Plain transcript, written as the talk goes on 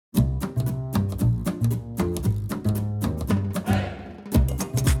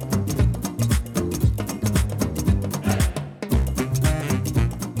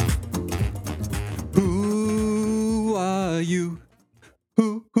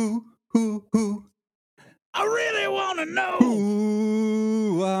who? I really want to know.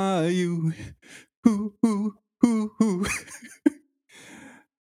 Who are you? Who?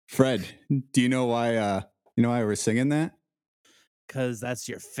 Fred, do you know why we're singing that? Because that's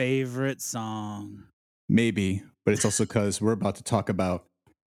your favorite song. Maybe, but it's also because we're about to talk about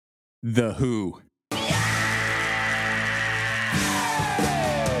The Who.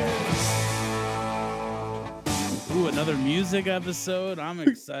 Ooh, another music episode. I'm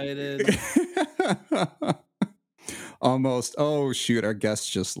excited. Almost. Oh shoot, our guests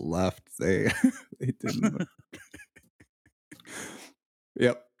just left. They didn't.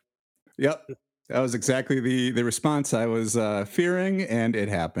 Yep. That was exactly the response I was fearing, and it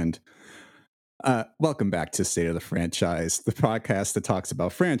happened. Welcome back to State of the Franchise, the podcast that talks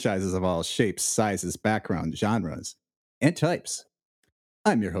about franchises of all shapes, sizes, background, genres, and types.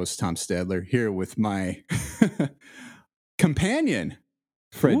 I'm your host, Tom Stadler, here with my companion,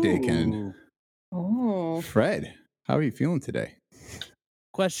 Fred Dakin. Oh. Fred, how are you feeling today?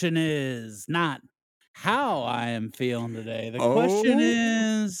 Question is not how I am feeling today. The question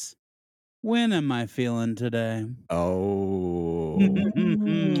is, when am I feeling today? Oh,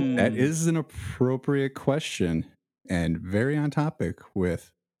 that is an appropriate question and very on topic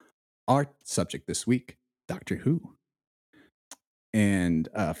with our subject this week, Doctor Who. And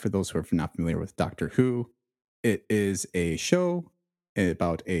for those who are not familiar with Doctor Who, it is a show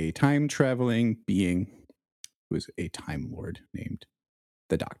about a time traveling being who is a Time Lord named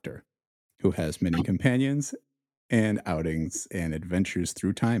the Doctor, who has many companions and outings and adventures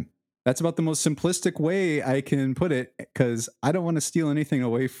through time. That's about the most simplistic way I can put it, because I don't want to steal anything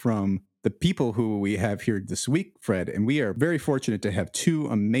away from the people who we have here this week, Fred. And we are very fortunate to have two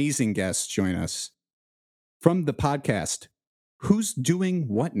amazing guests join us from the podcast Who's Doing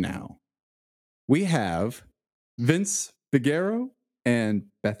What Now? We have Vince Figueroa and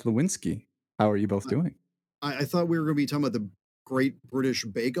Beth Lewinsky. How are you both doing? I thought we were going to be talking about the Great British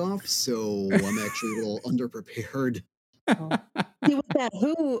Bake Off, so I'm actually a little underprepared. See, with that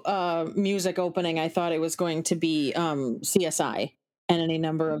Who music opening, I thought it was going to be CSI and any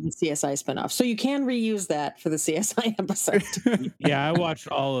number of the CSI spinoffs. So you can reuse that for the CSI episode. Yeah, I watched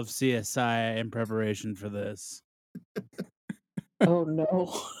all of CSI in preparation for this. Oh,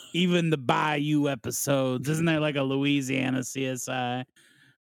 no. Even the Bayou episodes. Isn't there like a Louisiana CSI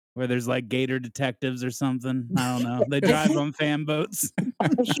where there's like gator detectives or something? I don't know. They drive on fan boats.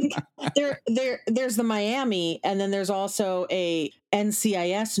 There's the Miami, and then there's also a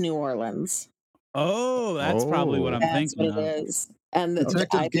NCIS New Orleans. Oh, that's probably what I'm That's thinking what it of. is. And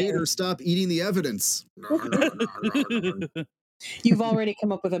Detective Gator, stop eating the evidence. You've already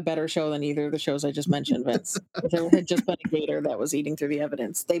come up with a better show than either of the shows I just mentioned, Vince. If there had just been a gator that was eating through the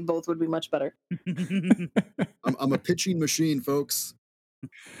evidence, they both would be much better. I'm a pitching machine, folks.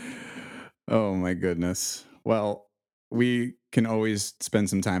 Oh my goodness. Well, we can always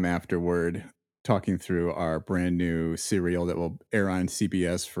spend some time afterward talking through our brand new serial that will air on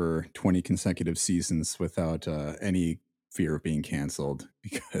CBS for 20 consecutive seasons without any fear of being canceled,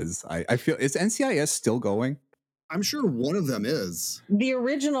 because I feel, is NCIS still going? I'm sure one of them is. The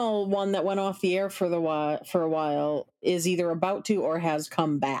original one that went off the air for a while is either about to or has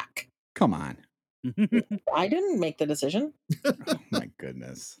come back. Come on. I didn't make the decision. Oh my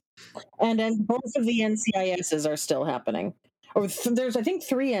goodness. And then both of the NCISs are still happening. Or there's, I think,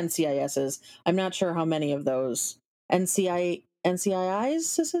 3 NCISs. I'm not sure how many of those. NCIIs?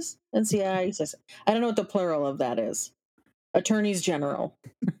 NCIs? I don't know what the plural of that is. Attorneys General.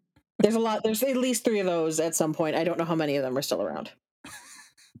 There's a lot. There's at least 3 of those at some point. I don't know how many of them are still around.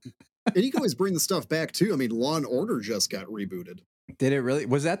 And you can always bring the stuff back, too. I mean, Law & Order just got rebooted. Did it really?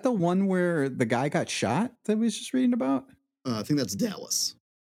 Was that the one where the guy got shot that we was just reading about? I think that's Dallas.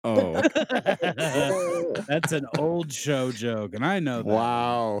 Oh, That's an old show joke, and I know that.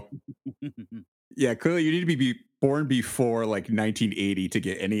 Wow. Yeah, clearly you need to be born before like 1980 to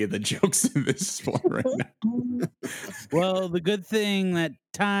get any of the jokes in this one right now. Well, the good thing that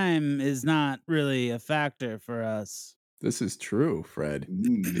time is not really a factor for us. This is true, Fred,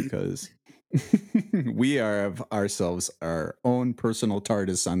 because we have ourselves our own personal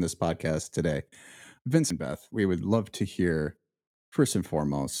Tardis on this podcast today. Vince and Beth, we would love to hear, first and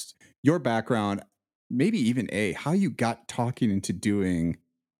foremost, your background, maybe even how you got talking into doing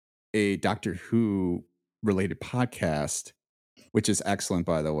a Doctor Who related podcast, which is excellent,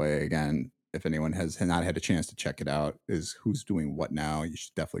 by the way. Again, if anyone has not had a chance to check it out, is Who's Doing What Now? You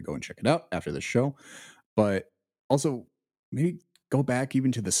should definitely go and check it out after the show. But also, maybe go back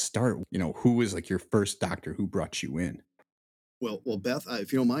even to the start. You know, who was like your first Doctor? Who brought you in? Well, Beth,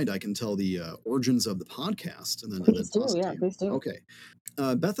 if you don't mind, I can tell the origins of the podcast and then Please do. toss it to Yeah, you. please do. Okay.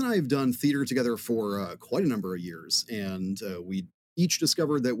 Beth and I have done theater together for quite a number of years, and we each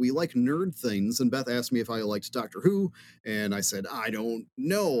discovered that we like nerd things. And Beth asked me if I liked Doctor Who, and I said, I don't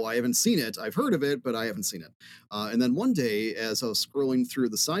know. I haven't seen it. I've heard of it, but I haven't seen it. And then one day, as I was scrolling through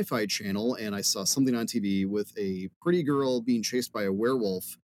the sci fi channel, and I saw something on TV with a pretty girl being chased by a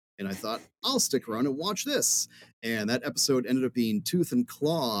werewolf. And I thought, I'll stick around and watch this. And that episode ended up being Tooth and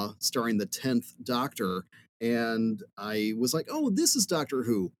Claw, starring the 10th Doctor, and I was like, "Oh, this is Doctor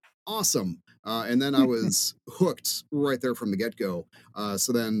Who, awesome!" And then I was hooked right there from the get go.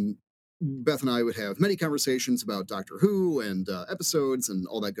 So then Beth and I would have many conversations about Doctor Who and episodes and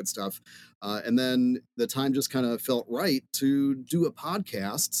all that good stuff. And then the time just kind of felt right to do a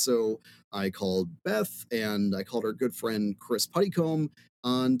podcast. So I called Beth and I called our good friend Chris Puttycomb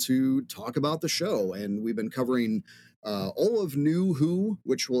on to talk about the show. And we've been covering all of New Who,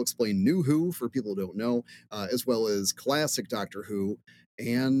 which will explain New Who for people who don't know, as well as classic Doctor Who.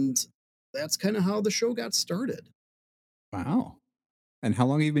 And that's kind of how the show got started Wow. And how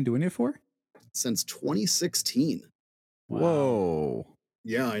long have you been doing it for? since 2016. Wow. Whoa.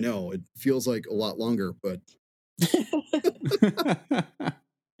 Yeah, I know. It feels like a lot longer, but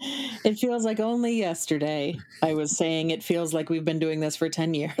It feels like only yesterday I was saying it feels like we've been doing this for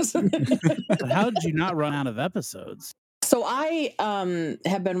 10 years. But how did you not run out of episodes? So I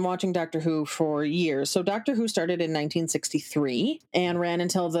have been watching Doctor Who for years. So Doctor Who started in 1963 and ran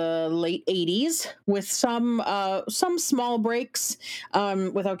until the late 80s with some small breaks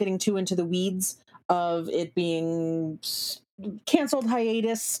without getting too into the weeds of it being canceled,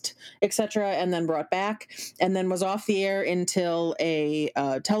 hiatus, etc., and then brought back, and then was off the air until a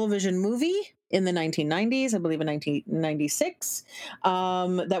television movie in the 1990s, I believe in 1996,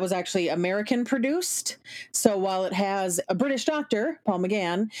 that was actually American produced. So while it has a British doctor, Paul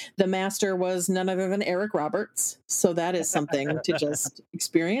McGann, the master was none other than Eric Roberts. So that is something to just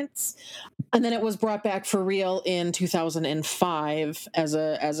experience. And then it was brought back for real in 2005 as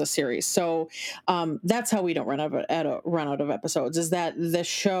a series. So that's how we don't run out of episodes. Is that the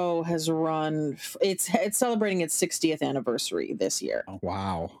show has run? It's celebrating its 60th anniversary this year.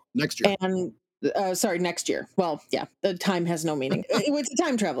 Wow. next year. And sorry, next year. Well, yeah, the time has no meaning. It's a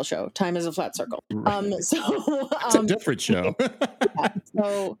time travel show. Time is a flat circle. So It's a different show. yeah,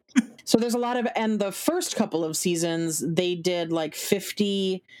 so there's a lot of, and the first couple of seasons they did like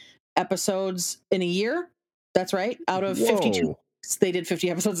 50 episodes in a year. That's right. Out of 52 Whoa. they did 50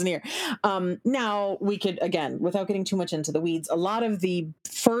 episodes in a year. Now we could, again, without getting too much into the weeds, a lot of the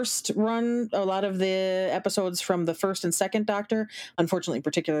episodes from the first and second Doctor, unfortunately,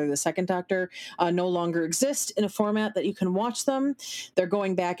 particularly the second Doctor, no longer exist in a format that you can watch them. They're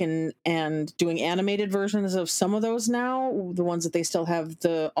going back and doing animated versions of some of those now, the ones that they still have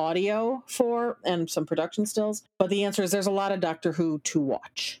the audio for and some production stills. But the answer is there's a lot of Doctor Who to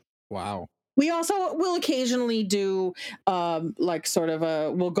watch. Wow. We also will occasionally do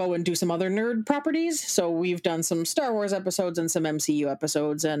we'll go and do some other nerd properties. So we've done some Star Wars episodes and some MCU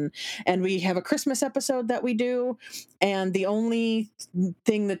episodes, and we have a Christmas episode that we do. And the only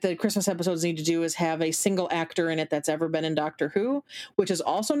thing that the Christmas episodes need to do is have a single actor in it that's ever been in Doctor Who, which is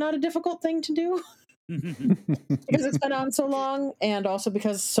also not a difficult thing to do. Because it's been on so long, and also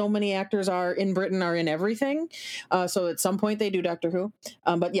because so many actors are in everything. So at some point they do Doctor Who.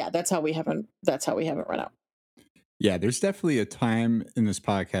 But yeah, that's how we haven't run out. Yeah, there's definitely a time in this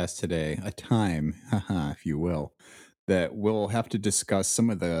podcast today, a time, haha, if you will, that we'll have to discuss some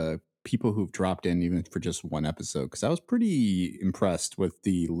of the people who've dropped in even for just one episode. Because I was pretty impressed with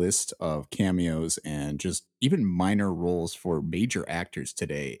the list of cameos and just even minor roles for major actors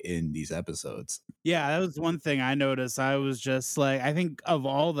today in these episodes. Yeah, that was one thing I noticed. I was just like, I think of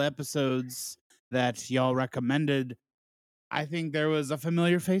all the episodes that y'all recommended, I think there was a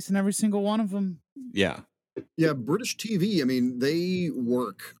familiar face in every single one of them. Yeah. Yeah, British TV, I mean, they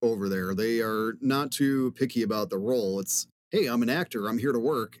work over there. They are not too picky about the role. It's, hey, I'm an actor, I'm here to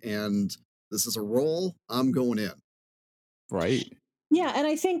work, and this is a role, I'm going in. Right. Yeah, and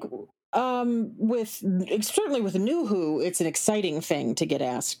I think with certainly with New Who, it's an exciting thing to get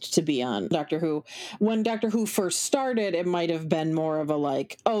asked to be on Doctor Who. When Doctor Who first started, it might have been more of a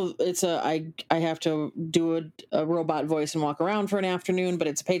like, oh, I have to do a robot voice and walk around for an afternoon, but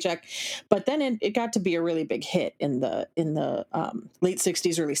it's a paycheck. But then it got to be a really big hit in the late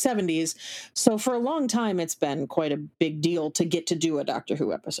 60s, early 70s. So for a long time, it's been quite a big deal to get to do a Doctor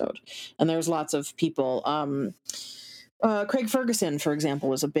Who episode, and there's lots of people. Craig Ferguson, for example,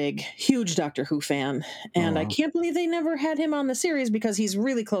 was a huge Doctor Who fan, Oh, and I wow. can't believe they never had him on the series because he's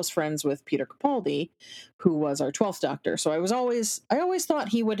really close friends with Peter Capaldi, who was our 12th Doctor. So I always thought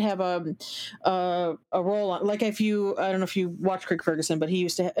he would have a role on, like I don't know if you watch Craig Ferguson, but he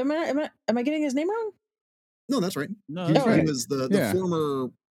used to. Am I getting his name wrong? No, that's right. No, He's that's Oh, He okay. right. right. was the Yeah.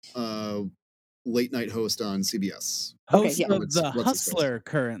 former late night host on CBS. Okay, Host yeah. of The What's his face? Hustler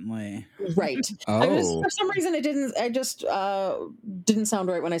currently. Right. I was Oh. for some reason I just didn't sound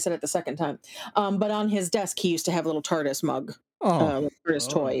right when I said it the second time. But on his desk he used to have a little Tardis mug. Oh. Like TARDIS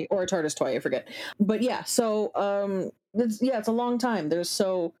Oh. toy or a TARDIS toy, I forget. But yeah, so it's a long time. There's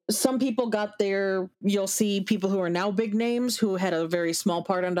so some people got there. You'll see people who are now big names who had a very small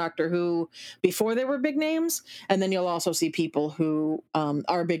part on Doctor Who before they were big names, and then you'll also see people who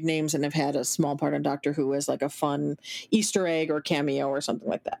are big names and have had a small part on Doctor Who as like a fun Easter egg or cameo or something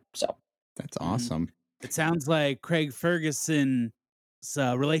like that. So That's Mhm. awesome. It sounds like Craig Ferguson's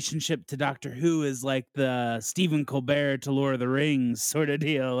relationship to Doctor Who is like the Stephen Colbert to Lord of the Rings sort of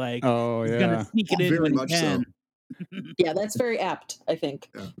deal. Like Oh, he's gonna yeah. sneak it in Very when he much can. so. yeah, that's very apt, I think.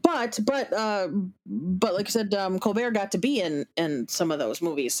 Yeah. But like I said, Colbert got to be in some of those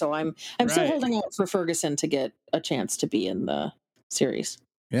movies, so I'm still Right. holding out for Ferguson to get a chance to be in the series.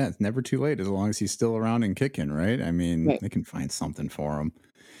 Yeah, it's never too late as long as he's still around and kicking, right? I mean, Right. they can find something for him.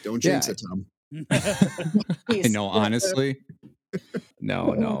 Don't jinx Yeah. it, Tom. I Please. know, honestly.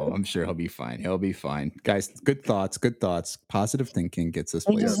 No, no, I'm sure he'll be fine. He'll be fine. Guys, good thoughts, good thoughts. Positive thinking gets us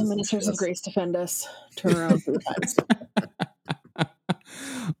Angels and places. Yes. ministers of Yes. grace defend us. Turn around for the times.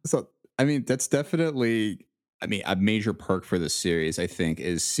 So, I mean, that's definitely, I mean, a major perk for this series, I think,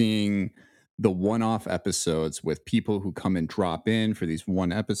 is seeing the one-off episodes with people who come and drop in for these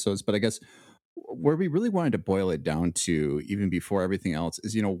one episodes. But I guess where we really wanted to boil it down to, even before everything else,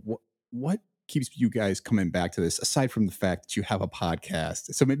 is what keeps you guys coming back to this, aside from the fact that you have a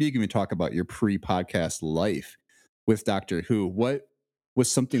podcast. So maybe you can even talk about your pre-podcast life with Doctor Who. What was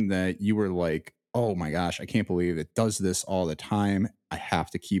something that you were like, oh my gosh, I can't believe it does this all the time. I have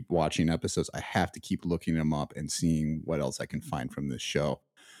to keep watching episodes. I have to keep looking them up and seeing what else I can find from this show.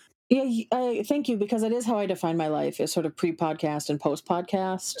 Yeah, thank you, because it is how I define my life, is sort of pre-podcast and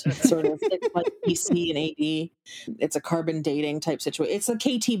post-podcast. It's like PC and AD. It's a carbon dating type situation. It's a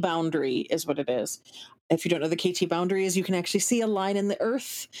KT boundary is what it is. If you don't know the KT boundary is, you can actually see a line in the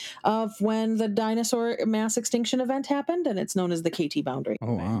earth of when the dinosaur mass extinction event happened, and it's known as the KT boundary.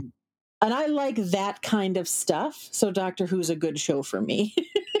 Oh wow. And I like that kind of stuff. So Doctor Who's a good show for me.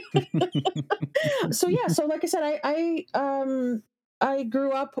 So yeah, so like I said, I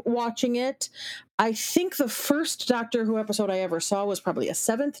grew up watching it. I think the first Doctor Who episode I ever saw was probably a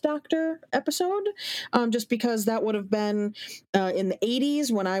Seventh Doctor episode, just because that would have been in the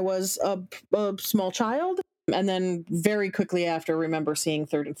 80s when I was a small child. And then very quickly after, remember seeing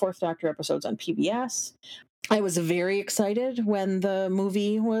third and fourth Doctor episodes on PBS. I was very excited when the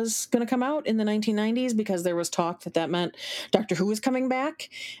movie was going to come out in the 1990s because there was talk that meant Doctor Who was coming back.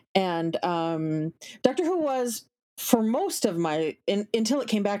 And Doctor Who was, for most of until it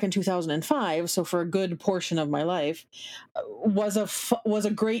came back in 2005, so for a good portion of my life, was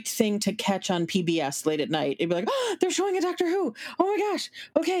a great thing to catch on PBS late at night. It'd be like, oh, they're showing a Doctor Who. Oh my gosh.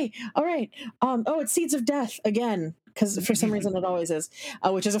 Okay. All right. Oh, it's Seeds of Death again, because for some reason it always is,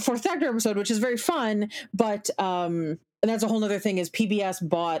 which is a fourth Doctor episode, which is very fun. But and that's a whole other thing, is PBS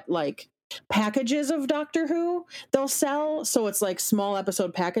bought like packages of Doctor Who they'll sell, so it's like small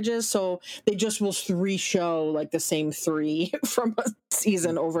episode packages, so they just will re-show like the same three from a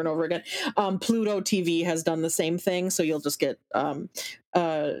season over and over again. Pluto TV has done the same thing, so you'll just get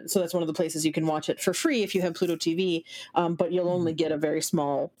so that's one of the places you can watch it for free if you have Pluto TV, but you'll only get a very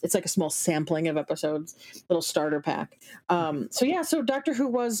small, it's like a small sampling of episodes, little starter pack. So yeah, so Doctor Who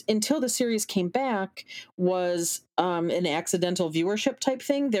was, until the series came back, was an accidental viewership type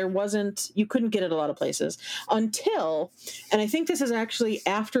thing. You couldn't get it a lot of places until, and I think this is actually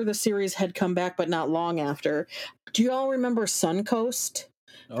after the series had come back, but not long after. Do you all remember Suncoast?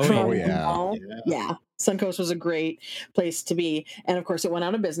 Oh From yeah. Oh yeah. Mall? Yeah. Suncoast was a great place to be. And of course, it went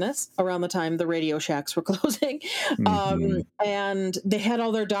out of business around the time the Radio Shacks were closing. Mhm. And they had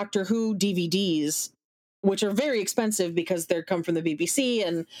all their Doctor Who DVDs, which are very expensive because they come from the BBC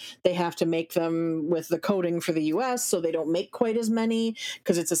and they have to make them with the coding for the US. So they don't make quite as many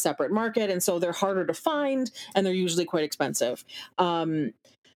because it's a separate market. And so they're harder to find and they're usually quite expensive.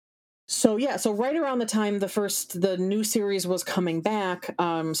 So yeah, so right around the time the new series was coming back,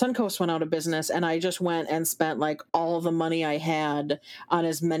 Suncoast went out of business, and I just went and spent like all of the money I had on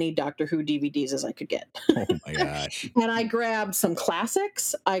as many Doctor Who DVDs as I could get. Oh my gosh. And I grabbed some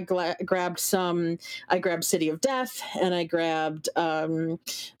classics. I grabbed City of Death, and I grabbed some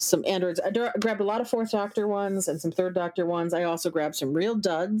androids. Grabbed a lot of Fourth Doctor ones and some Third Doctor ones. I also grabbed some real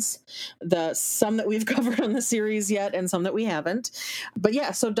duds, the some that we've covered on the series yet, and some that we haven't. But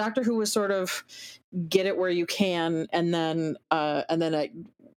yeah, so Doctor Who was sort of get it where you can, and then I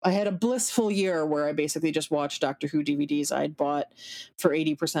had a blissful year where I basically just watched Doctor Who DVDs I'd bought for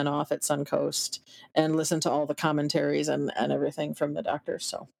 80% off at Suncoast and listened to all the commentaries and everything from the Doctor.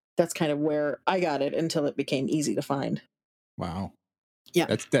 So that's kind of where I got it until it became easy to find. Wow. Yeah.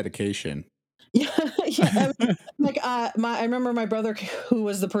 That's dedication. Yeah, yeah. I remember my brother, who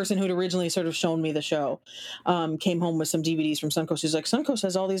was the person who'd originally sort of shown me the show, came home with some DVDs from Suncoast. He's like, Suncoast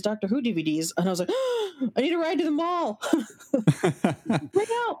has all these Doctor Who DVDs, and I was like, I need a ride to the mall right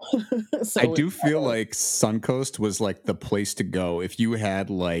now. I do feel like Suncoast was like the place to go if you had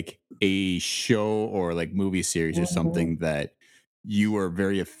like a show or like movie series or something that you were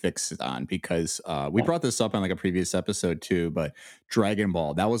very affixed on, because we brought this up on like a previous episode too, but Dragon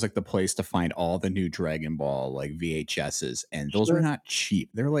Ball, that was like the place to find all the new Dragon Ball like VHSs, and those were not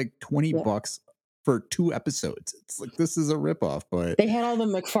cheap. They're like $20 for 2 episodes. It's like, this is a ripoff, but they had all the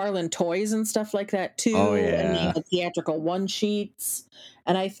McFarlane toys and stuff like that too. Oh And they yeah. had the theatrical one sheets.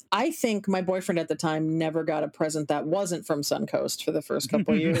 And I think my boyfriend at the time never got a present that wasn't from Suncoast for the first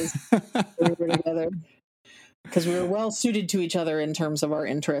couple of years we were together, because we were well suited to each other in terms of our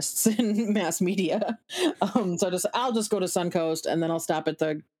interests in mass media. So I'll just go to Suncoast, and then I'll stop at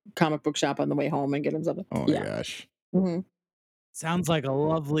the comic book shop on the way home and get him something. Oh my gosh. Mhm. Sounds like a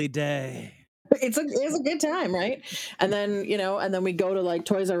lovely day. It's a good time, right? And then we go to like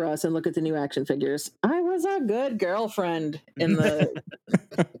Toys R Us and look at the new action figures. I was a good girlfriend in the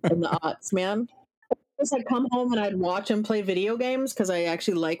aughts, man. Just I'd come home and I'd watch him play video games, because I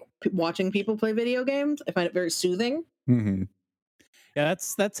actually like watching people play video games. I find it very soothing. Mm-hmm. Yeah,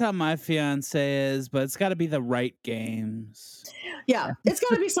 that's how my fiance is, but it's got to be the right games. Yeah, it's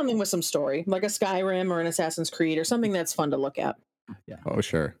got to be something with some story, like a Skyrim or an Assassin's Creed or something that's fun to look at. Yeah, Oh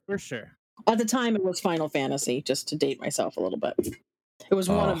sure. for sure. At the time, it was Final Fantasy, just to date myself a little bit. It was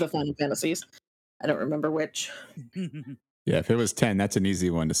one of the Final Fantasies. I don't remember which. Yeah, if it was 10, that's an easy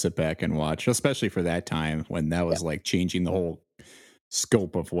one to sit back and watch, especially for that time when that was like changing the whole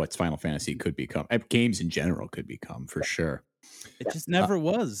scope of what Final Fantasy could become. Games in general could become, for sure. It just never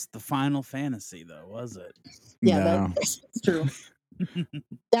was the Final Fantasy, though, was it? Yeah, No. that's true.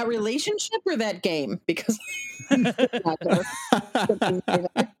 That relationship or that game? Because the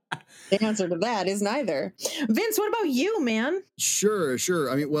answer to that is neither. Vince, what about you, man? Sure.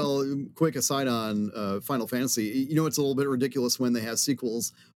 I mean, well, quick aside on Final Fantasy. You know, it's a little bit ridiculous when they have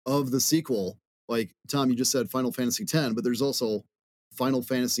sequels of the sequel. Like, Tom, you just said Final Fantasy X, but there's also Final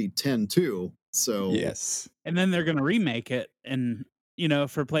Fantasy X-2. So Yes. And then they're going to remake it and,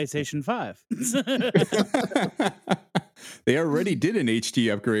 for PlayStation 5. They already did an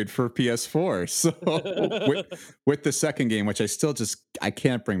HD upgrade for PS4. So with the second game, which I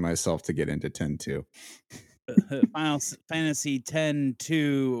can't bring myself to get into 10-2. Final Fantasy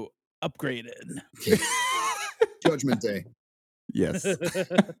 10-2 upgraded. Judgment Day. Yes. Revenge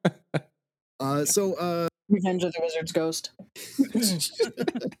of the Wizard's Ghost.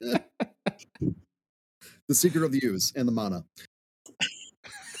 The Secret of the Ooze and the Mana.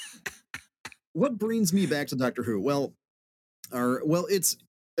 What brings me back to Doctor Who? Well, it's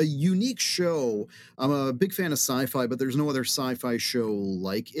a unique show. I'm a big fan of sci-fi, but there's no other sci-fi show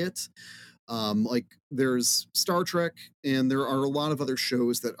like it. Like there's Star Trek, and there are a lot of other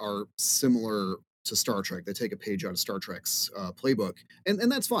shows that are similar to Star Trek. They take a page out of Star Trek's playbook, and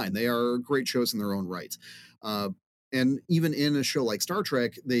that's fine. They are great shows in their own right. And even in a show like Star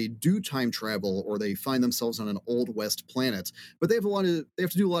Trek, they do time travel, or they find themselves on an old west planet, but they have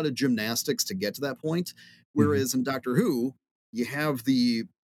to do a lot of gymnastics to get to that point. Whereas in Doctor Who, you have the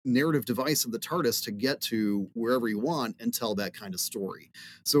narrative device of the Tardis to get to wherever you want and tell that kind of story.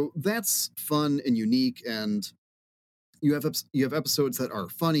 So that's fun and unique. And you have episodes that are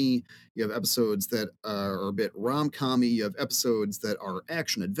funny. You have episodes that are a bit rom-commy. You have episodes that are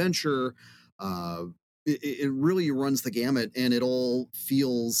action adventure. It really runs the gamut, and it all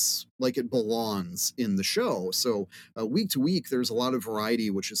feels like it belongs in the show. So week to week, there's a lot of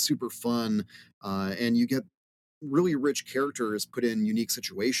variety, which is super fun, and you get really rich characters put in unique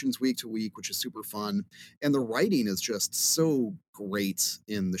situations week to week, which is super fun. And the writing is just so great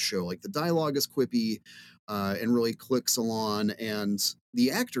in the show. Like the dialogue is quippy and really clicks along, and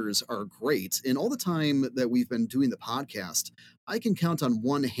the actors are great. In all the time that we've been doing the podcast, I can count on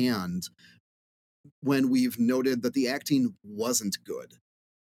one hand when we've noted that the acting wasn't good.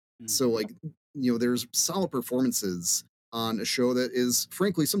 So, Mhm. like, there's solid performances on a show that is,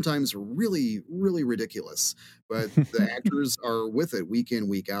 frankly, sometimes really, really ridiculous, but the actors are with it week in,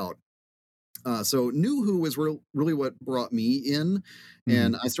 week out. So New Who was really what brought me in,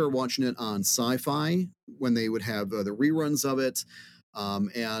 and Mhm. I started watching it on Sci-Fi when they would have the reruns of it.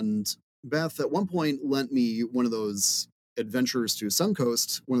 And Beth at one point lent me one of those Adventures to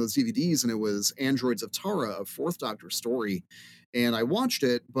Suncoast, one of those DVDs, and it was Androids of Tara, a Fourth Doctor story. And I watched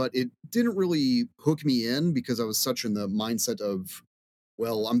it, but it didn't really hook me in because I was such in the mindset of,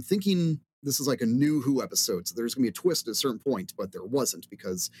 well, I'm thinking this is like a new Who episode, so there's gonna be a twist at a certain point, but there wasn't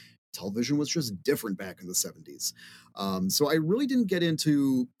because television was just different back in the 70s. So I really didn't get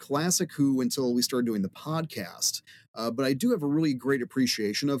into classic Who until we started doing the podcast. But I do have a really great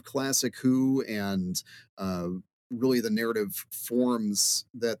appreciation of classic Who and uh, really the narrative forms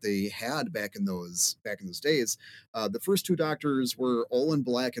that they had back in those days. The first two Doctors were all in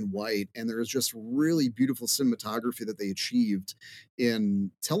black and white, and there's just really beautiful cinematography that they achieved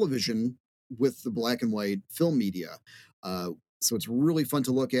in television with the black and white film media. So it's really fun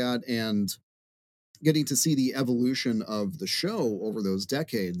to look at, and getting to see the evolution of the show over those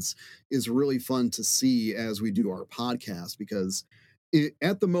decades is really fun to see as we do our podcast because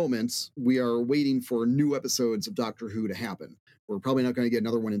at the moment we are waiting for new episodes of Doctor Who to happen. We're probably not going to get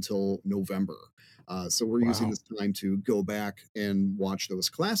another one until November. So we're using Wow. this time to go back and watch those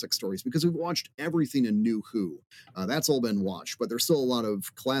classic stories because we've watched everything in New Who. That's all been watched, but there's still a lot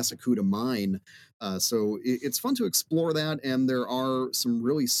of classic Who to mine. So it's fun to explore that, and there are some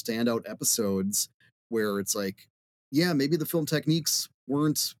really standout episodes where it's like, yeah, maybe the film techniques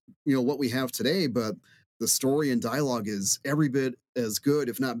weren't, what we have today, but the story and dialogue is every bit as good,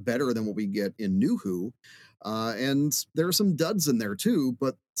 if not better, than what we get in New Who. And there are some duds in there too,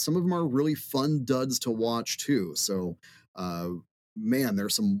 but some of them are really fun duds to watch too. So, uh, man,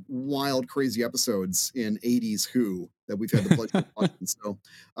 there's some wild, crazy episodes in 80s Who that we've had the pleasure of watching. So,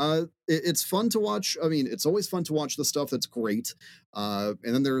 it's fun to watch. I mean, it's always fun to watch the stuff that's great. And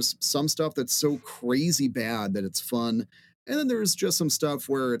then there's some stuff that's so crazy bad that it's fun. And then there's just some stuff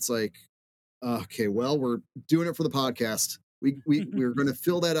where it's like, okay, well, we're doing it for the podcast. We're going to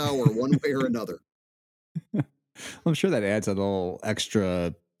fill that hour one way or another. I'm sure that adds a little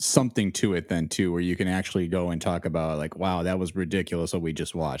extra something to it then too, where you can actually go and talk about like, wow, that was ridiculous what we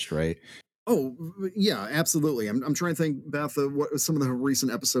just watched, right? Oh, yeah, absolutely. I'm trying to think, Beth, of what some of the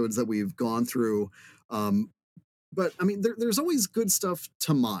recent episodes that we've gone through. Um, but I mean, there's always good stuff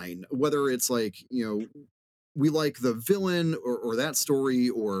to mine, whether it's like, we like the villain or that story,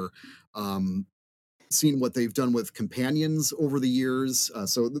 or um, seen what they've done with companions over the years.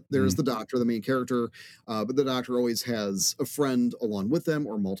 There's Mhm. the Doctor, the main character, but the Doctor always has a friend along with them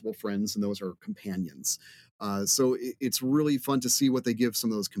or multiple friends, and those are companions. So it's really fun to see what they give some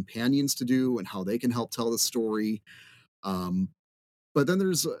of those companions to do and how they can help tell the story. Um, but then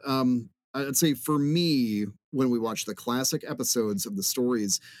I'd say for me, when we watch the classic episodes of the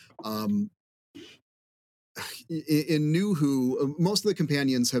stories, um, in New Who, most of the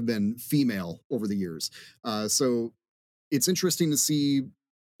companions have been female over the years. So it's interesting to see,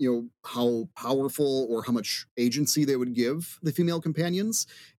 how powerful or how much agency they would give the female companions.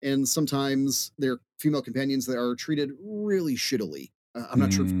 And sometimes they're female companions that are treated really shittily. I'm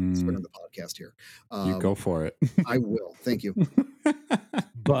not sure if we can swear Mm, on the podcast here. you Um, go for it. I will. Thank you.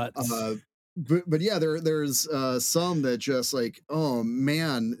 Butts. But yeah, there's some that just like, oh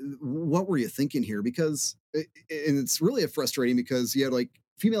man, what were you thinking here? And it's really frustrating because you had like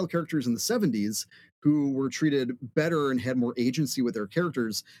female characters in the 70s who were treated better and had more agency with their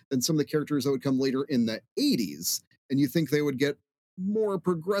characters than some of the characters that would come later in the 80s. And you think they would get more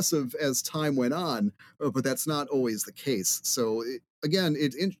progressive as time went on, but that's not always the case. So again,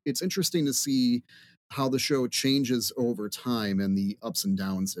 it's interesting to see how the show changes over time and the ups and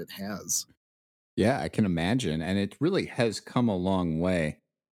downs it has. Yeah, I can imagine, and it really has come a long way.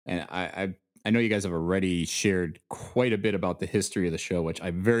 And I know you guys have already shared quite a bit about the history of the show, which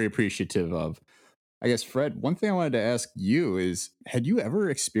I'm very appreciative of. I guess, Fred, one thing I wanted to ask you is, had you ever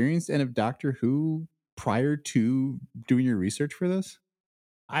experienced any of Doctor Who prior to doing your research for this?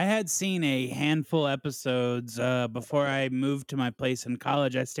 I had seen a handful episodes before I moved to my place in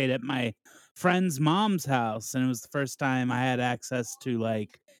college. I stayed at my friend's mom's house, and it was the first time I had access to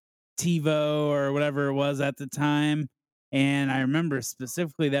like TiVo or whatever it was at the time. And I remember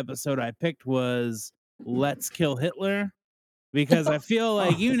specifically the episode I picked was "Let's Kill Hitler." because I feel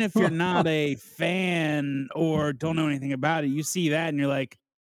like even if you're not a fan or don't know anything about it, you see that and you're like,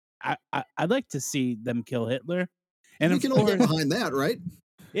 I'd like to see them kill Hitler. And We of can all get course, behind that, right?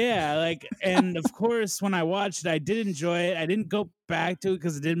 yeah, like, and of course, when I watched it, I did enjoy it. I didn't go back to it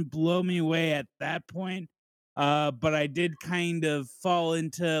because it didn't blow me away at that point. But I did kind of fall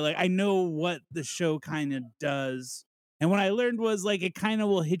into like I know what the show kind of does. And what I learned was like it kind of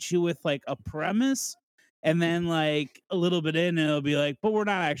will hit you with like a premise, and then like a little bit in, it'll be like, but we're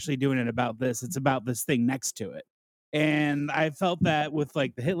not actually doing it about this. It's about this thing next to it. And I felt that with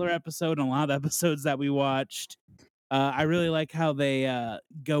like the Hitler episode and a lot of episodes that we watched. I really like how they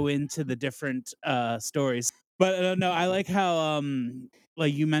go into the different stories. But no, I like how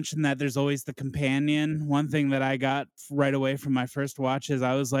like you mentioned that there's always the companion. One thing that I got right away from my first watch is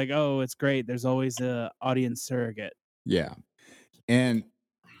I was like, "Oh, it's great. There's always a audience surrogate." Yeah. And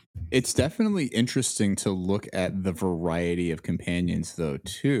it's definitely interesting to look at the variety of companions, though,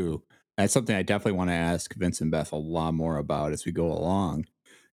 too. That's something I definitely want to ask Vince and Beth a lot more about as we go along.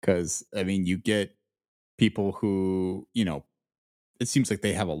 Because, I mean, you get people who, it seems like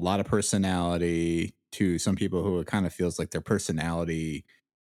they have a lot of personality to some people who it kind of feels like their personality,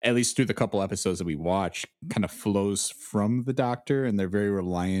 at least through the couple episodes that we watch, kind of flows from the doctor, and they're very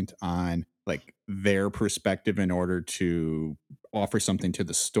reliant on like their perspective in order to offer something to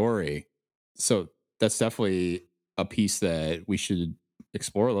the story. So that's definitely a piece that we should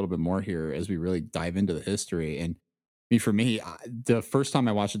explore a little bit more here as we really dive into the history. And for me, the first time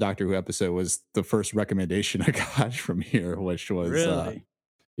I watched a Doctor Who episode was the first recommendation I got from here, which was Really?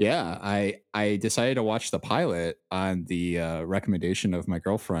 yeah, I decided to watch the pilot on the recommendation of my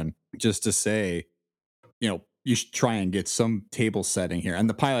girlfriend just to say, you should try and get some table setting here. And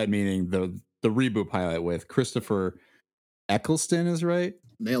the pilot meaning the reboot pilot with Christopher Eccleston is right.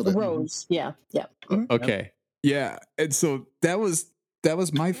 Nailed it. Rose. Yeah. Yeah. Mhm. Yep. Okay, yeah, and so that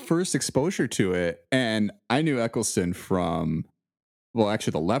was my first exposure to it, and I knew Eccleston from well,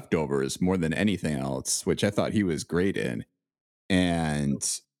 actually, The Leftovers more than anything else, which I thought he was great in, and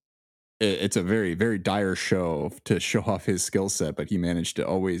it's a very very dire show to show off his skill set, but he managed to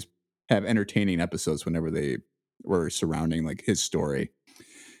always have entertaining episodes whenever they were surrounding like his story.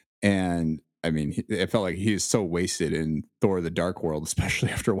 And I mean, it felt like he is so wasted in Thor: The Dark World, especially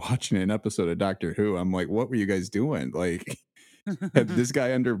after watching an episode of Doctor Who. I'm like, what were you guys doing? Like, had this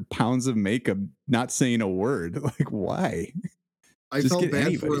guy under pounds of makeup, not saying a word. Like, why? I Just felt get bad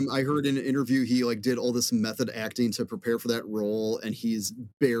for anybody. him. I heard in an interview he like did all this method acting to prepare for that role, and he's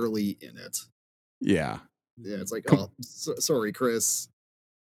barely in it. Yeah, Yeah, it's like, Com- oh, sorry, Chris.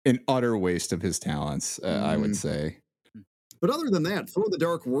 an utter waste of his talents, I would Mhm. say. But other than that, Thor: The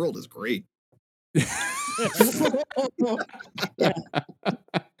Dark World is great. Yeah.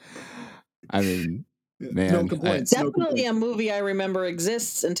 I mean, No man, complaints. No Definitely complaints. a movie I remember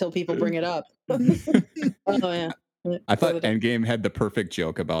exists until people bring it up. Oh yeah. I Thor the thought Endgame had the perfect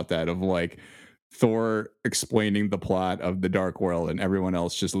joke about that of like Thor explaining the plot of the Dark World and everyone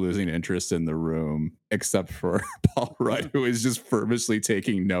else just losing interest in the room, except for Paul Rudd, who is just fervently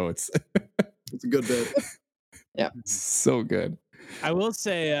taking notes. It's a good bit. Yeah. So good. I will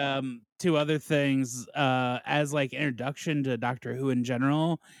say two other things as like introduction to Doctor Who in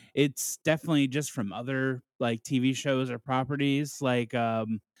general. It's definitely just from other like TV shows or properties. Like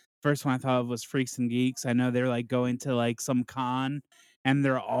first one I thought of was Freaks and Geeks. I know they're like going to like some con and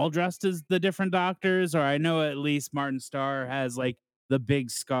they're all dressed as the different doctors, or I know at least Martin Starr has like the big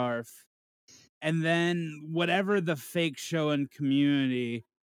scarf. And then whatever the fake show and Community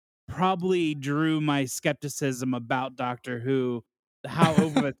probably drew my skepticism about Doctor Who, how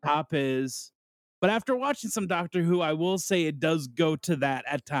over the top is. But after watching some Doctor Who, I will say it does go to that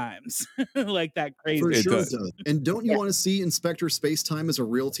at times, like that For It crazy. sure it does. does. And don't you Yeah. want to see Inspector Spacetime as a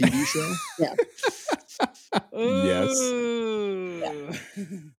real TV show? Yeah. Yes. Ooh.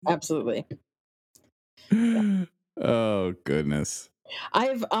 Absolutely. Oh goodness.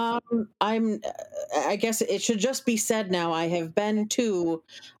 I guess it should just be said now, I have been to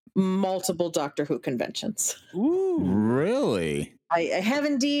multiple Doctor Who conventions. Ooh. Really? I have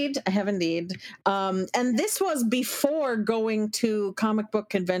indeed. I have indeed. And this was before going to comic book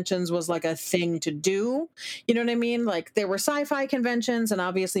conventions was like a thing to do. You know what I mean? Like there were sci-fi conventions, and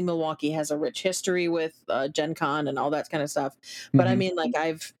obviously Milwaukee has a rich history with Gen Con and all that kind of stuff. But I Mhm. mean, like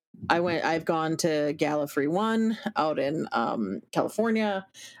I've gone to Gallifrey One out in California.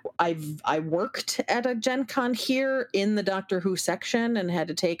 I worked at a Gen Con here in the Doctor Who section and had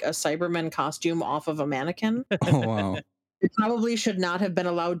to take a Cyberman costume off of a mannequin. Oh wow. It probably should not have been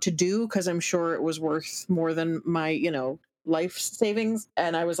allowed to do because I'm sure it was worth more than my, life savings,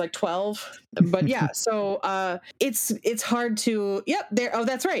 and I was like 12. But yeah, so it's hard to. Yep, there. Oh,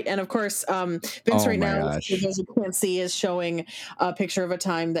 that's right. And of course, Vince Oh right my now, for gosh. those who can't see, is showing a picture of a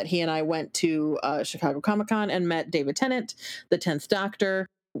time that he and I went to Chicago Comic-Con and met David Tennant, the 10th Doctor.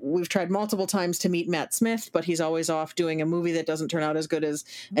 We've tried multiple times to meet Matt Smith, but he's always off doing a movie that doesn't turn out as good as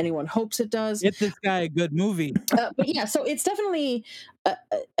anyone hopes it does. Get this guy a good movie. But yeah, so it's definitely,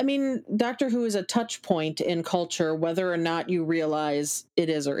 I mean, Doctor Who is a touch point in culture, whether or not you realize it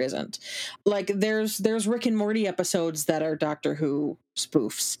is or isn't. Like there's Rick and Morty episodes that are Doctor Who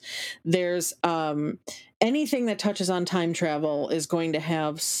spoofs. There's anything that touches on time travel is going to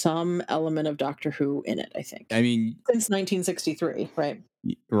have some element of Doctor Who in it, I think. I mean, Since 1963, right?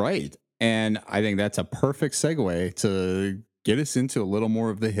 right. And I think that's a perfect segue to get us into a little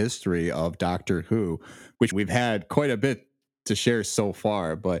more of the history of Doctor Who, which we've had quite a bit to share so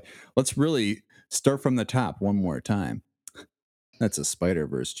far. But let's really start from the top one more time. That's a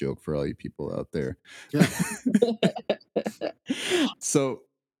Spider-Verse joke for all you people out there. Yeah. So,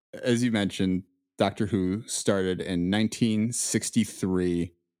 as you mentioned, Doctor Who started in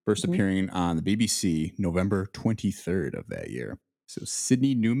 1963, first Mhm. appearing on the BBC November 23rd of that year. So,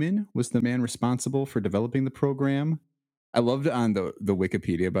 Sidney Newman was the man responsible for developing the program. I loved it on the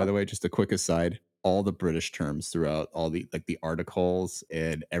Wikipedia, by the way, just a quick aside, all the British terms throughout all the like the articles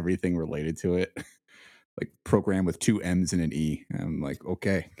and everything related to it. Like program with two M's and an E. I'm like,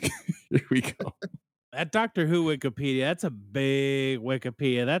 okay, here we go. That Doctor Who Wikipedia, that's a big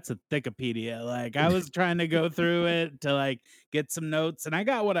Wikipedia. That's a thickopedia. Like I was trying to go through it to like get some notes and I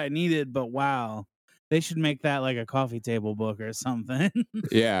got what I needed, but wow. They should make that like a coffee table book or something.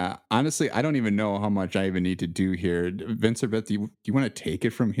 Yeah, honestly, I don't even know how much I even need to do here. Vince or Beth, do you want to take it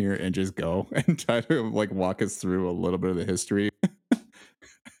from here and just go and try to like walk us through a little bit of the history?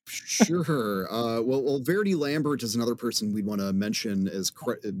 Sure. Well, Verity Lambert is another person we'd want to mention as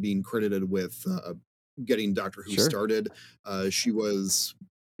being credited with getting Doctor Who Sure. started. She was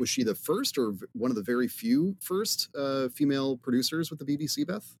she the first or one of the very few first female producers with the BBC,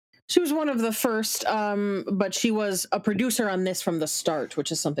 Beth? She was one of the first, but she was a producer on this from the start,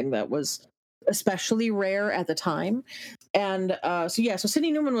 which is something that was especially rare at the time. And so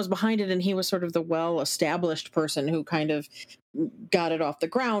Sidney Newman was behind it, and he was sort of the well-established person who kind of got it off the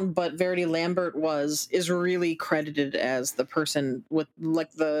ground. But Verity Lambert is really credited as the person with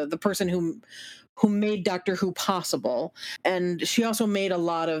like the person who made Doctor Who possible. And she also made a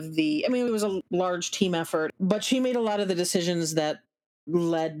lot of I mean, it was a large team effort, but she made a lot of the decisions that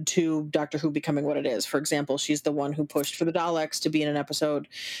led to Doctor Who becoming what it is. For example, she's the one who pushed for the Daleks to be in an episode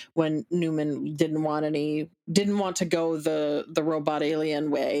when Newman didn't want to go the robot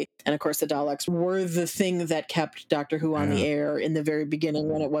alien way. And of course the Daleks were the thing that kept Doctor Who on the Yeah. air in the very beginning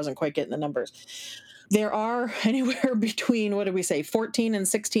when it wasn't quite getting the numbers. There are anywhere between, what did we say, 14 and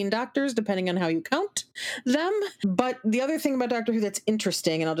 16 doctors, depending on how you count them. But the other thing about Doctor Who that's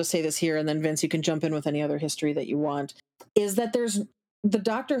interesting, and I'll just say this here, and then Vince, you can jump in with any other history that you want, is that there's the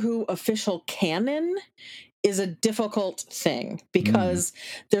Doctor Who official canon is a difficult thing because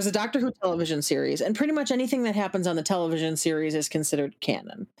there's a Doctor Who television series, and pretty much anything that happens on the television series is considered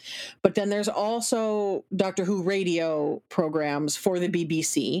canon. But then there's also Doctor Who radio programs for the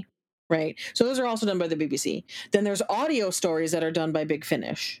BBC, right? So those are also done by the BBC. Then there's audio stories that are done by Big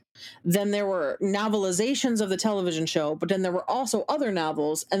Finish. Then there were novelizations of the television show, but then there were also other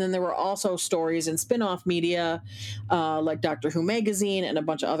novels, and then there were also stories and spin-off media like Doctor Who magazine and a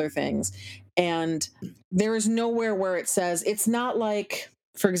bunch of other things. And there is nowhere where it says, it's not like,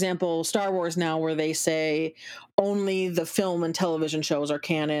 for example, Star Wars now, where they say only the film and television shows are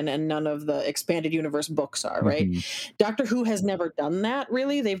canon and none of the expanded universe books are, right? Mhm. Doctor Who has never done that,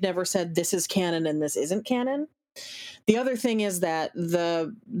 really. They've never said this is canon and this isn't canon. The other thing is that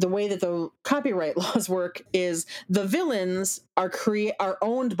the way that the copyright laws work is the villains are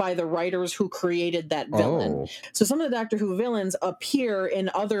owned by the writers who created that villain. Oh, So some of the Doctor Who villains appear in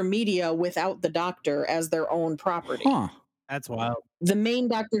other media without the Doctor as their own property. huh. That's wild. The main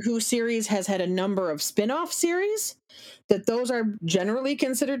Doctor Who series has had a number of spin-off series that those are generally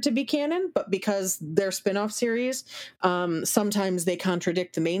considered to be canon, but because they're spin-off series, sometimes they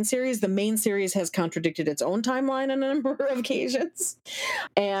contradict the main series. The main series has contradicted its own timeline on a number of occasions.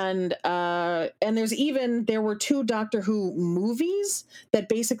 And there were 2 Doctor Who movies that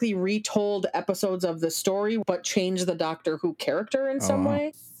basically retold episodes of the story but changed the Doctor Who character in some wow.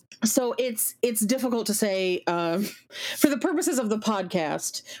 way. So it's difficult to say. For the purposes of the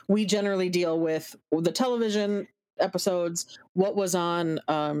podcast, we generally deal with the television episodes, what was on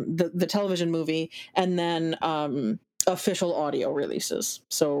the television movie, and then official audio releases.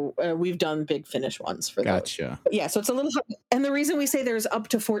 So we've done Big Finish ones for those. Gotcha. But yeah, so it's a little, and the reason we say there's up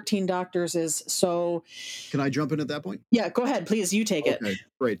to 14 doctors is so. Can I jump in at that point? Yeah, go ahead, please. You take it. Okay,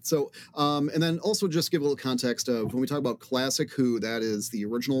 great. So, and then also just give a little context of when we talk about Classic Who, that is the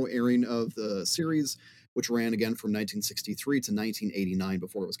original airing of the series, which ran again from 1963 to 1989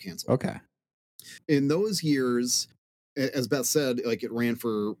 before it was canceled. Okay. In those years, as Beth said, like it ran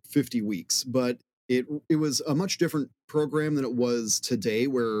for 50 weeks, but it was a much different program than it was today,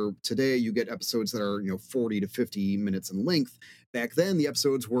 where today you get episodes that are 40 to 50 minutes in length. Back then the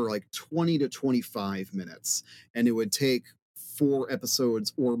episodes were like 20 to 25 minutes, and it would take 4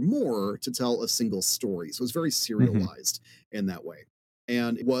 episodes or more to tell a single story. So it's very Mhm. serialized in that way.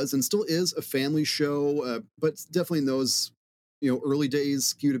 And it was and still is a family show, but definitely in those early days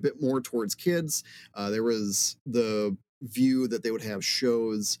skewed a bit more towards kids. There was the view that they would have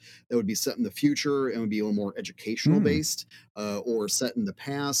shows that would be set in the future and would be a little more educational Mm. based, or set in the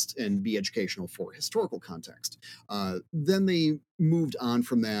past and be educational for historical context. Then they moved on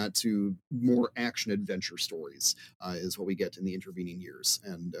from that to more action adventure stories, is what we get in the intervening years.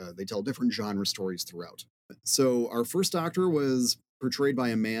 And they tell different genre stories throughout. So our first Doctor was portrayed by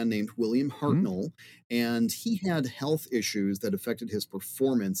a man named William Mm. Hartnell, and he had health issues that affected his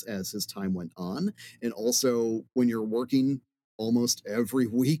performance as his time went on. And also, when you're working almost every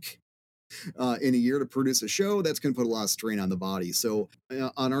week in a year to produce a show, that's going to put a lot of strain on the body. So,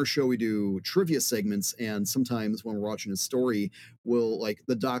 on our show, we do trivia segments, and sometimes when we're watching a story,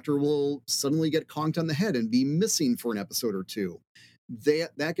 the doctor will suddenly get conked on the head and be missing for an episode or two.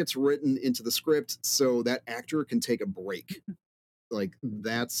 That gets written into the script so that actor can take a break. Like,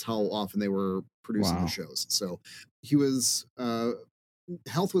 that's how often they were producing the Wow. shows. So he was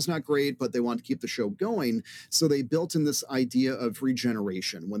health was not great, but they wanted to keep the show going. So they built in this idea of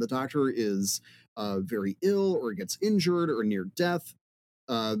regeneration. When the doctor is very ill or gets injured or near death,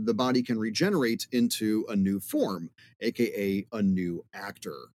 the body can regenerate into a new form, aka a new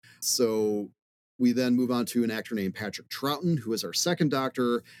actor. So we then move on to an actor named Patrick Troughton, who is our second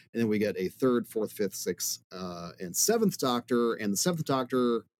Doctor, and then we get a third, fourth, fifth, sixth, and seventh Doctor. And the seventh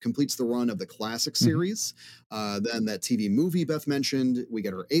Doctor completes the run of the classic Mhm. series. Then that TV movie Beth mentioned, we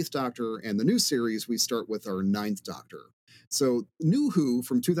get our eighth Doctor, and the new series we start with our ninth Doctor. So New Who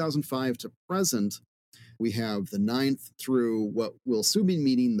from 2005 to present, we have the ninth through what will soon be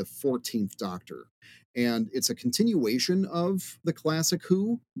meeting the 14th Doctor. And it's a continuation of the classic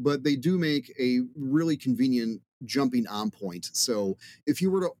Who, but they do make a really convenient jumping on point. So if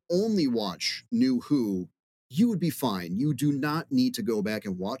you were to only watch New Who, you would be fine. You do not need to go back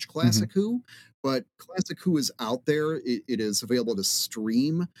and watch Mhm. Classic Who, but Classic Who is out there. It is available to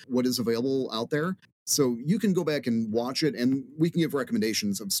stream what is available out there. So you can go back and watch it, and we can give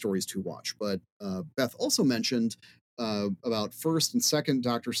recommendations of stories to watch. But Beth also mentioned about first and second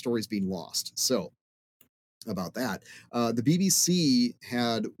Doctor stories being lost. So about that, the BBC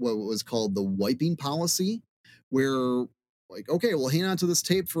had what was called the wiping policy, where like, okay, we'll hang on to this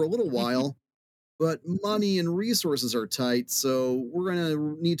tape for a little while, but money and resources are tight, so we're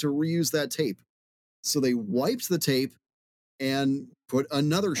gonna need to reuse that tape. So they wiped the tape and put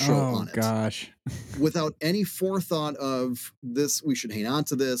another show Oh on it gosh. without any forethought of this, we should hang on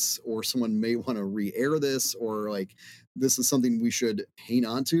to this, or someone may want to re-air this, or like this is something we should hang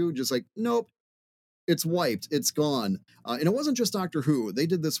on to. Just like, nope, it's wiped, it's gone. And it wasn't just Doctor Who. They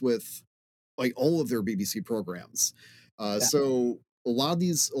did this with like all of their BBC programs. Yeah. So a lot of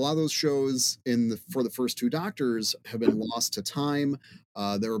those shows for the first two Doctors have been lost to time.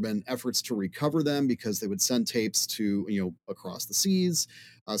 There have been efforts to recover them because they would send tapes to across the seas.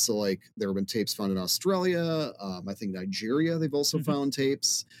 So like there have been tapes found in Australia, I think Nigeria. They've also found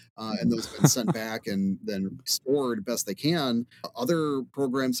tapes, and those have been sent back and then restored best they can. Other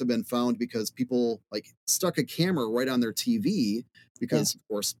programs have been found because people like stuck a camera right on their TV Yeah. because, of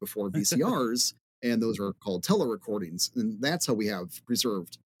course, before VCRs, and those are called telerecordings, and that's how we have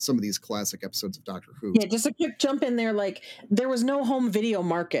preserved some of these classic episodes of Doctor Who. Yeah, just a quick jump in there. Like, there was no home video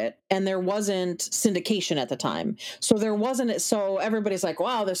market and there wasn't syndication at the time. So there wasn't, so everybody's like,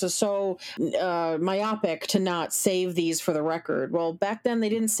 wow, this is so myopic to not save these for the record. Well, back then they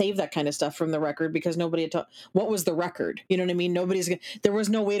didn't save that kind of stuff from the record because nobody had what was the record? You know what I mean? There was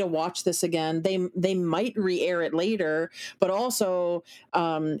no way to watch this again. They might re-air it later, but also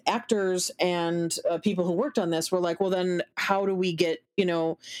actors and people who worked on this were like, well, then how do we get,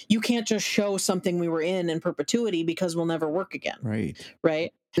 you can't just show something we were in perpetuity because we'll never work again, Right.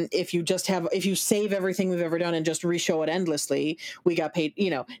 right? If you save everything we've ever done and just reshow it endlessly, we got paid.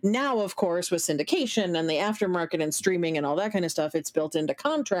 Now, of course, with syndication and the aftermarket and streaming and all that kind of stuff, it's built into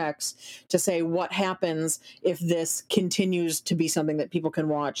contracts to say what happens if this continues to be something that people can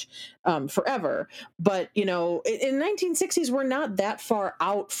watch forever. But in 1960s, we're not that far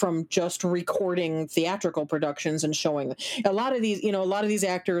out from just recording theatrical productions and showing. A lot of these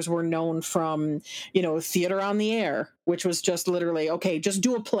actors were known from theater on the air, which was just literally, okay, just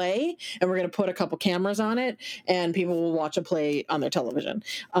do a play and we're going to put a couple cameras on it and people will watch a play on their television.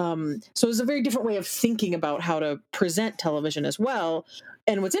 So it's a very different way of thinking about how to present television as well.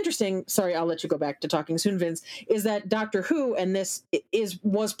 And what's interesting, sorry, I'll let you go back to talking soon, Vince, is that Doctor Who and this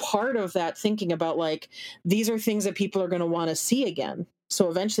was part of that thinking about like, these are things that people are going to want to see again. So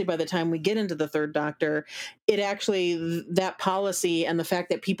eventually, by the time we get into the third Doctor, that policy and the fact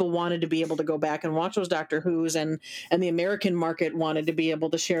that people wanted to be able to go back and watch those Doctor Who's and the American market wanted to be able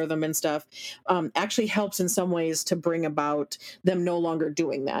to share them and stuff, actually helps in some ways to bring about them no longer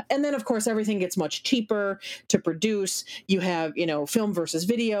doing that. And then, of course, everything gets much cheaper to produce. You have, film versus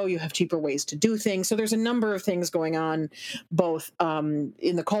video. You have cheaper ways to do things. So there's a number of things going on, both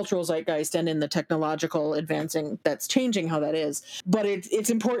in the cultural zeitgeist and in the technological advancing that's changing how that is. But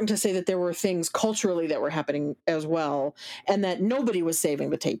it's important to say that there were things culturally that were happening as well, and that nobody was saving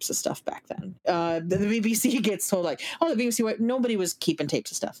the tapes of stuff back then. The BBC gets told like, oh, the BBC, nobody was keeping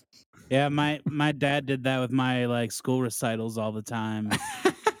tapes of stuff. Yeah, my dad did that with my like school recitals all the time.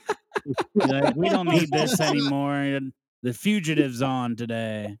 Like, we don't need this anymore. And The Fugitive's on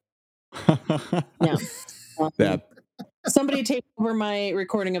today. Yeah. That Somebody taped over my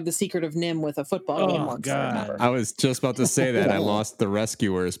recording of The Secret of Nim with a football game Oh once. I remember. God. I was just about to say that I lost The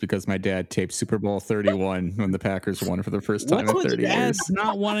Rescuers because my dad taped Super Bowl 31 when the Packers won for the first time What's in with 30 years. dads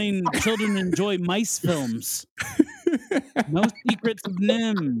not wanting children to enjoy mice films? No Secrets of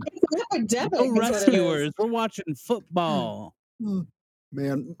Nim. Epidemic No is what it is. Rescuers. We're watching football.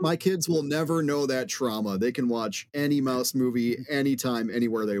 Man, my kids will never know that trauma. They can watch any mouse movie anytime,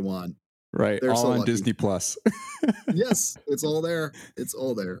 anywhere they want. Right, They're all so on lucky. Disney Plus. Yes, it's all there. It's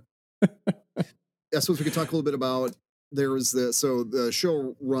all there. I suppose we could talk a little bit about the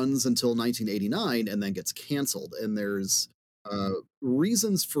show runs until 1989 and then gets canceled, and there's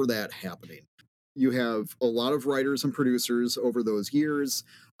reasons for that happening. You have a lot of writers and producers over those years,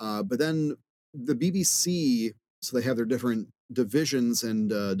 but then the BBC, so they have their different divisions, and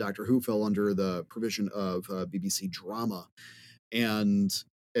Doctor Who fell under the provision of BBC Drama. And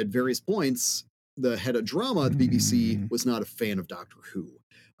at various points, the head of drama at the BBC was not a fan of Doctor Who.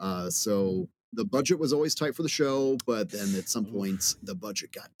 So the budget was always tight for the show, but then at some points, the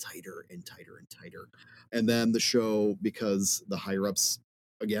budget got tighter and tighter and tighter. And then the show, because the higher ups,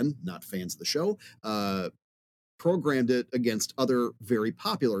 again, not fans of the show, programmed it against other very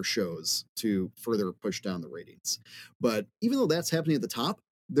popular shows to further push down the ratings. But even though that's happening at the top,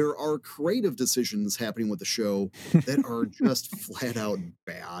 there are creative decisions happening with the show that are just flat out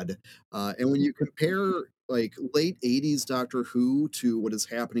bad. And when you compare like late 80s Doctor Who to what is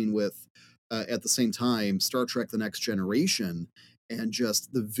happening with, at the same time, Star Trek The Next Generation, and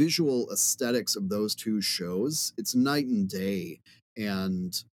just the visual aesthetics of those two shows, it's night and day.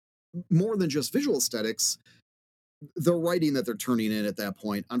 And more than just visual aesthetics, the writing that they're turning in at that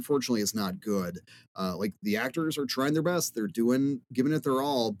point, unfortunately, is not good. Like the actors are trying their best, they're giving it their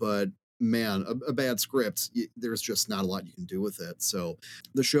all, but man, a bad script, there's just not a lot you can do with it. So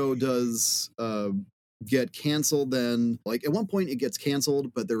the show does get canceled. Then, like at one point, it gets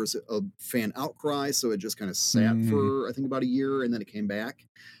canceled, but there was a fan outcry, so it just kind of sat for I think about a year, and then it came back.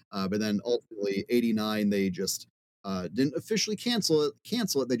 But then ultimately, '89, they just didn't officially cancel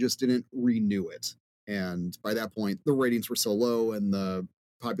it. They just didn't renew it. And by that point, the ratings were so low and the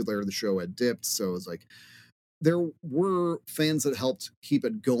popularity of the show had dipped. So it was like, there were fans that helped keep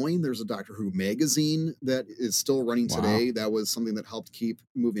it going. There's a Doctor Who magazine that is still running today. Wow. That was something that helped keep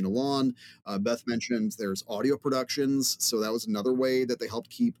moving along. Beth mentioned there's audio productions. So that was another way that they helped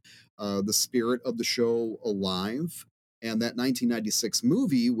keep the spirit of the show alive. And that 1996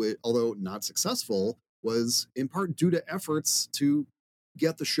 movie, although not successful, was in part due to efforts to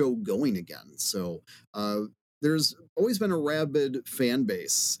get the show going again. So there's always been a rabid fan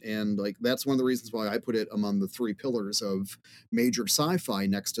base, and like that's one of the reasons why I put it among the three pillars of major sci-fi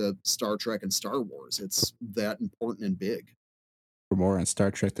next to Star Trek and Star Wars. It's that important and big. For more on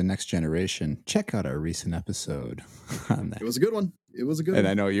Star Trek The Next Generation, check out our recent episode on that. It was a good one. It was a good And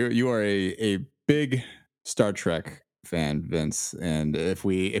one. I know you are a big Star Trek fan, Vince. And if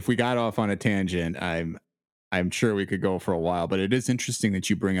we got off on a tangent, I'm I'm sure we could go for a while, but it is interesting that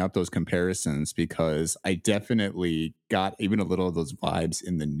you bring up those comparisons because I definitely got even a little of those vibes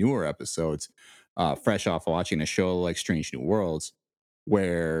in the newer episodes, fresh off watching a show like Strange New Worlds,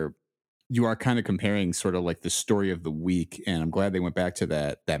 where you are kind of comparing sort of like the story of the week. And I'm glad they went back to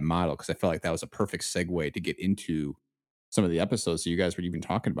that model because I felt like that was a perfect segue to get into some of the episodes that you guys were even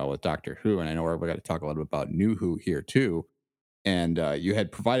talking about with Doctor Who. And I know we're going to talk a little bit about New Who here too, and you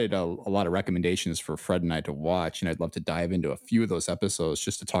had provided a lot of recommendations for Fred and I to watch, and I'd love to dive into a few of those episodes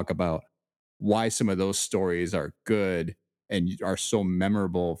just to talk about why some of those stories are good and are so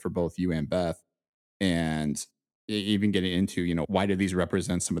memorable for both you and Beth, and even getting into why do these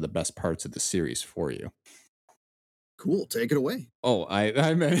represent some of the best parts of the series for you. Cool. Take it away. Oh,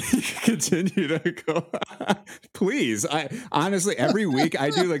 I meant continue to go. Please. I honestly every week I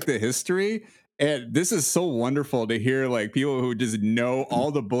do like the history. And this is so wonderful to hear like people who just know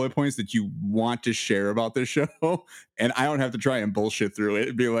all the bullet points that you want to share about the show. And I don't have to try and bullshit through it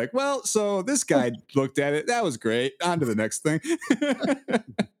and be like, well, so this guy looked at it. That was great. On to the next thing.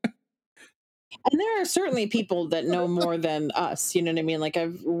 And there are certainly people that know more than us. You know what I mean? Like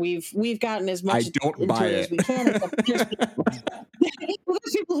we've gotten as I much don't into buy it as it. we can. Except there's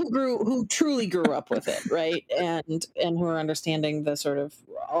people who truly grew up with it, right? And who are understanding the sort of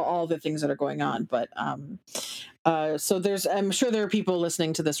all the things that are going on. But so there's I'm sure there are people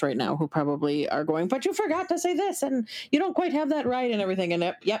listening to this right now who probably are going, but you forgot to say this, and you don't quite have that right, and everything.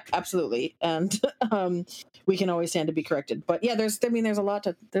 And yep, absolutely. And we can always stand to be corrected. But yeah, there's a lot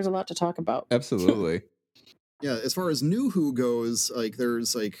to talk about. Absolutely. Yeah, as far as New Who goes, like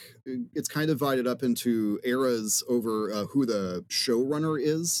there's like it's kind of divided up into eras over who the showrunner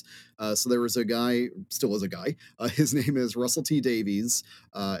is. So there was a guy, still is a guy. His name is Russell T Davies,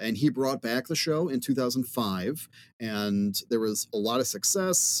 and he brought back the show in 2005. And there was a lot of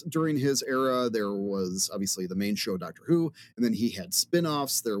success during his era. There was obviously the main show, Doctor Who, and then he had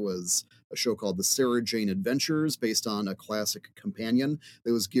spin-offs. There was a show called The Sarah Jane Adventures, based on a classic companion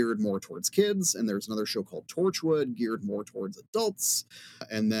that was geared more towards kids. And there's another show called Torchwood, geared more towards adults.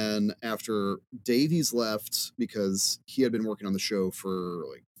 And then after Davies left, because he had been working on the show for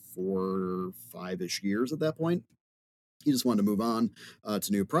like 4, 5-ish years at that point, he just wanted to move on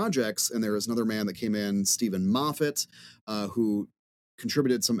to new projects. And there was another man that came in, Stephen Moffat, who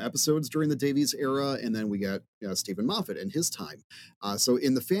contributed some episodes during the Davies era. And then we got Stephen Moffat in his time. So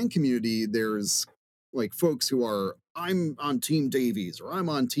in the fan community, there's like folks who are, I'm on Team Davies or I'm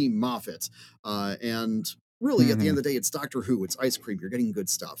on Team Moffat. And really, at the end of the day, it's Doctor Who, it's ice cream, you're getting good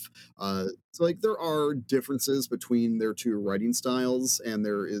stuff. So like there are differences between their two writing styles, and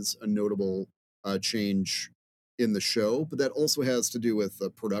there is a notable change in the show, but that also has to do with the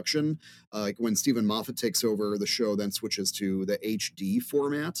production. Like when Stephen Moffat takes over, the show then switches to the HD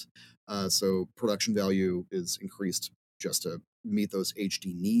format. So production value is increased just to meet those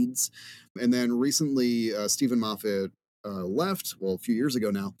HD needs. And then recently, Stephen Moffat left, well, a few years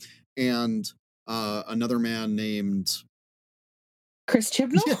ago now, and another man named, Chris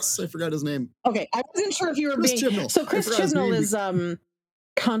Chibnall? yes, I forgot his name. Okay, I wasn't sure if you were Chris being Chibnall. so. I Chris forgot his Chibnall name. is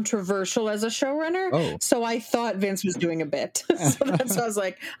controversial as a showrunner, Oh. so I thought Vince was doing a bit. So that's why I was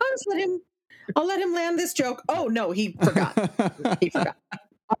like, I'll let him land this joke. Oh no, he forgot. He forgot.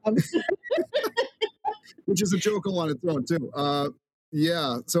 Which is a joke all on its own too.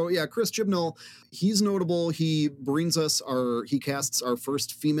 Yeah. So yeah, Chris Chibnall, he's notable. He casts our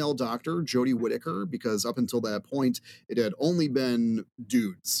first female doctor, Jodie Whittaker, because up until that point, it had only been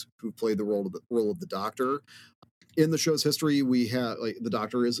dudes who played the role of the doctor. In the show's history, we had like the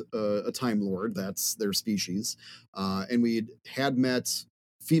Doctor is a Time Lord. That's their species, and we had met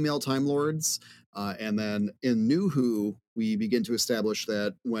female Time Lords. And then in New Who, we begin to establish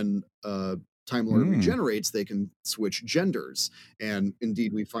that when Time Lord regenerates, they can switch genders. And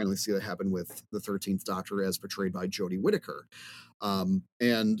indeed, we finally see that happen with the 13th Doctor as portrayed by Jodie Whittaker.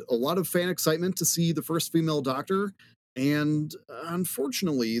 And a lot of fan excitement to see the first female Doctor. And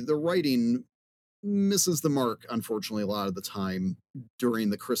unfortunately, the writing misses the mark, unfortunately, a lot of the time during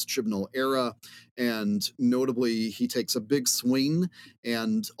the Chris Chibnall era. And notably, he takes a big swing.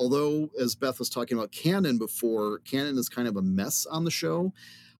 And although, as Beth was talking about canon before, canon is kind of a mess on the show,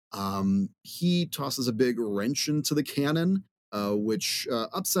 he tosses a big wrench into the canon, which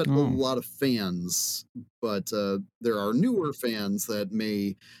upset a Oh. lot of fans. But there are newer fans that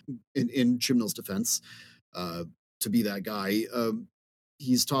may, in Chibnall's defense, uh, to be that guy,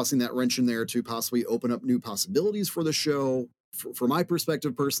 he's tossing that wrench in there to possibly open up new possibilities for the show. From my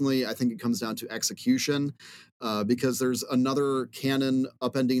perspective, personally, I think it comes down to execution, because there's another canon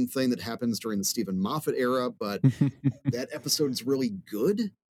upending thing that happens during the Stephen Moffat era, but that episode is really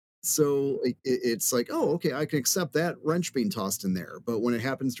good. So it's like, oh, okay, I can accept that wrench being tossed in there. But when it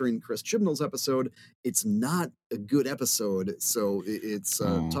happens during Chris Chibnall's episode, it's not a good episode. So it's a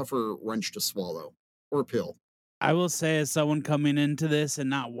Oh. tougher wrench to swallow or pill. I will say, as someone coming into this and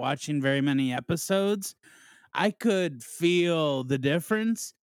not watching very many episodes, I could feel the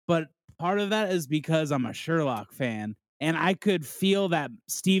difference, but part of that is because I'm a Sherlock fan, and I could feel that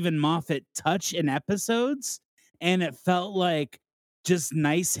Stephen Moffat touch in episodes, and it felt like just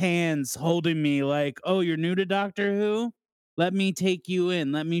nice hands holding me like, "Oh, you're new to Doctor Who? Let me take you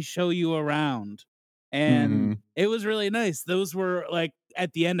in. Let me show you around." And Mhm. it was really nice. Those were like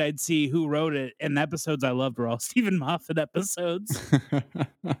at the end I'd see who wrote it, and the episodes I loved were all Stephen Moffat episodes.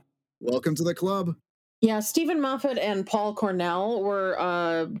 Welcome to the club. Yeah, Stephen Moffat and Paul Cornell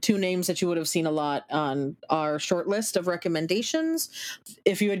were two names that you would have seen a lot on our short list of recommendations.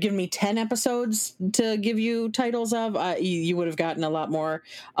 If you had given me 10 episodes to give you titles of, you would have gotten a lot more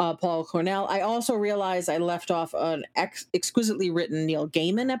Paul Cornell. I also realized I left off an exquisitely written Neil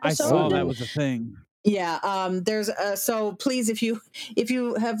Gaiman I saw episode. that Oh. was a thing. Yeah, there's so please, if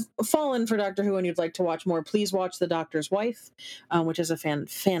you have fallen for Doctor Who and you'd like to watch more, please watch The Doctor's Wife, which is a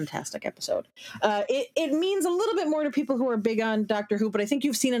fantastic episode. It means a little bit more to people who are big on Doctor Who, but I think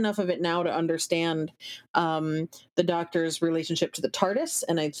you've seen enough of it now to understand the Doctor's relationship to the Tardis,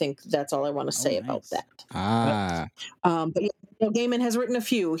 and I think that's all I want to Oh, say about nice. that. Ah. But yeah, Neil Gaiman has written a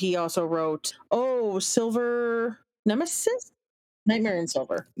few. He also wrote Silver Nemesis. Nightmare in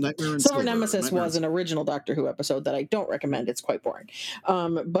Silver. Nightmare in Silver Silver. Nemesis Nightmare in was an Silver. original Doctor Who episode that I don't recommend. It's quite boring.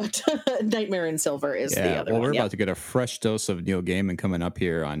 But Nightmare in Silver is the Yeah, other well, we're one. about Yep. to get a fresh dose of Neil Gaiman coming up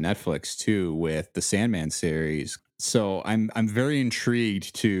here on Netflix too with the Sandman series. So I'm very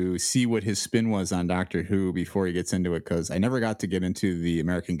intrigued to see what his spin was on Doctor Who before he gets into it because I never got to get into the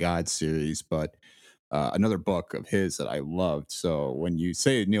American Gods series, but another book of his that I loved. So when you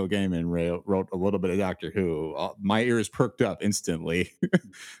say Neil Gaiman wrote a little bit of Doctor Who, my ears perked up instantly,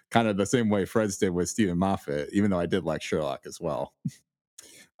 kind of the same way Fred's did with Stephen Moffat, even though I did like Sherlock as well.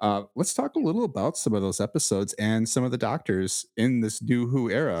 Let's talk a little about some of those episodes and some of the doctors in this new Who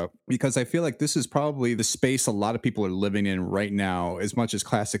era, because I feel like this is probably the space a lot of people are living in right now, as much as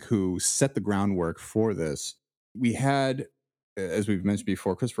Classic Who set the groundwork for this. We had, as we've mentioned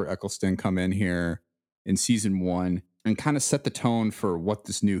before, Christopher Eccleston come in here in season one and kind of set the tone for what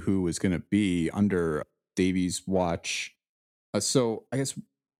this new Who is going to be under Davies' watch. So I guess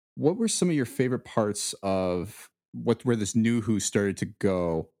what were some of your favorite parts of where this new Who started to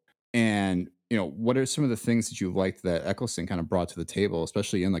go? And what are some of the things that you liked that Eccleston kind of brought to the table,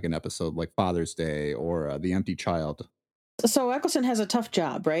 especially in like an episode like Father's Day or The Empty Child? So Eccleston has a tough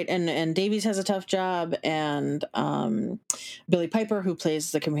job, right? And Davies has a tough job, and Billy Piper, who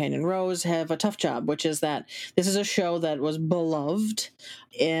plays the companion Rose, have a tough job, which is that this is a show that was beloved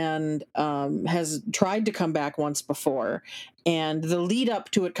and has tried to come back once before. And the lead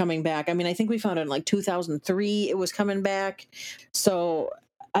up to it coming back, I mean, I think we found it in like 2003 it was coming back. So,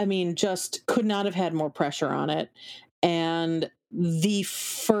 I mean, just could not have had more pressure on it. And the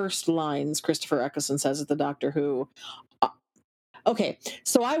first lines Christopher Eccleston says at the Doctor Who. Okay,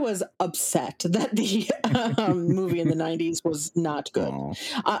 so I was upset that the movie in the 90s was not good. Oh.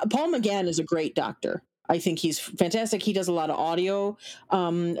 Paul McGann is a great doctor. I think he's fantastic. He does a lot of audio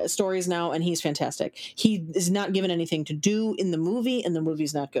stories now, and he's fantastic. He is not given anything to do in the movie, and the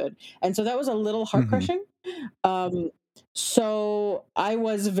movie's not good. And so that was a little heart Hmm. crushing. Um, so I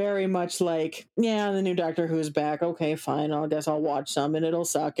was very much like, yeah, the new Doctor Who's back. Okay, fine. I guess I'll watch some, and it'll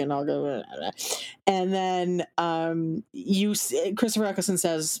suck, and I'll go. And then Christopher Eccleston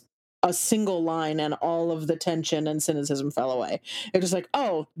says a single line, and all of the tension and cynicism fell away. It's just like,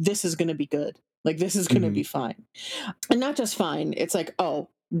 oh, this is going to be good. Like this is going to Hmm. be fine, and not just fine. It's like, oh,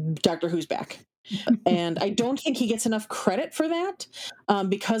 Doctor Who's back. And I don't think he gets enough credit for that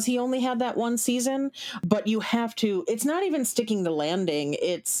because he only had that one season. But you have to. It's not even sticking the landing.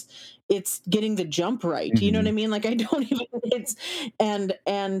 It's getting the jump right. You know what I Hmm. mean? Like I don't even. It's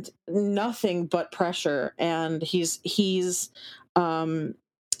and nothing but pressure. And he's. Um,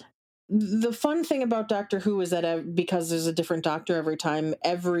 the fun thing about Doctor Who is that because there's a different doctor every time,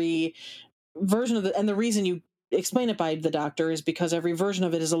 every version of the reason you explain it by the doctor is because every version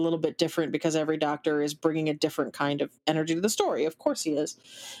of it is a little bit different because every doctor is bringing a different kind of energy to the story. Of course he is.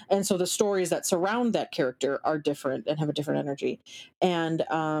 And so the stories that surround that character are different and have a different energy. And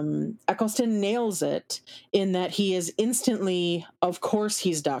Eccleston nails it in that he is instantly, of course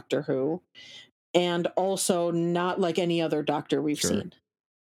he's Doctor Who, and also not like any other doctor we've Sure. seen.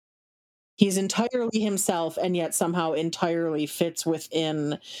 He's entirely himself and yet somehow entirely fits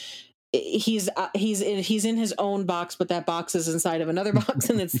within he's in his own box, but that box is inside of another box,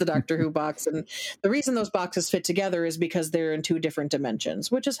 and it's the Doctor Who box. And the reason those boxes fit together is because they're in two different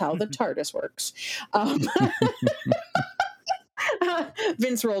dimensions, which is how the TARDIS works.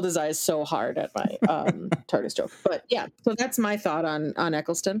 Vince rolled his eyes so hard at my TARDIS joke, but yeah. So that's my thought on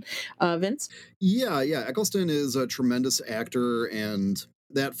Eccleston. Vince. Yeah. Eccleston is a tremendous actor, and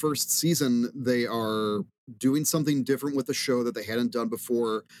that first season, they are doing something different with the show that they hadn't done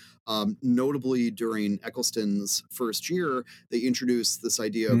before. Notably, during Eccleston's first year, they introduced this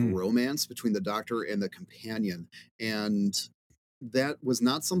idea of Mm. romance between the Doctor and the companion, and that was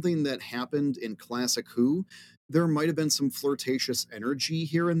not something that happened in classic Who. There might have been some flirtatious energy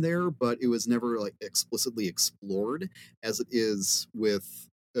here and there, but it was never like explicitly explored as it is with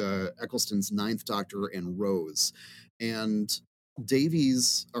Eccleston's Ninth Doctor and Rose. And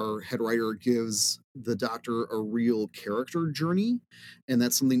Davies, our head writer, gives the Doctor a real character journey, and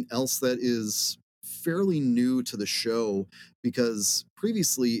that's something else that is fairly new to the show, because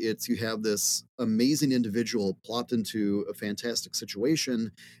previously it's you have this amazing individual plopped into a fantastic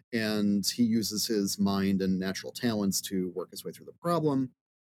situation, and he uses his mind and natural talents to work his way through the problem.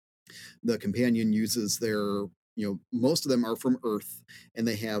 The companion uses their, most of them are from Earth, and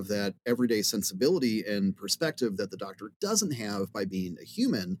they have that everyday sensibility and perspective that the Doctor doesn't have by being a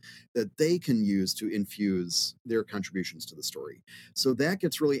human, that they can use to infuse their contributions to the story. So that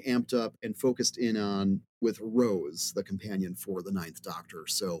gets really amped up and focused in on with Rose, the companion for the Ninth Doctor.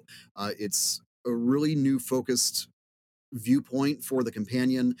 So it's a really new focused viewpoint for the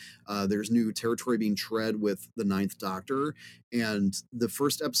companion. There's new territory being tread with the Ninth Doctor. And the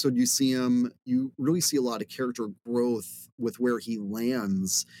first episode you see him, you really see a lot of character growth with where he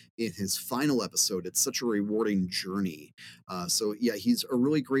lands in his final episode. It's such a rewarding journey. So, yeah, he's a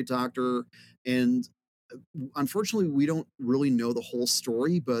really great Doctor. And unfortunately, we don't really know the whole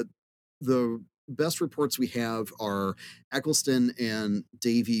story, but the best reports we have are Eccleston and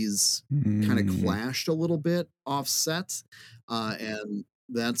Davies kind of Mm. clashed a little bit offset, and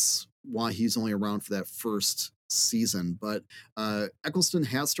that's why he's only around for that first season. But Eccleston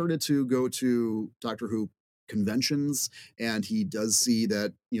has started to go to Doctor Who conventions, and he does see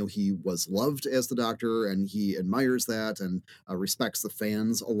that he was loved as the Doctor, and he admires that and respects the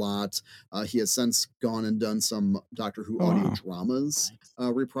fans a lot. He has since gone and done some Doctor Who Oh, audio wow. dramas,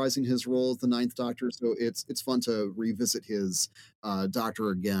 Nice. reprising his role as the Ninth Doctor. So it's fun to revisit his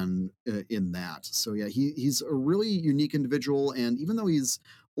Doctor again in that. So yeah, he's a really unique individual, and even though he's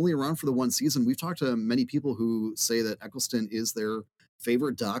only around for the one season, we've talked to many people who say that Eccleston is their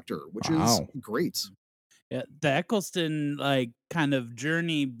favorite Doctor, which is Wow. great. Yeah, the Eccleston like kind of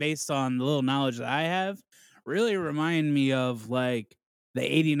journey based on the little knowledge that I have really remind me of like the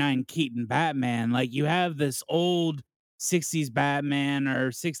 89 Keaton Batman. Like you have this old 60s Batman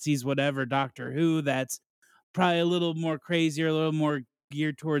or 60s whatever Doctor Who that's probably a little more crazier, a little more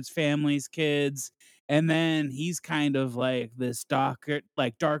geared towards families, kids. And then he's kind of like this darker,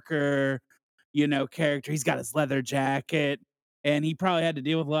 character. He's got his leather jacket and he probably had to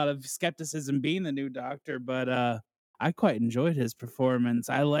deal with a lot of skepticism being the new doctor, but I quite enjoyed his performance.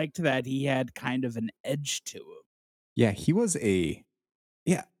 I liked that he had kind of an edge to him. Yeah, he was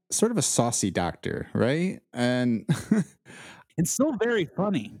yeah, sort of a saucy doctor, right? And It's still very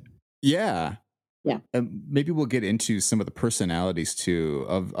funny. yeah, Yeah. maybe we'll get into some of the personalities too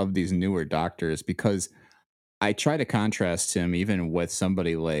of these newer doctors, because I try to contrast him even with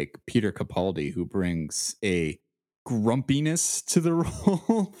somebody like Peter Capaldi, who brings a grumpiness to the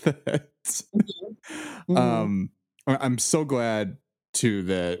role that Hmm. um I'm so glad too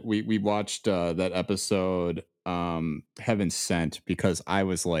that we watched that episode Heaven Sent, because I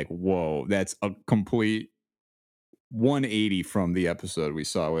was like, whoa, that's a complete 180 from the episode we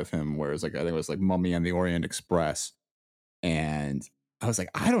saw with him, where it's like I think it was like Mummy on the Orient Express. And I was like,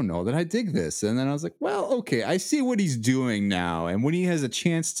 I don't know that I dig this. And then I was like, well, okay, I see what he's doing now. And when he has a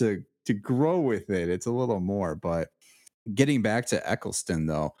chance to grow with it, it's a little more. But getting back to Eccleston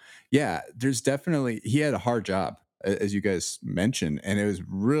though, yeah, there's definitely he had a hard job, as you guys mentioned. And it was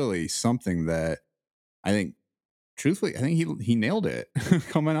really something that I think truthfully, I think he nailed it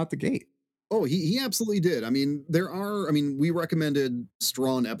coming out the gate. Oh, he absolutely did. I mean, we recommended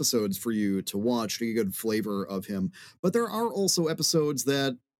Strawn episodes for you to watch to get a good flavor of him, but there are also episodes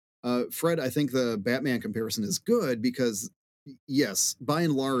that, Fred, I think the Batman comparison is good because, yes, by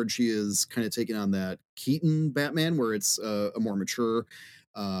and large, he is kind of taking on that Keaton Batman, where it's a more mature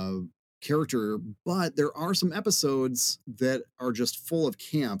uh, character, but there are some episodes that are just full of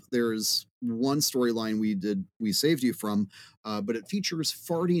camp. There's one storyline we saved you from, but it features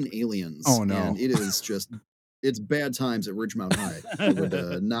farting aliens, Oh and no. it is just it's bad times at Ridgemont High. I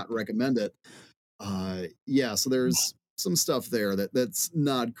would not recommend it. Yeah, so there's some stuff there that's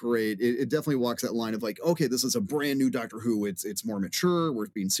not great. It definitely walks that line of like, okay, this is a brand new Doctor Who. It's more mature. We're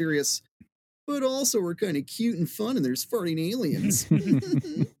being serious, but also we're kind of cute and fun, and there's farting aliens.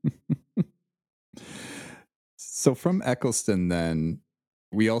 So from Eccleston, then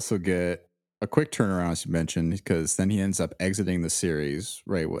we also get a quick turnaround, as you mentioned, because then he ends up exiting the series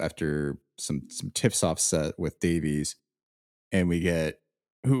right after some tips off set with Davies, and we get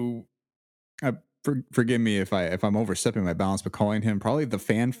who. Forgive me if I'm overstepping my bounds, but calling him probably the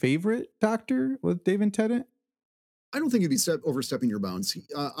fan favorite Doctor with David Tennant. I don't think you'd be overstepping your bounds.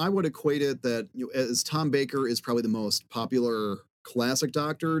 I would equate it that as Tom Baker is probably the most popular classic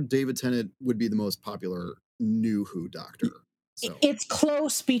Doctor, David Tennant would be the most popular new Who Doctor. So it's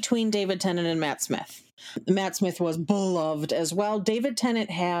close between David Tennant and Matt Smith. Matt Smith was beloved as well. David Tennant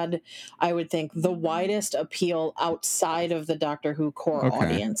had, I would think, the widest appeal outside of the Doctor Who core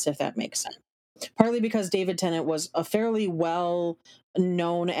audience, if that makes sense. Partly because David Tennant was a fairly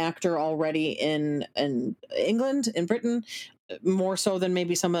well-known actor already in England, in Britain, more so than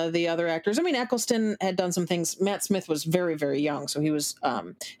maybe some of the other actors. I mean, Eccleston had done some things. Matt Smith was very, very young, so he was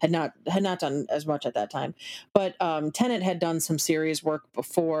had not done as much at that time. But Tennant had done some series work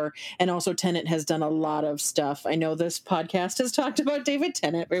before, and also Tennant has done a lot of stuff. I know this podcast has talked about David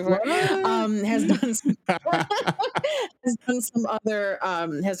Tennant before. Has done some,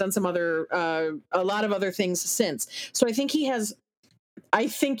 has done some other a lot of other things since. So I think he has. I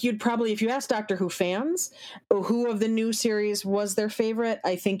think you'd probably, if you ask Doctor Who fans who of the new series was their favorite,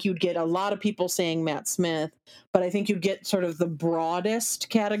 I think you'd get a lot of people saying Matt Smith, but I think you'd get sort of the broadest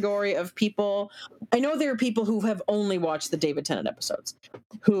category of people. I know there are people who have only watched the David Tennant episodes,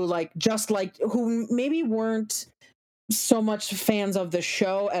 who who maybe weren't so much fans of the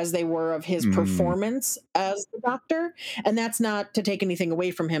show as they were of his performance as the Doctor. And that's not to take anything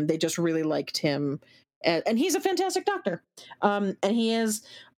away from him. They just really liked him. And he's a fantastic Doctor. And he is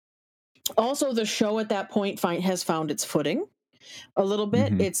also, the show at that point has found its footing a little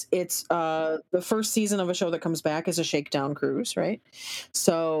bit. It's the first season of a show that comes back is a Shakedown cruise, right?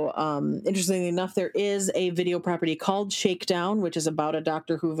 So interestingly enough, there is a video property called Shakedown, which is about a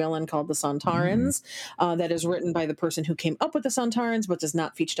Doctor Who villain called the Sontarans, that is written by the person who came up with the Sontarans, but does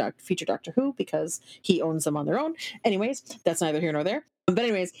not feature Doctor Who because he owns them on their own. Anyways, that's neither here nor there. But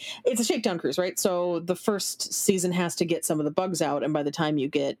anyways, it's a Shakedown cruise, right? So the first season has to get some of the bugs out, and by the time you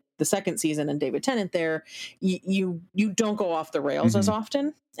get the second season and David Tennant there, you don't go off the rails as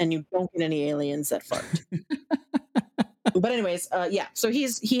often, and you don't get any aliens that fart. But anyways, yeah. So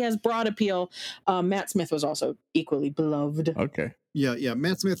he has broad appeal. Matt Smith was also equally beloved. Okay. Yeah.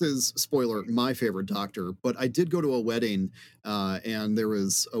 Matt Smith is, spoiler, my favorite Doctor. But I did go to a wedding, and there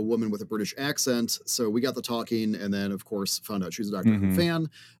was a woman with a British accent. So we got the talking, and then, of course, found out she was a Doctor Who fan.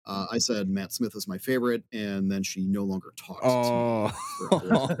 I said Matt Smith is my favorite, and then she no longer talked to me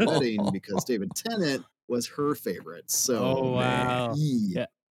for the wedding because David Tennant was her favorite. So, wow. Yeah.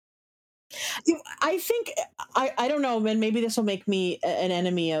 I think I don't know, and maybe this will make me an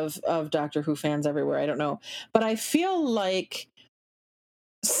enemy of Doctor Who fans everywhere. I don't know, but I feel like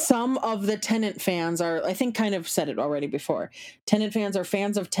some of the Tennant fans are, I think, kind of said it already before. Tennant fans are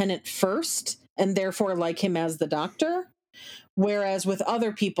fans of Tennant first, and therefore like him as the Doctor. Whereas with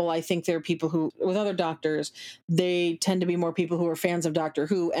other people, I think there are people who, with other Doctors, they tend to be more people who are fans of Doctor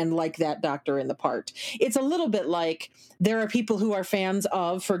Who and like that Doctor in the part. It's a little bit like there are people who are fans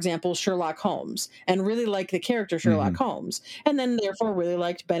of, for example, Sherlock Holmes and really like the character Sherlock Holmes, and then therefore really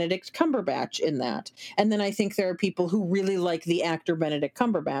liked Benedict Cumberbatch in that. And then I think there are people who really like the actor Benedict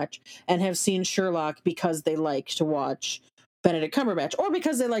Cumberbatch and have seen Sherlock because they like to watch Benedict Cumberbatch, or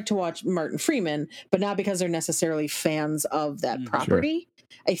because they like to watch Martin Freeman, but not because they're necessarily fans of that property.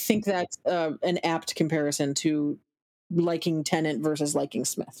 Sure. I think that's an apt comparison to liking Tennant versus liking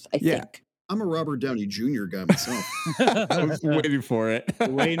Smith, I think. I'm a Robert Downey Jr. guy myself. I was waiting for it.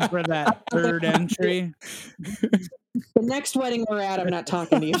 Waiting for that third entry. The next wedding we're at, I'm not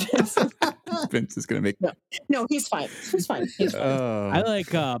talking to you, Vince. Vince is going to make... No, he's fine. He's fine. He's fine. I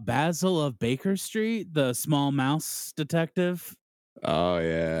like Basil of Baker Street, the small mouse detective. Oh,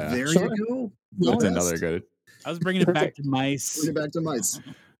 yeah. There you go. That's another good... I was bringing it back to mice. Bring it back to mice.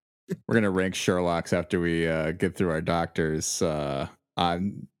 We're going to rank Sherlocks after we get through our Doctors.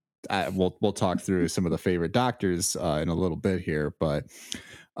 We'll talk through some of the favorite Doctors in a little bit here. But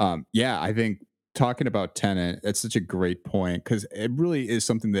I think talking about Tennant, that's such a great point because it really is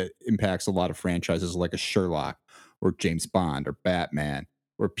something that impacts a lot of franchises like a Sherlock or James Bond or Batman,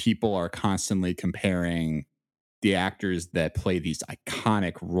 where people are constantly comparing the actors that play these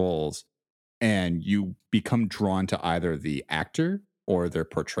iconic roles and you become drawn to either the actor or their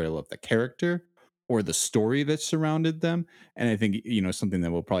portrayal of the character or the story that surrounded them. And I think, something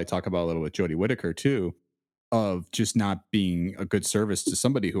that we'll probably talk about a little with Jodie Whittaker too, of just not being a good service to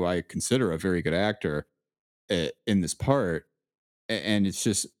somebody who I consider a very good actor in this part. And it's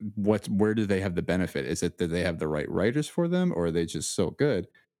just where do they have the benefit? Is it that they have the right writers for them, or are they just so good?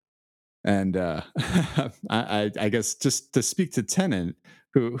 And I guess just to speak to Tennant,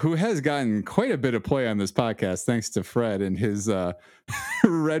 who has gotten quite a bit of play on this podcast, thanks to Fred and his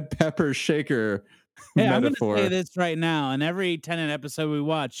red pepper shaker Hey, I'm gonna say metaphor. this right now. In every Tenant episode we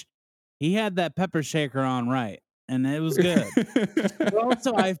watch, he had that pepper shaker on right, and it was good. But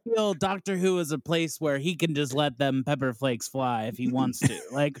also, I feel Doctor Who is a place where he can just let them pepper flakes fly if he wants to,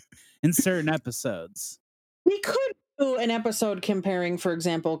 like in certain episodes. We could do an episode comparing, for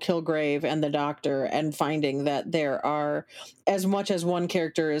example, Kilgrave and the Doctor, and finding that there are, as much as one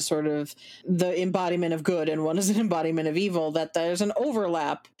character is sort of the embodiment of good and one is an embodiment of evil, that there's an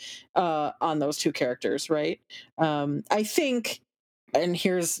overlap on those two characters, right? I think, and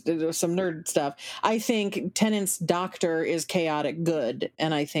here's some nerd stuff. I think Tennant's Doctor is chaotic good,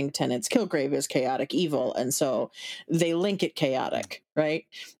 and I think Tennant's Kilgrave is chaotic evil, and so they link it chaotic, right?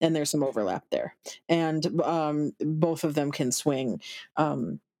 And there's some overlap there, and both of them can swing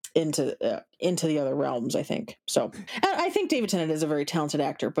into the other realms. I think so. And I think David Tennant is a very talented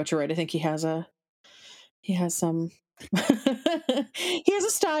actor, but you're right. I think he has some. He has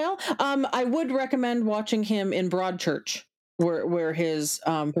a style. I would recommend watching him in Broadchurch, where his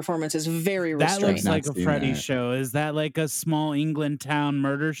performance is very That looks restrained. Not like a seen Freddy that. show. Is that like a small England town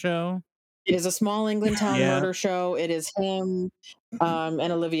murder show? It is a small England town Yeah. murder show. It is him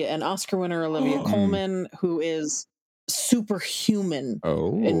and Oscar winner Olivia Mm. Colman, who is superhuman in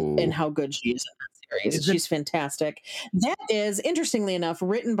Oh. how good she is in that series. Is it She's fantastic. That is, interestingly enough,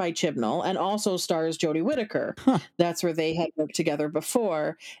 written by Chibnall and also stars Jodie Whittaker. Huh. That's where they had worked together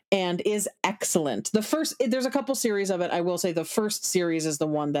before, and is excellent. There's a couple series of it. I will say the first series is the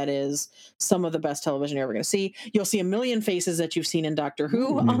one that is some of the best television you're ever going to see. You'll see a million faces that you've seen in Doctor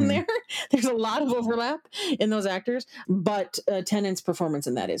Who on Mhm. there. There's a lot of overlap in those actors, but Tennant's performance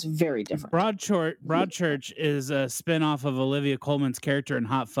in that is very different. Broadchurch is a spin-off of Olivia Colman's character in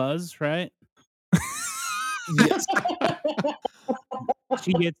Hot Fuzz, right? Yes.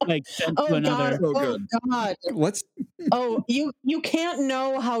 She gets like sent to Oh God! another. So Oh good. God! Let's Oh, you can't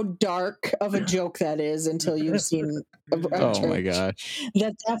know how dark of a joke that is until you've seen a oh my church. gosh.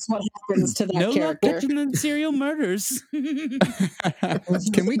 That's what happens to that No luck character. catching them serial murders.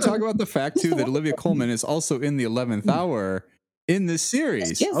 Can we talk about the fact too that Olivia Colman is also in the 11th hour in this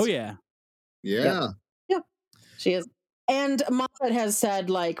series? Yes. Oh yeah. Yeah. Yep. She is. And Moffat has said,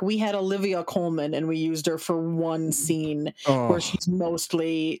 like, we had Olivia Colman and we used her for one scene where Oh, she's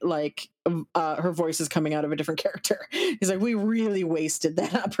mostly like her voice is coming out of a different character. He's like, we really wasted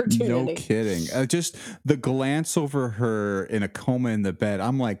that no opportunity. kidding. Just the glance over her in a coma in the bed.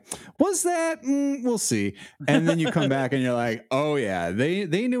 I'm like, was that? We'll see. And then you come back and you're like, oh yeah, they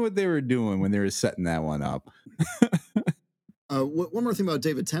knew what they were doing when they were setting that one up. One more thing about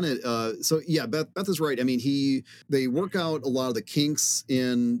David Tennant. So yeah, Beth is right. I mean, they work out a lot of the kinks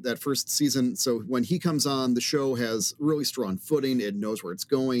in that first season. So when he comes on, the show has really strong footing. It knows where it's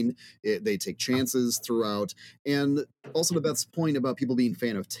going. They take chances throughout. And also to Beth's point about people being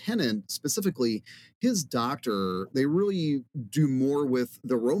fan of Tennant, specifically his Doctor, they really do more with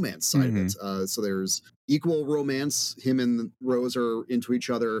the romance side of it. So there's equal romance. Him and Rose are into each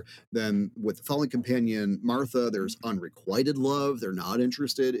other. Then with the fallen companion, Martha, there's unrequited love. They're not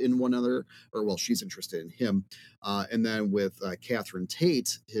interested in one another, or well, she's interested in him. And then with Catherine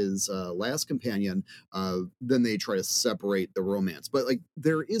Tate, his last companion, then they try to separate the romance. But like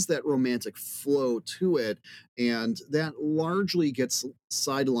there is that romantic flow to it, and that largely gets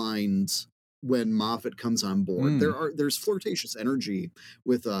sidelined when Moffat comes on board. There's flirtatious energy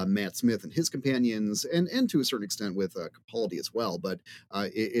with Matt Smith and his companions, and to a certain extent with Capaldi as well. But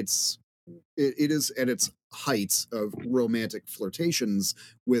it is at its height of romantic flirtations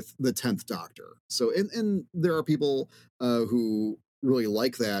with the 10th Doctor. So and there are people who really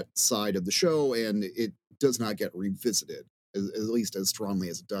like that side of the show, and it does not get revisited at least as strongly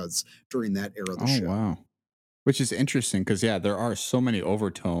as it does during that era of the Oh show. wow. Which is interesting because yeah, there are so many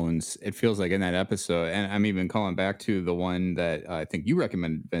overtones. It feels like in that episode, and I'm even calling back to the one that I think you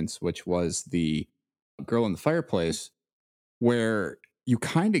recommended, Vince, which was the girl in the fireplace, where you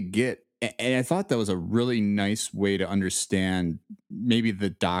kind of get. And I thought that was a really nice way to understand maybe the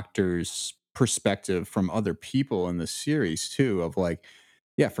Doctor's perspective from other people in the series too. Of like,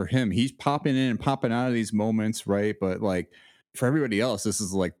 yeah, for him, he's popping in and popping out of these moments, right? But like for everybody else, this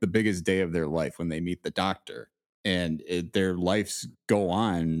is like the biggest day of their life when they meet the doctor. And their lives go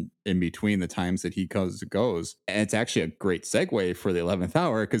on in between the times that he goes. And it's actually a great segue for the 11th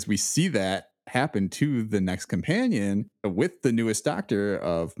hour because we see that happen to the next companion with the newest doctor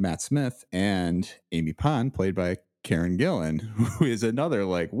of Matt Smith and Amy Pond, played by Karen Gillan, who is another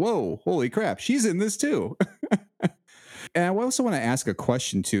like, whoa, holy crap, she's in this too. And I also want to ask a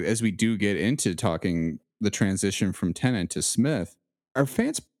question too, as we do get into talking the transition from Tennant to Smith. Are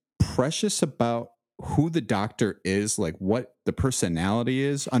fans precious about who the doctor is, like what the personality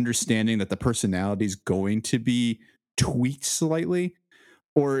is, understanding that the personality is going to be tweaked slightly?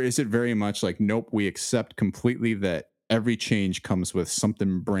 Or is it very much like, nope, we accept completely that every change comes with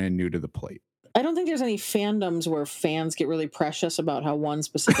something brand new to the plate? I don't think there's any fandoms where fans get really precious about how one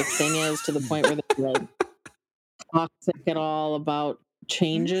specific thing is to the point where they're like toxic at all about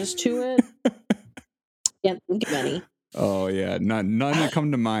changes to it. Can't think of any. Oh yeah, none that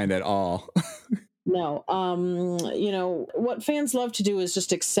come to mind at all. No. What fans love to do is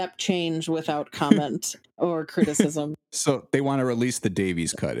just accept change without comment or criticism. So they want to release the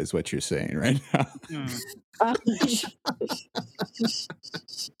Davies cut, is what you're saying right now. Uh,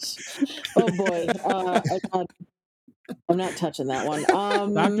 oh boy. I'm not touching that one.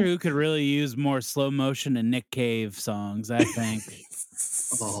 Doctor Who could really use more slow motion and Nick Cave songs, I think.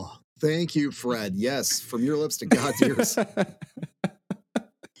 Oh, thank you, Fred. Yes, from your lips to God's ears.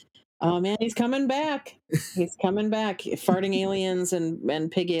 Oh man, he's coming back. He's coming back. Farting aliens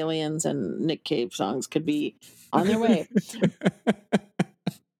and pig aliens and Nick Cave songs could be on their way.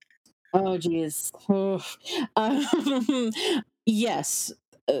 Oh geez. Oh. Yes.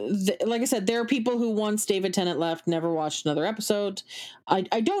 Like I said, there are people who once David Tennant left never watched another episode. I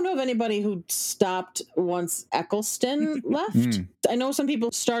don't know of anybody who stopped once Eccleston left. I know some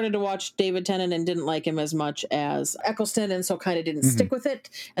people started to watch David Tennant and didn't like him as much as Eccleston, and so kind of didn't stick with it,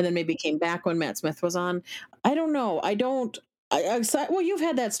 and then maybe came back when Matt Smith was on. I don't know. Well, you've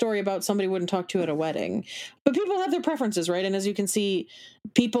had that story about somebody wouldn't talk to you at a wedding, but people have their preferences, right? And as you can see,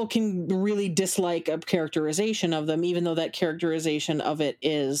 people can really dislike a characterization of them, even though that characterization of it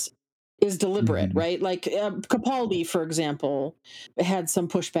is deliberate, right? Like Capaldi, for example, had some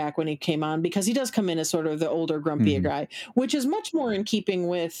pushback when he came on because he does come in as sort of the older, grumpier guy, which is much more in keeping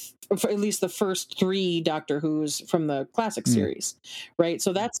with at least the first 3 Doctor Who's from the classic series, right?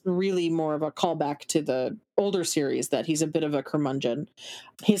 So that's really more of a callback to the older series, that he's a bit of a curmudgeon.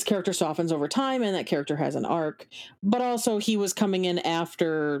 His character softens over time, and that character has an arc. But also, he was coming in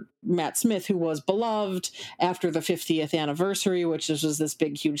after Matt Smith, who was beloved, after the 50th anniversary, which was this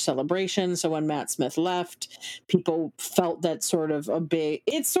big, huge celebration. So when Matt Smith left, people felt that sort of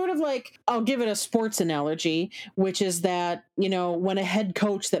it's sort of like, I'll give it a sports analogy, which is that, when a head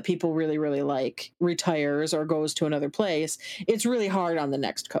coach that people really, really like retires or goes to another place, it's really hard on the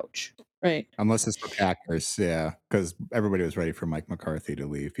next coach. Right. Unless it's the Packers, yeah, because everybody was ready for Mike McCarthy to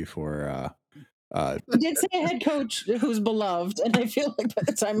leave before. He did say a head coach who's beloved, and I feel like by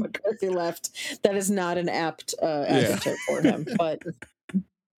the time McCarthy left, that is not an apt adjective for him.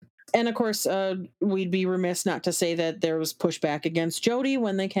 And of course, we'd be remiss not to say that there was pushback against Jodie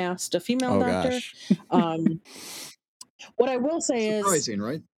when they cast a female doctor. What I will say surprising,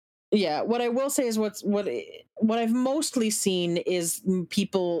 right? Yeah, what I will say is what I've mostly seen is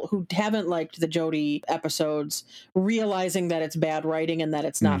people who haven't liked the Jodie episodes realizing that it's bad writing and that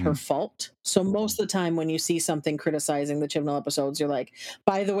it's not her fault. So most of the time when you see something criticizing the Chibnall episodes, you're like,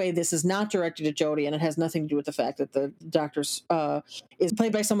 by the way, this is not directed at Jodie, and it has nothing to do with the fact that the doctor is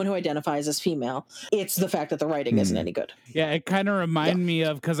played by someone who identifies as female. It's the fact that the writing isn't any good. Yeah, it kind of reminded me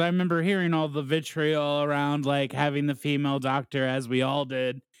of, because I remember hearing all the vitriol around like having the female doctor, as we all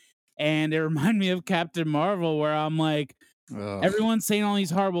did. And it reminded me of Captain Marvel, where I'm like, everyone's saying all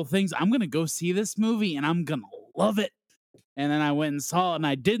these horrible things. I'm going to go see this movie and I'm going to love it. And then I went and saw it and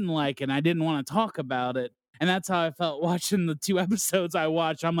I didn't like it and I didn't want to talk about it. And that's how I felt watching the 2 episodes I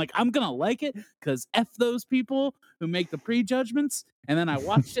watched. I'm like, I'm going to like it because F those people who make the prejudgments. And then I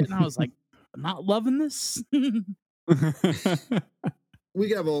watched it and I was like, I'm not loving this. We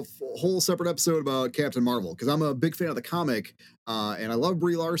could have a whole separate episode about Captain Marvel, because I'm a big fan of the comic, and I love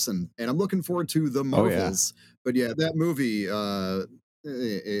Brie Larson, and I'm looking forward to the Marvels. But yeah, that movie,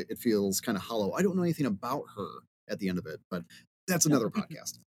 it feels kind of hollow. I don't know anything about her at the end of it, but that's another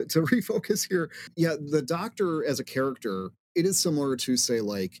podcast. To refocus here, yeah, the Doctor as a character, it is similar to, say,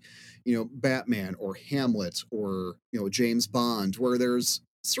 like, Batman or Hamlet or, James Bond, where there's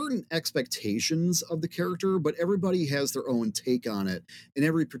certain expectations of the character, but everybody has their own take on it, and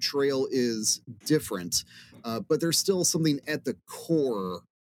every portrayal is different. But there's still something at the core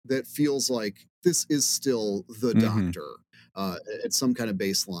that feels like this is still the Doctor. at some kind of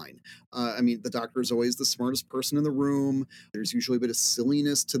baseline. I mean, the doctor is always the smartest person in the room. There's usually a bit of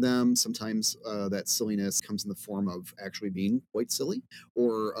silliness to them. Sometimes that silliness comes in the form of actually being quite silly,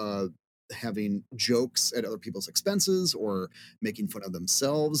 or having jokes at other people's expenses, or making fun of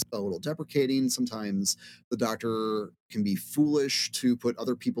themselves, a little deprecating. Sometimes the doctor can be foolish to put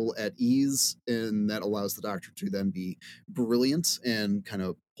other people at ease, and that allows the doctor to then be brilliant and kind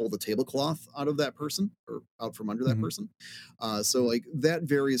of pull the tablecloth out of that person, or out from under that Mhm. person. So like that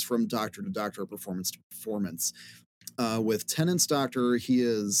varies from doctor to doctor, performance to performance. With Tennant's doctor, he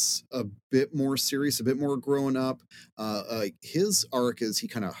is a bit more serious, a bit more grown up. His arc is he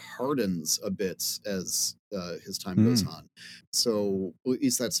kind of hardens a bit as his time goes Mm. on. So at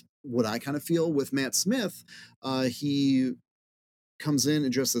least that's what I kind of feel with Matt Smith. He comes in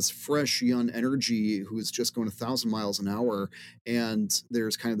and just this fresh young energy who's just going 1,000 miles an hour, and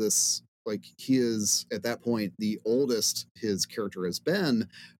there's kind of this, like, he is at that point the oldest his character has been,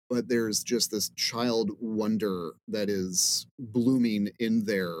 but there's just this child wonder that is blooming in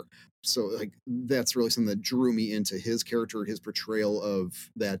there. So like that's really something that drew me into his character, his portrayal of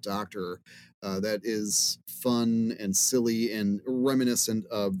that doctor. That is fun and silly and reminiscent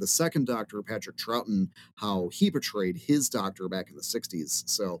of the second doctor, Patrick Troughton, how he portrayed his doctor back in the 60s.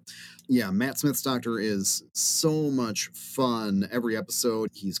 So, yeah, Matt Smith's doctor is so much fun every episode.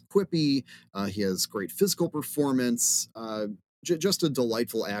 He's quippy, he has great physical performance, just a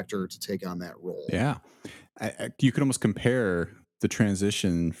delightful actor to take on that role. Yeah. You could almost compare the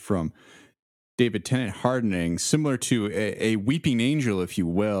transition from David Tennant hardening, similar to a weeping angel, if you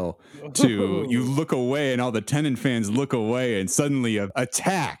will, to you Oh. look away and all the Tennant fans look away and suddenly a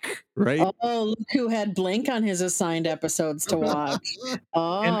attack, right? Oh, look who had Blink on his assigned episodes to watch.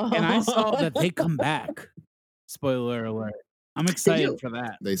 And I saw Oh, that they come back. Spoiler alert. I'm they excited do. for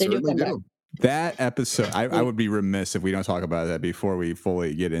that. They They do certainly come back. do. That episode, I They would be remiss if we don't talk about that before we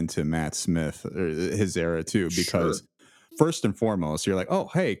fully get into Matt Smith, or his era too, Sure. because first and foremost, you're like, oh,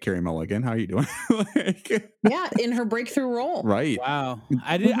 hey, Carrie Mulligan, how you doing? Like, Yeah, in her breakthrough role. right. Wow.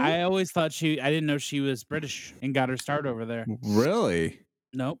 Mhm. I always thought I didn't know she was British and got her start over there. Really?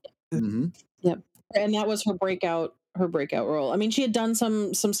 Nope. Hmm. Yep. And that was her breakout role. I mean, she had done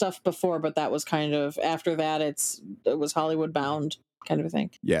some stuff before, but that was kind of after that it was Hollywood bound kind of a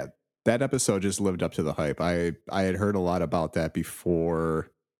thing. Yeah. That episode just lived up to the hype. I had heard a lot about that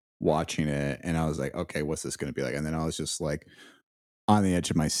before watching it, and I was like, okay, what's this going to be like? And then I was just like on the edge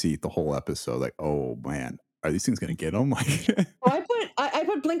of my seat the whole episode, like, oh man, are these things going to get them? Like, Well, I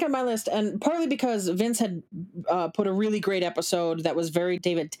put Blink on my list, and partly because Vince had put a really great episode that was very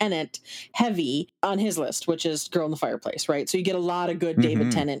David Tennant heavy on his list, which is Girl in the Fireplace, right? So you get a lot of good David hmm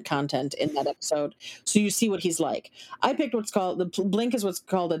Tennant content in that episode, so you see what he's like. I picked what's called Blink is what's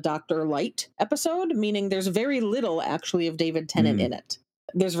called a Doctor Light episode, meaning there's very little actually of David Tennant mm, in it.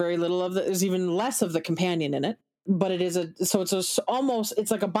 There's very little of there's even less of the companion in it. But it is almost it's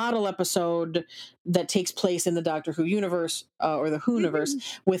like a bottle episode that takes place in the Doctor Who universe, or the Who universe,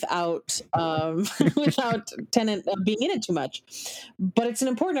 without without Tennant being in it too much. But it's an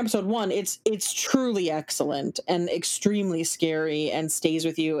important episode. One, it's truly excellent and extremely scary and stays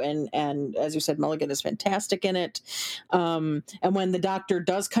with you. And as you said, Mulligan is fantastic in it. And when the Doctor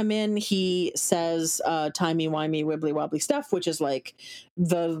does come in, he says "timey wimey wibbly wobbly stuff," which is like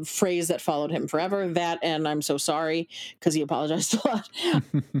the phrase that followed him forever. That and "I'm so sorry," because he apologized a lot.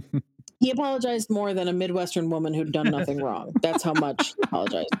 He apologized more than a Midwestern woman who'd done nothing wrong. That's how much he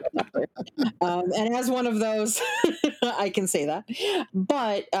apologized to the Doctor. And as one of those, I can say that.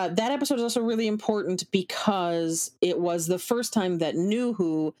 But that episode is also really important because it was the first time that New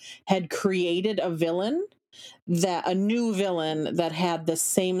Who had created a new villain that had the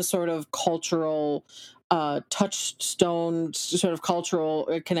same sort of cultural touchstone sort of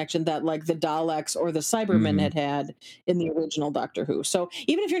cultural connection that like the Daleks or the Cybermen hmm had in the original Doctor Who. So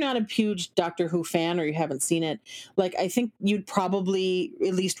even if you're not a huge Doctor Who fan or you haven't seen it, like I think you'd probably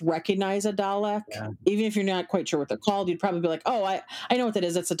at least recognize a Dalek. Yeah, Even if you're not quite sure what they're called, you'd probably be like, "Oh, I know what that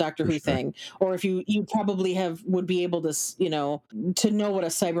is. That's a Doctor for Who sure. thing." Or if you probably would be able to to know what a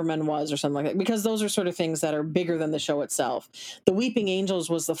Cyberman was or something like that, because those are sort of things that are bigger than the show itself. The Weeping Angels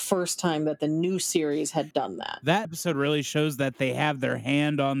was the first time that the new series had done that. that episode really shows that they have their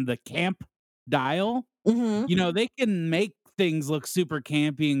hand on the camp dial. Hmm. You know, they can make things look super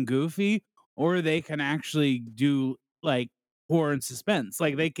campy and goofy, or they can actually do like horror and suspense.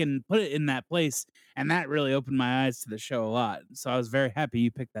 Like they can put it in that place, and that really opened my eyes to the show a lot. So I was very happy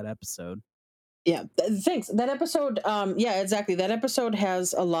you picked that episode. Yeah, thanks. That episode, yeah, exactly. That episode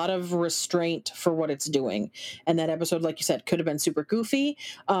has a lot of restraint for what it's doing, and that episode, like you said, could have been super goofy.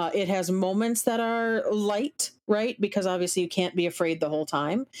 It has moments that are light, right? Because obviously you can't be afraid the whole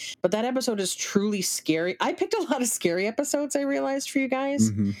time. But that episode is truly scary. I picked a lot of scary episodes. I realized for you guys.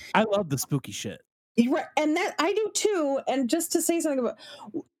 Mm-hmm. I love the spooky shit. Right, and that I do too. And just to say something about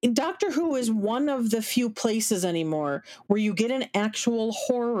Doctor Who is one of the few places anymore where you get an actual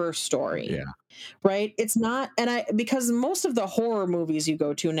horror story. Yeah. Right? It's not, and I because most of the horror movies you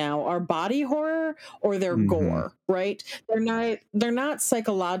go to now are body horror or they're Mm-hmm. gore, right? They're not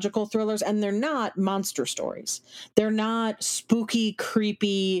psychological thrillers, and they're not monster stories. They're not spooky,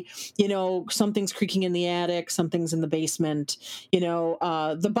 creepy, something's creaking in the attic, something's in the basement.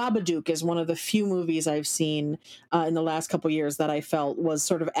 The Babadook is one of the few movies I've seen in the last couple years that I felt was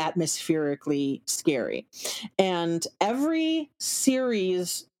sort of atmospherically scary. And every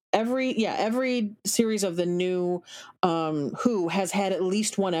series of the new Who has had at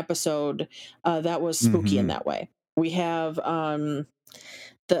least one episode that was spooky in Mm-hmm. that way. We have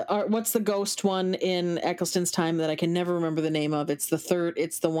what's the ghost one in Eccleston's time that I can never remember the name of? It's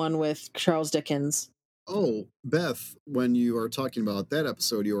the one with Charles Dickens. Oh, Beth, when you are talking about that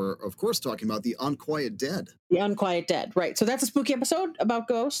episode, you are, of course, talking about The Unquiet Dead. The Unquiet Dead, right. So that's a spooky episode about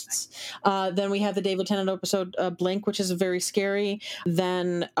ghosts. Then we have the David Tennant episode, Blink, which is very scary.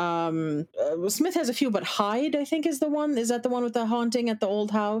 Then Smith has a few, but Hyde, I think, is the one. Is that the one with the haunting at the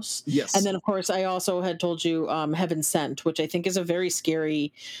old house? Yes. And then, of course, I also had told you Heaven Sent, which I think is a very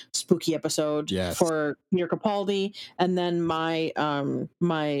scary, spooky episode for Peter Capaldi. And then my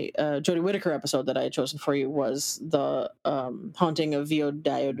Jodie Whittaker episode that I had chosen for you was the Haunting of Vio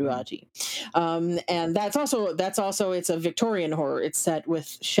Diodati. And that's also it's a Victorian horror. It's set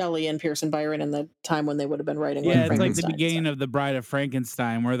with Shelley and Pearson Byron in the time when they would have been writing. Yeah, it's like the Frankenstein. beginning of the Bride of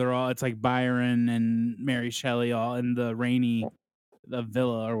Frankenstein, where it's like Byron and Mary Shelley all in the the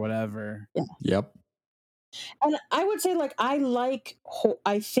villa or whatever. Yeah. Yep. And I would say,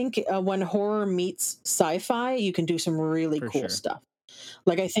 I think when horror meets sci-fi, you can do some really cool stuff.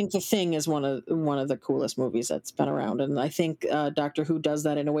 Like, I think The Thing is one of the coolest movies that's been around, and I think Doctor Who does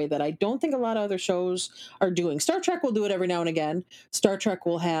that in a way that I don't think a lot of other shows are doing. Star Trek will do it every now and again. Star Trek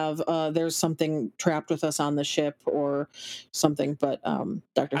will have there's something trapped with us on the ship or something, but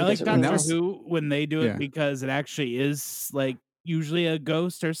Doctor Who I like does it really Doctor well. Who when they do it because it actually is like usually a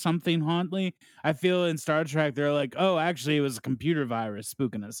ghost or something haunting. I feel in Star Trek they're like, oh, actually it was a computer virus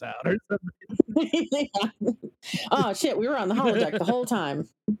spooking us out or something. Oh shit, we were on the holodeck the whole time.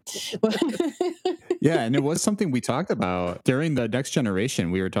 Yeah, and it was something we talked about during the Next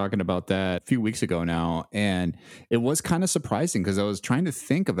Generation. We were talking about that a few weeks ago now, and it was kind of surprising because I was trying to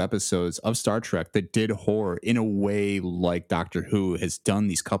think of episodes of Star Trek that did horror in a way like Doctor Who has done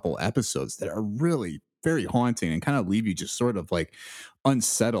these couple episodes that are really very haunting and kind of leave you just sort of like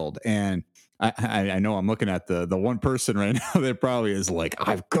unsettled. And I know I'm looking at the one person right now that probably is like,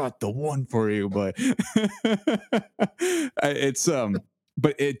 I've got the one for you, but it's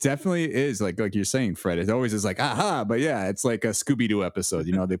but it definitely is like you're saying, Fred. It always is like, aha, but yeah, it's like a Scooby-Doo episode.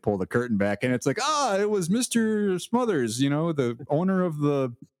 They pull the curtain back and it's like, it was Mr. Smothers, the owner of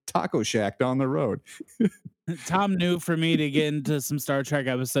the taco shack down the road. Tom knew for me to get into some Star Trek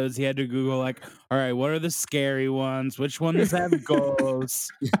episodes, he had to Google like, all right, what are the scary ones? Which ones have ghosts?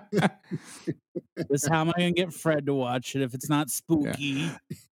 How am I gonna get Fred to watch it if it's not spooky? Yeah.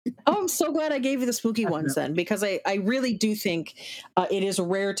 Oh, I'm so glad I gave you the spooky ones then, because I really do think it is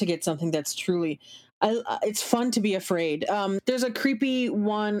rare to get something that's truly. It's fun to be afraid. There's a creepy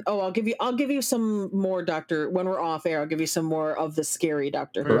one. Oh, I'll give you some more when we're off air. I'll give you some more of the scary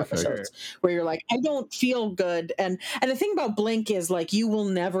Doctor Who episodes where you're like, I don't feel good. And the thing about Blink is like you will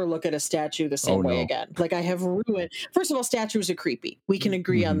never look at a statue the same way again. Like I have ruined. First of all, statues are creepy. We can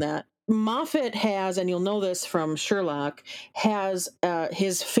agree on that. Moffat has, and you'll know this from Sherlock, has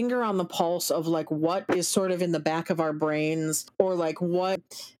his finger on the pulse of like what is sort of in the back of our brains, or like what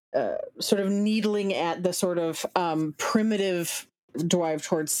sort of needling at the sort of primitive drive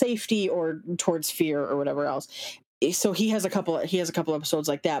towards safety or towards fear or whatever else. So he has a couple episodes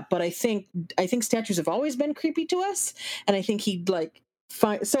like that. But I think statues have always been creepy to us, and I think he'd like.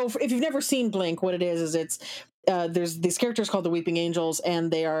 So if you've never seen Blink, what it is it's there's these characters called the Weeping Angels,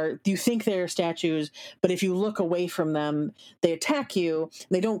 and you think they're statues, but if you look away from them, they attack you.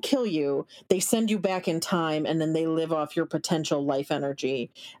 They don't kill you. They send you back in time, and then they live off your potential life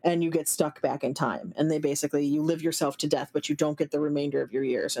energy, and you get stuck back in time. And you live yourself to death, but you don't get the remainder of your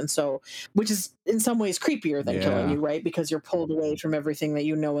years. And so, which is in some ways creepier than killing Yeah. you, right? Because you're pulled away from everything that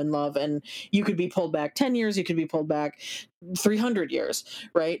you know and love, and you could be pulled back 10 years, you could be pulled back 300 years,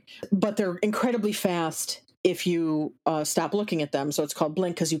 right? But they're incredibly fast if you stop looking at them. So it's called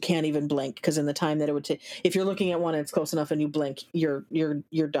blink because you can't even blink, because in the time that it would take, if you're looking at one and it's close enough and you blink, you're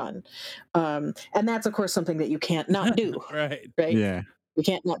done. And that's of course something that you can't not do. Right. Yeah. You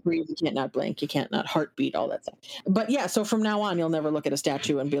can't not breathe, you can't not blink, you can't not heartbeat, all that stuff. But yeah, so from now on, you'll never look at a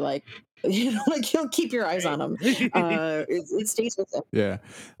statue and be like, like you'll keep your eyes on them. It stays with them. Yeah.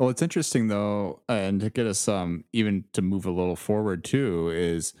 Well, it's interesting though, and to get us even to move a little forward too,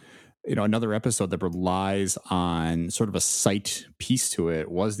 is another episode that relies on sort of a sight piece to it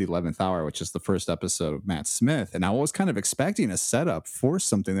was the 11th Hour, which is the first episode of Matt Smith. And I was kind of expecting a setup for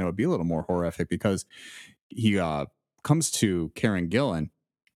something that would be a little more horrific, because he comes to Karen Gillan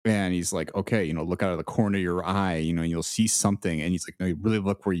and he's like, okay, look out of the corner of your eye, and you'll see something. And he's like, no, you really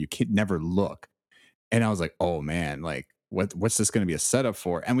look where you can never look. And I was like, oh man, like what's this going to be a setup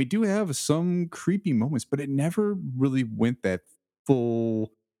for? And we do have some creepy moments, but it never really went that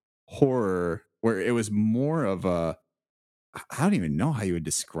full horror, where it was more of I don't even know how you would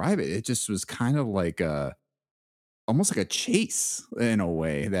describe it. It just was kind of like almost like a chase in a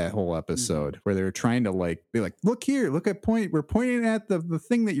way, that whole episode, where they were trying to be like, look here, look at we're pointing at the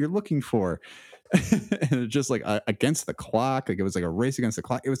thing that you're looking for. And it's just like against the clock. Like it was like a race against the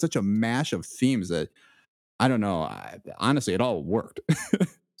clock. It was such a mash of themes that I don't know. Honestly, it all worked.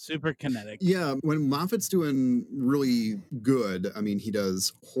 Super kinetic. Yeah, when Moffat's doing really good, I mean, he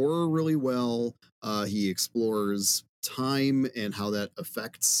does horror really well. He explores time and how that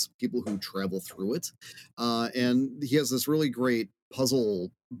affects people who travel through it. And he has this really great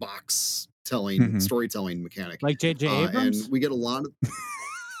puzzle box storytelling mechanic. Like J.J. Abrams? And we get a lot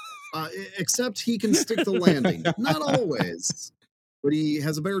of, except he can stick the landing. Not always, but he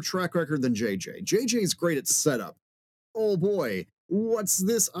has a better track record than JJ. JJ's great at setup. Oh boy, what's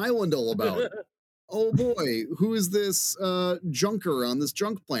this island all about? Oh boy, who is this junker on this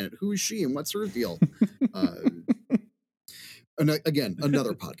junk planet? Who is she and what's her deal? And again,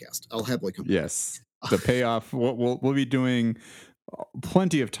 another podcast. I'll happily come. Yes, the payoff. We'll be doing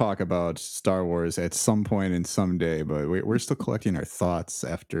plenty of talk about Star Wars at some point and someday, but we're still collecting our thoughts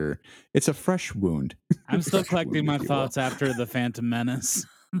after. It's a fresh wound. I'm still collecting my thoughts after the Phantom Menace.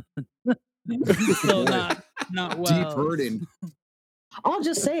 Still not well. Deep hurting. I'll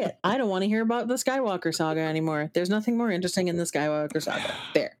just say it. I don't want to hear about the Skywalker saga anymore. There's nothing more interesting in the Skywalker saga.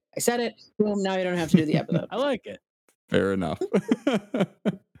 There. I said it. Boom. Now you don't have to do the episode. I like it. Fair enough.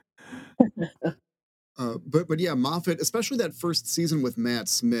 But yeah, Moffat, especially that first season with Matt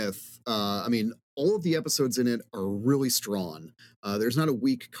Smith, I mean, all of the episodes in it are really strong. There's not a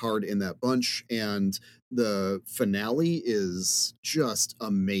weak card in that bunch, and the finale is just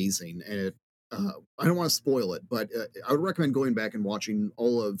amazing. And I don't want to spoil it, but I would recommend going back and watching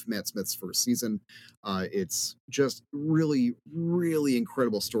all of Matt Smith's first season. It's just really, really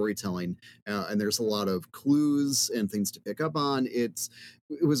incredible storytelling, and there's a lot of clues and things to pick up on. It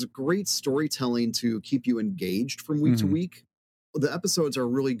was great storytelling to keep you engaged from week to week. The episodes are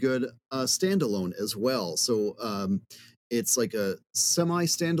really good standalone as well. So it's like a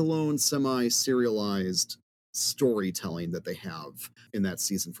semi-standalone, semi-serialized storytelling that they have in that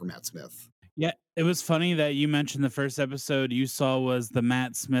season for Matt Smith. Yeah, it was funny that you mentioned the first episode you saw was the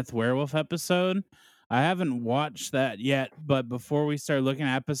Matt Smith werewolf episode. I haven't watched that yet, but before we start looking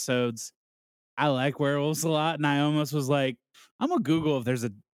at episodes, I like werewolves a lot, and I almost was like, I'm gonna Google if there's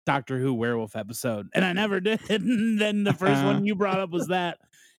a Doctor Who werewolf episode, and I never did. And then the first one you brought up was that,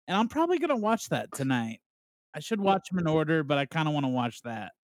 and I'm probably gonna watch that tonight. I should watch them in order, but I kind of want to watch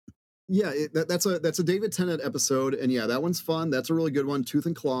that. Yeah, that's a David Tennant episode, and yeah, that one's fun. That's a really good one. Tooth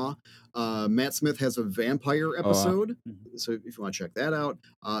and Claw. Matt Smith has a vampire episode, so if you want to check that out.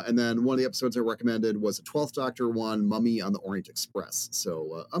 And then one of the episodes I recommended was a 12th Doctor one, Mummy on the Orient Express.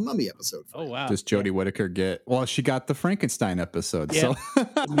 So a mummy episode. Oh wow! Does Jodie Whittaker get? Well, she got the Frankenstein episode. Yeah.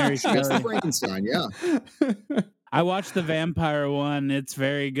 So Mary She gets the Shelley. Frankenstein. Yeah. I watched the vampire one. It's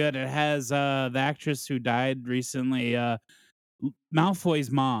very good. It has the actress who died recently,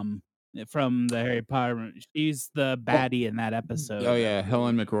 Malfoy's mom from the Harry Potter. She's the baddie in that episode. Oh yeah,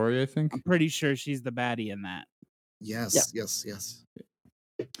 Helen McRory, I think. I'm pretty sure she's the baddie in that. Yes. Yes. Yes.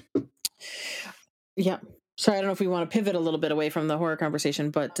 Yeah. sorry, I don't know if we want to pivot a little bit away from the horror conversation,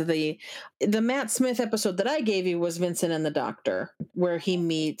 but the Matt Smith episode that I gave you was Vincent and the Doctor, where he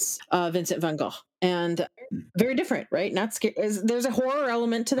meets Vincent van Gogh, and very different, right? Not scary. There's a horror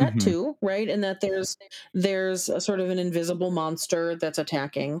element to that Mhm. too, right? And that there's a sort of an invisible monster that's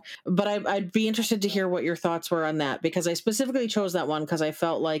attacking. But I'd be interested to hear what your thoughts were on that, because I specifically chose that one because I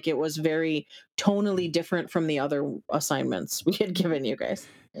felt like it was very tonally different from the other assignments we had given you guys.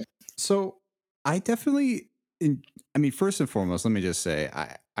 So I definitely, I mean, first and foremost, let me just say,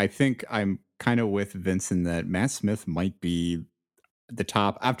 I think I'm kind of with Vincent that Matt Smith might be the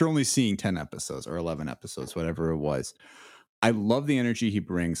top after only seeing 10 episodes or 11 episodes, whatever it was. I love the energy he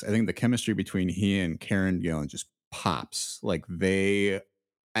brings. I think the chemistry between he and Karen Gillan just pops. Like I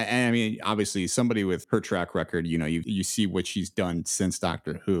mean, obviously, somebody with her track record, you see what she's done since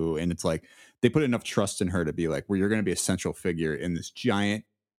Doctor Who, and it's like they put enough trust in her to be like, well, you're going to be a central figure in this giant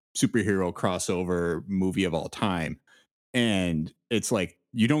superhero crossover movie of all time. And it's like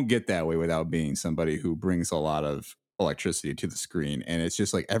you don't get that way without being somebody who brings a lot of electricity to the screen. And it's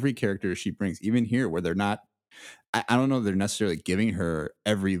just like every character she brings, even here, where they're not, I don't know, they're necessarily giving her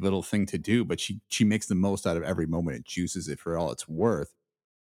every little thing to do, but she makes the most out of every moment and juices it for all it's worth.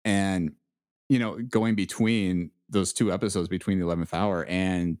 And, going between those 2 episodes between the 11th hour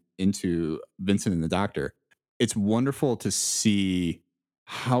and into Vincent and the Doctor, it's wonderful to see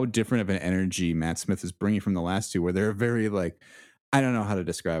how different of an energy Matt Smith is bringing from the last 2, where they're very, like, I don't know how to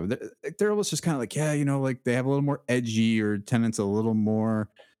describe it. They're almost just kinda like, yeah, like, they have a little more edgy, or Tennant's a little more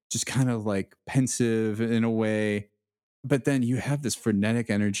just kind of, like, pensive in a way, but then you have this frenetic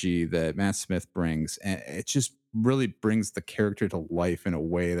energy that Matt Smith brings, and it just really brings the character to life in a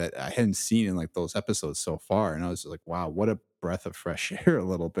way that I hadn't seen in like those episodes so far. And I was just like, wow, what a breath of fresh air a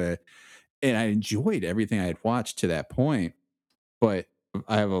little bit. And I enjoyed everything I had watched to that point, but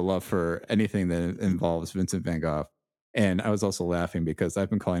I have a love for anything that involves Vincent van Gogh. And I was also laughing because I've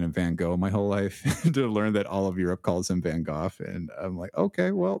been calling him Van Gogh my whole life to learn that all of Europe calls him Van Gogh. And I'm like,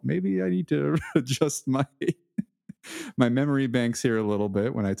 okay, well, maybe I need to adjust my memory banks here a little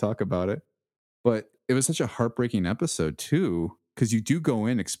bit when I talk about it. But it was such a heartbreaking episode too, because you do go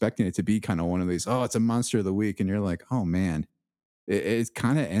in expecting it to be kind of one of these, oh, it's a monster of the week, and you're like, oh man, it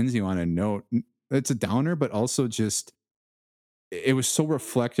kind of ends you on a note. It's a downer, but also just it was so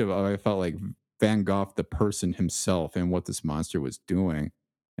reflective of, I felt like, Van Gogh, the person himself, and what this monster was doing.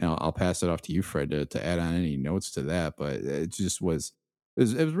 And I'll pass it off to you, Fred, to add on any notes to that. But it just was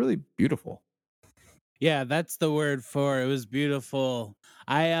really beautiful. Yeah, that's the word for it. It was beautiful.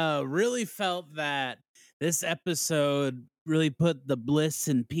 I really felt that this episode really put the bliss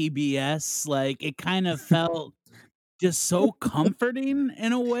in PBS. Like it kind of felt just so comforting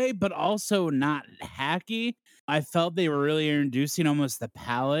in a way, but also not hacky. I felt they were really introducing almost the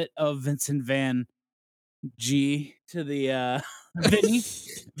palette of Vincent Van G to the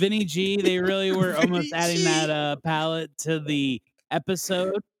Vinny G. They really were almost Vinny adding that G. palette to the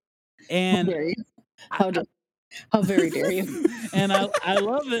episode. How And dare you? How dare, how very dare you? and I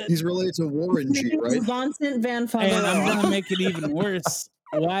love it. He's related to Warren His G, name is right? Vincent Van And I'm Figueroa. gonna make it even worse.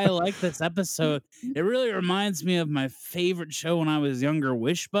 Why I like this episode, it really reminds me of my favorite show when I was younger,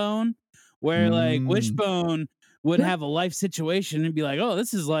 Wishbone, where like Mm. Wishbone would have a life situation and be like, "Oh,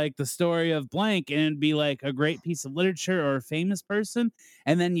 this is like the story of blank," and it'd be like a great piece of literature or a famous person,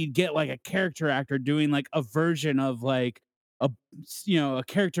 and then you'd get like a character actor doing like a version of like a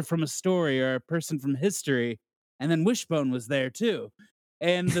character from a story or a person from history, and then Wishbone was there too.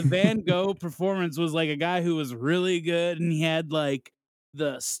 And the Van Gogh performance was like a guy who was really good, and he had like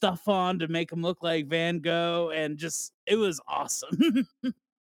the stuff on to make him look like Van Gogh, and just it was awesome.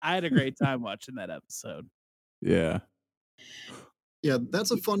 I had a great time watching that episode. Yeah. Yeah,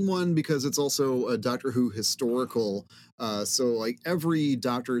 that's a fun one because it's also a Doctor Who historical. So like every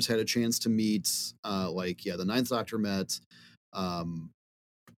Doctor's had a chance to meet, like yeah, the Ninth Doctor met um,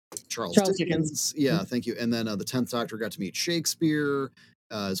 Charles Charles Dickens. Dickens. Yeah, thank you. And then the 10th Doctor got to meet Shakespeare,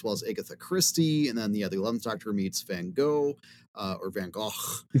 as well as Agatha Christie. And then, yeah, the 11th Doctor meets Van Gogh or Van Gogh.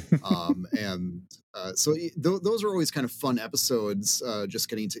 And so those are always kind of fun episodes, just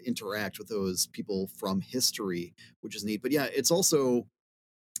getting to interact with those people from history, which is neat. But yeah, it's also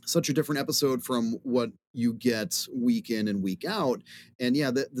such a different episode from what you get week in and week out. And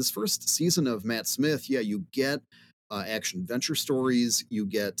yeah, this first season of Matt Smith, yeah, you get action adventure stories. You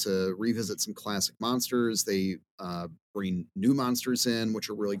get to revisit some classic monsters. They bring new monsters in, which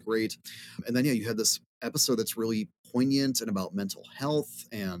are really great. And then yeah, you had this episode that's really poignant and about mental health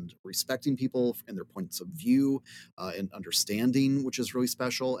and respecting people and their points of view and understanding, which is really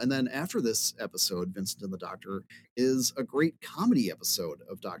special. And then after this episode, Vincent and the Doctor is a great comedy episode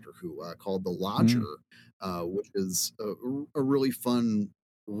of Doctor Who called The Lodger, which is a really fun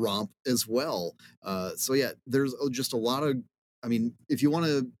romp as well. So yeah, there's just a lot of, I mean, if you want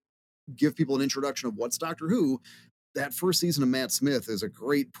to give people an introduction of what's Doctor Who, that first season of Matt Smith is a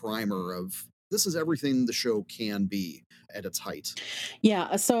great primer of this is everything the show can be at its height.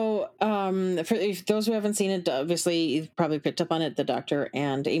 Yeah. So, for if those who haven't seen it, obviously you've probably picked up on it. The Doctor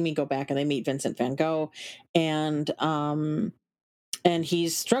and Amy go back and they meet Vincent Van Gogh, and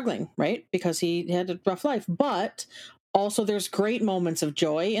he's struggling, right? Because he had a rough life. But also there's great moments of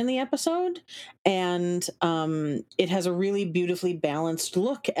joy in the episode, and it has a really beautifully balanced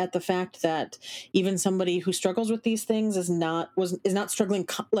look at the fact that even somebody who struggles with these things is not struggling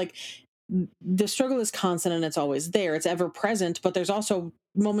like the struggle is constant and it's always there. It's ever present, but there's also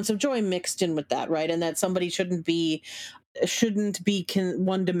moments of joy mixed in with that, right? And that somebody shouldn't be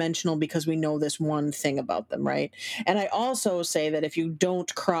one dimensional because we know this one thing about them, right? And I also say that if you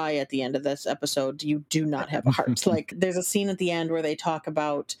don't cry at the end of this episode, you do not have a heart. Like, there's a scene at the end where they talk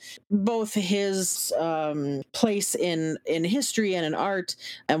about both his place in history and in art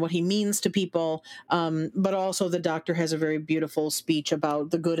and what he means to people, but also the Doctor has a very beautiful speech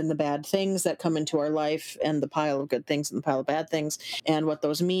about the good and the bad things that come into our life, and the pile of good things and the pile of bad things, and what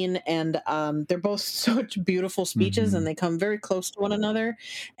those mean. And they're both such beautiful speeches, and they come very close to one another,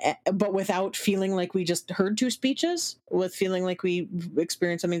 but without feeling like we just heard two speeches, with feeling like we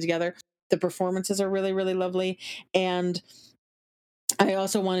experienced something together. The performances are really, really lovely. And I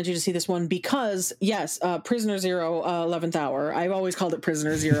also wanted you to see this one because, yes, Prisoner Zero, 11th Hour. I've always called it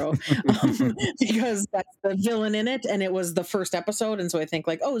Prisoner Zero because that's the villain in it, and it was the first episode, and so I think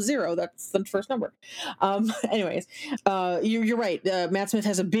like, oh, zero, that's the first number. Anyways, you're right. Matt Smith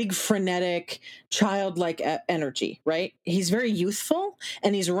has a big, frenetic, childlike energy, right? He's very youthful,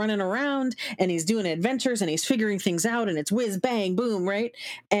 and he's running around, and he's doing adventures, and he's figuring things out, and it's whiz, bang, boom, right?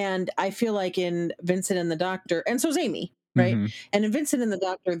 And I feel like in Vincent and the Doctor, and so's Amy, right? And in Vincent and the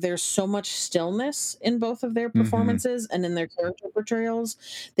Doctor, there's so much stillness in both of their performances and in their character portrayals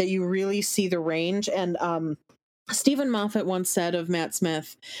that you really see the range. And Stephen Moffat once said of Matt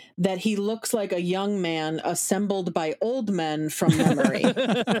Smith that he looks like a young man assembled by old men from memory.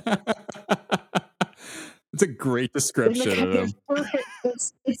 It's a great description of him.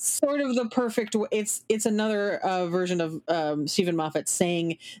 It's sort of the perfect. It's another version of Stephen Moffat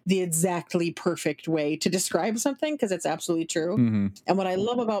saying the exactly perfect way to describe something, because it's absolutely true. And what I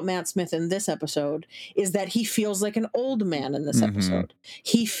love about Matt Smith in this episode is that he feels like an old man in this episode.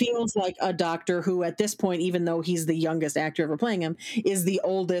 He feels like a Doctor who, at this point, even though he's the youngest actor ever playing him, is the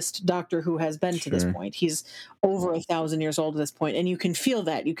oldest Doctor who has been to this point. He's over 1,000 years old at this point, and you can feel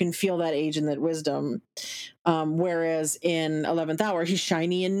that. You can feel that age and that wisdom. Whereas in 11th Hour, he's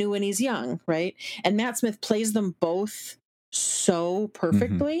shiny and new and he's young, right? And Matt Smith plays them both so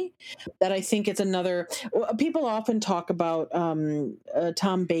perfectly that I think it's another. People often talk about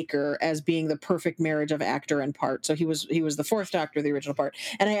Tom Baker as being the perfect marriage of actor and part. So he was the fourth Doctor, the original part,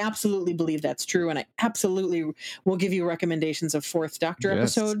 and I absolutely believe that's true. And I absolutely will give you recommendations of fourth Doctor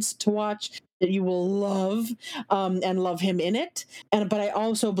episodes to watch that you will love, and love him in it. But I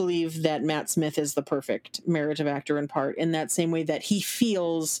also believe that Matt Smith is the perfect marriage of actor and part, in that same way that he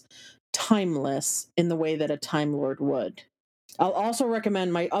feels timeless in the way that a Time Lord would. I'll also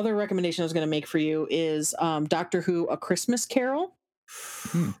recommend, my other recommendation I was going to make for you is Doctor Who: A Christmas Carol.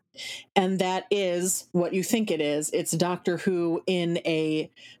 And that is what you think it is. It's Doctor Who in a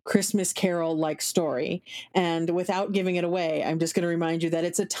Christmas Carol-like story. And without giving it away, I'm just going to remind you that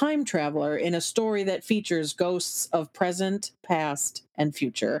it's a time traveler in a story that features ghosts of present, past, and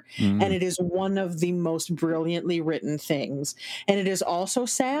future. And it is one of the most brilliantly written things. And it is also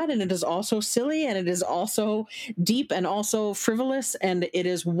sad, and it is also silly, and it is also deep and also frivolous, and it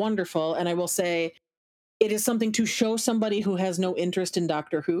is wonderful. And I will say, it is something to show somebody who has no interest in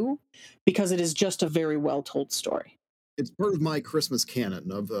Doctor Who, because it is just a very well told story. It's part of my Christmas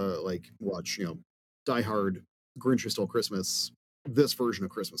canon of watch, Die Hard, Grinch Who Stole Christmas, this version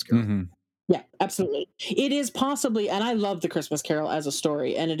of Christmas Carol. Yeah, absolutely. It is possibly, and I love the Christmas Carol as a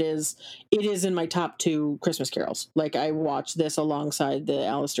story, and it is in my top 2 Christmas carols. Like, I watch this alongside the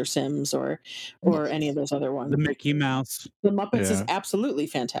Alistair Sims or any of those other ones. The Mickey Mouse. The Muppets is absolutely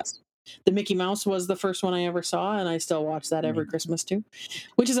fantastic. The Mickey Mouse was the first one I ever saw, and I still watch that every Christmas too,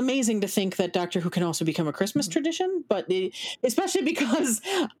 which is amazing to think that Doctor Who can also become a Christmas tradition. But especially because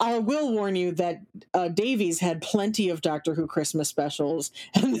I will warn you that Davies had plenty of Doctor Who Christmas specials,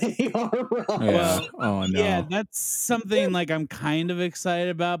 and they are rough. Yeah. Well, Oh yeah, no. that's something like I'm kind of excited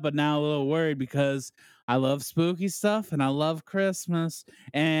about, but now a little worried because I love spooky stuff and I love Christmas.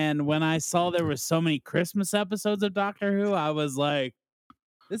 And when I saw there were so many Christmas episodes of Doctor Who, I was like,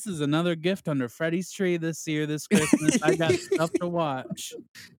 this is another gift under Freddy's tree this year, this Christmas. I got stuff to watch.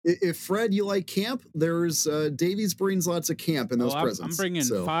 If Fred, you like camp, there's Davies brings lots of camp in Oh, those I'm presents. bringing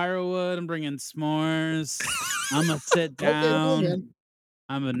So firewood. I'm bringing s'mores. I'm gonna sit okay, well, down. man.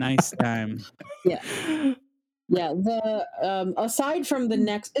 I'm a nice time. Yeah. Yeah, the aside from the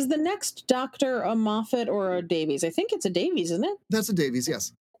next Doctor a Moffat or a Davies? I think it's a Davies, isn't it? That's a Davies,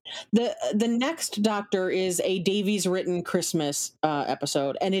 yes. The next Doctor is a Davies written Christmas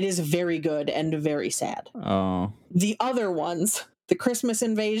episode, and it is very good and very sad. Oh. The other ones, the Christmas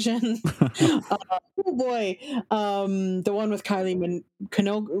Invasion, oh boy, the one with Kylie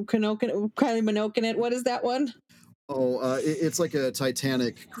Minogue in it. What is that one? Oh, it's like a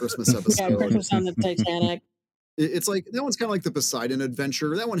Titanic Christmas Yeah, episode. Christmas on the Titanic. It's like that one's kind of like the Poseidon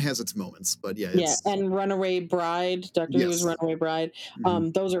Adventure. That one has its moments, but yeah, Yeah, it's and Runaway Bride, Doctor Who's yes. Runaway Bride.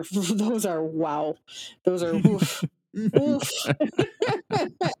 Mhm. Those are wow. Those are oof. Oof.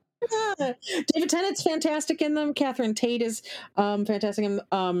 David Tennant's fantastic in them. Catherine Tate is fantastic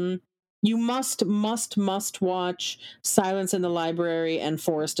in you must watch Silence in the Library and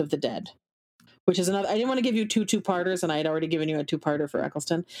Forest of the Dead, which is another. I didn't want to give you two-parters, and I had already given you a two-parter for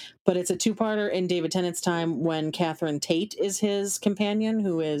Eccleston, but it's a two-parter in David Tennant's time when Catherine Tate is his companion,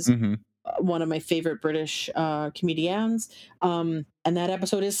 who is Mhm. one of my favorite British comedians. And that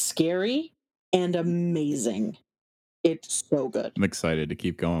episode is scary and amazing. It's so good. I'm excited to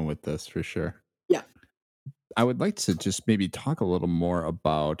keep going with this for sure. Yeah. I would like to just maybe talk a little more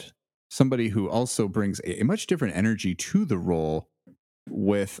about somebody who also brings a much different energy to the role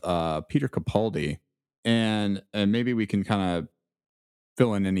with Peter Capaldi, and maybe we can kind of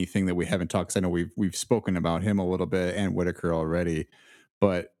fill in anything that we haven't talked. 'Cause I know we've spoken about him a little bit and Whitaker already,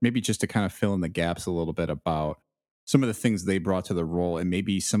 but maybe just to kind of fill in the gaps a little bit about some of the things they brought to the role, and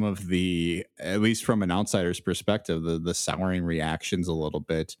maybe some of the, at least from an outsider's perspective, the souring reactions a little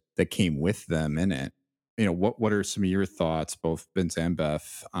bit that came with them in it. What are some of your thoughts, both Vince and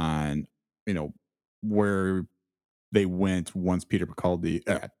Beth, on where they went once Peter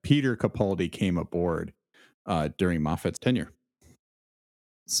Capaldi came aboard during Moffat's tenure?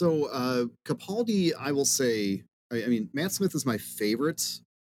 So Capaldi, I will say, I mean, Matt Smith is my favorite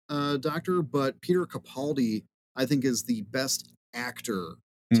doctor, but Peter Capaldi, I think, is the best actor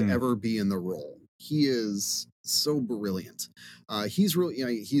to Mm. ever be in the role. He is so brilliant. He's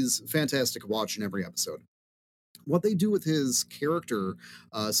really, he's fantastic to watch in every episode. What they do with his character.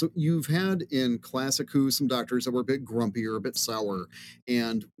 So you've had in classic Who some doctors that were a bit grumpy or a bit sour,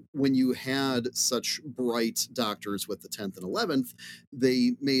 and when you had such bright doctors with the 10th and 11th,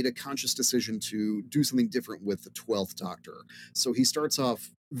 they made a conscious decision to do something different with the 12th Doctor. So he starts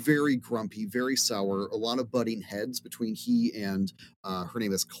off very grumpy, very sour, a lot of butting heads between he and her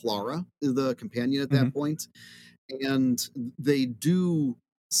name is Clara, the companion at that Mhm. point, and they do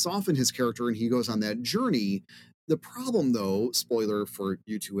soften his character and he goes on that journey. The problem, though, spoiler for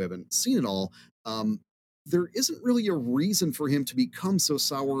you two who haven't seen it all, um, there isn't really a reason for him to become so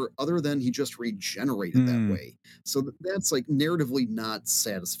sour other than he just regenerated that Mm. way. So that's like narratively not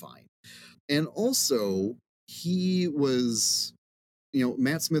satisfying. And also, he was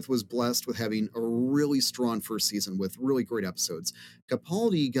Matt Smith was blessed with having a really strong first season with really great episodes.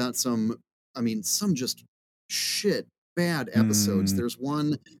 Capaldi got some just shit bad episodes. Mm. There's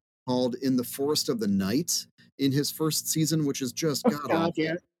one called "In the Forest of the Night" in his first season, which is just Oh god God,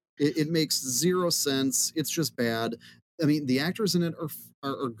 yeah. awful. It makes zero sense. It's just bad. I mean, the actors in it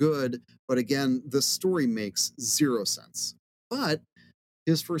are good, but again, the story makes zero sense. But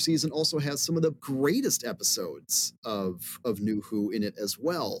his first season also has some of the greatest episodes of New Who in it as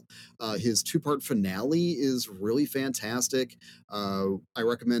well. His two-part finale is really fantastic. I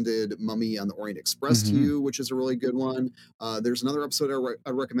recommended Mummy on the Orient Express to Mhm. you, which is a really good one. There's another episode I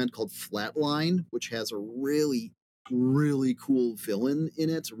recommend called Flatline, which has a really, really cool villain in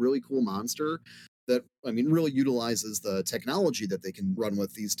it, a really cool monster that really utilizes the technology that they can run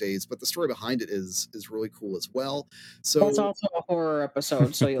with these days. But the story behind it is really cool as well. That's So also a horror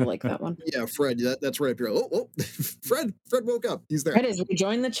episode, so you'll like that one. yeah, Fred, that's right up here. Oh, Fred woke up. He's there. Fred has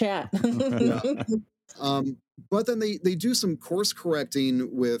rejoined the chat. Yeah. But then they do some course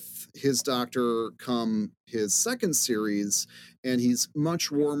correcting with his doctor come his second series, and he's much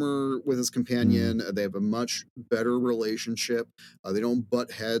warmer with his Mm. companion. They have a much better relationship. They don't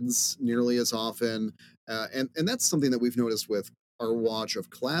butt heads nearly as often, and that's something that we've noticed with our watch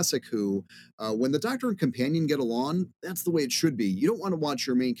of classic Who. When the doctor and companion get along, that's the way it should be. You don't want to watch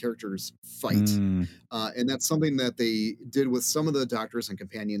your main characters fight, Mm. and that's something that they did with some of the doctors and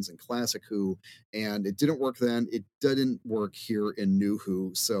companions in classic Who, and it didn't work then. It didn't work here in New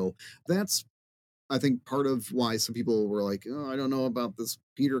Who. So that's, I think, part of why some people were like, "Oh, I don't know about this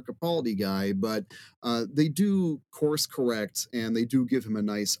Peter Capaldi guy," but they do course correct and they do give him a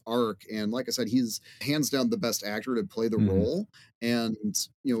nice arc. And like I said, he's hands down the best actor to play the Mhm. role. And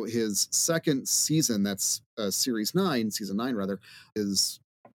his second season, that's season 9 rather, is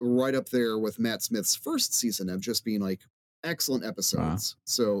right up there with Matt Smith's first season of just being like excellent Wow. episodes.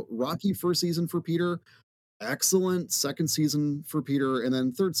 So Rocky first season for Peter, excellent second season for Peter, and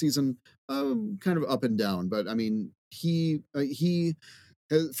then third season, kind of up and down. But I mean, he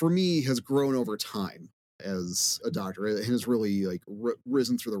has, for me, has grown over time as a doctor. It has really like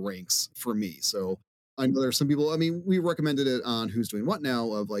risen through the ranks for me. So I know there's some people. I mean, we recommended it on Who's Doing What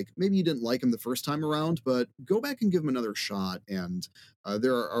Now. Of like maybe you didn't like him the first time around, but go back and give him another shot. And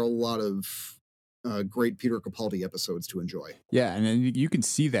there are a lot of great Peter Capaldi episodes to enjoy. Yeah, and then you can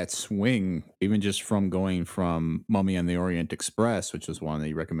see that swing even just from going from Mummy on the Orient Express, which was one of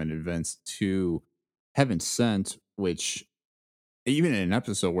the recommended events, to Heaven Sent, which even in an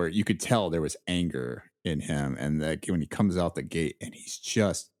episode where you could tell there was anger in him, and that when he comes out the gate and he's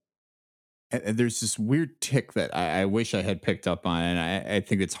just and there's this weird tick that I wish I had picked up on, and I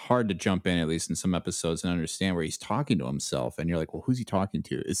think it's hard to jump in, at least in some episodes, and understand where he's talking to himself, and you're like, well, who's he talking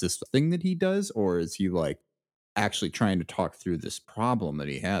to? Is this the thing that he does, or is he like actually trying to talk through this problem that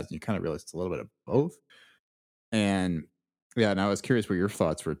he has? And you kind of realize it's a little bit of both. And yeah, and I was curious what your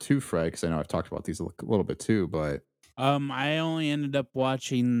thoughts were too, Fred, because I know I've talked about these a little bit too, but I only ended up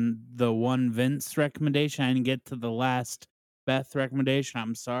watching the one Vince recommendation. I didn't get to the last Beth recommendation.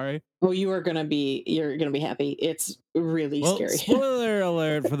 I'm sorry. Oh, you're gonna be happy. It's really Well, scary. spoiler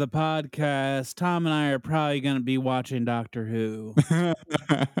alert for the podcast. Tom and I are probably going to be watching Doctor Who.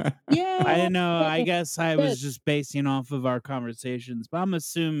 Yeah. I know. I guess I Good. was just basing off of our conversations, but I'm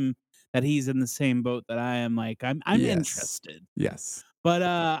assuming that he's in the same boat that I am. Like, I'm yes, interested. yes. But,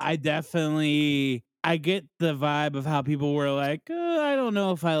 I definitely I get the vibe of how people were like, I don't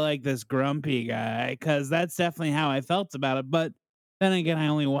know if I like this grumpy guy," because that's definitely how I felt about it, but then again, I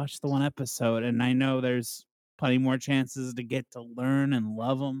only watched the one episode, and I know there's plenty more chances to get to learn and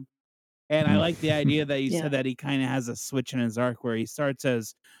love him, and I like the idea that you Yeah. said that he kinda has a switch in his arc where he starts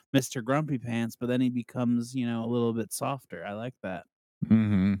as Mr. Grumpy Pants, but then he becomes, a little bit softer. I like that.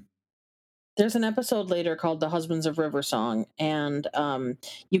 Hmm. There's an episode later called The Husbands of River Song, and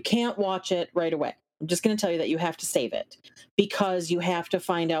you can't watch it right away. I'm just going to tell you that you have to save it because you have to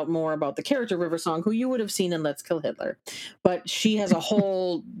find out more about the character River Song, who you would have seen in Let's Kill Hitler. But she has a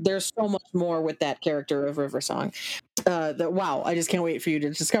whole, there's so much more with that character of River Song. Wow, I just can't wait for you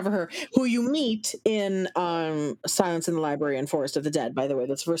to discover her, who you meet in Silence in the Library and Forest of the Dead. By the way,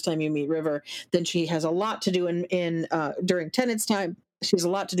 that's the first time you meet River. Then she has a lot to do in during Tennant's time. She has a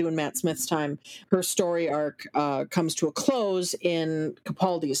lot to do in Matt Smith's time. Her story arc comes to a close in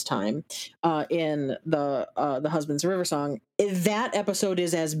Capaldi's time in the Husbands of River Song. That episode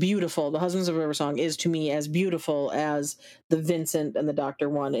is as beautiful. The Husbands of River Song is to me as beautiful as the Vincent and the Doctor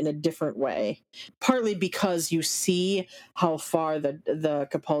one in a different way. Partly because you see how far the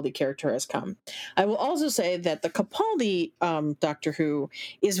Capaldi character has come. I will also say that the Capaldi Doctor Who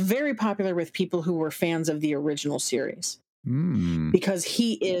is very popular with people who were fans of the original series Mm. because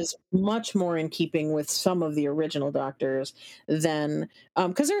he is much more in keeping with some of the original doctors than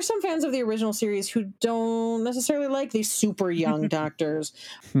because there are some fans of the original series who don't necessarily like these super young doctors.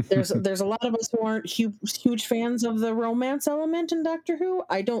 There's a lot of us who aren't huge fans of the romance element in Doctor Who.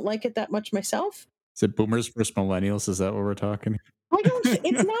 I don't like it that much myself. Is it boomers versus millennials? Is that what we're talking? I don't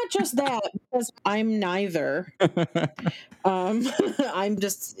it's not just that because I'm neither. I'm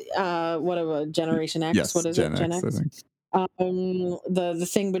just what of a Generation X, Yes, what is it? Gen Gen X, I X? think. The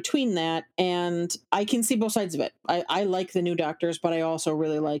thing between that, and I can see both sides of it. I like the new doctors, but I also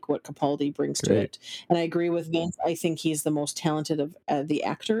really like what Capaldi brings to Great. it. And I agree with Vince. I think he's the most talented of the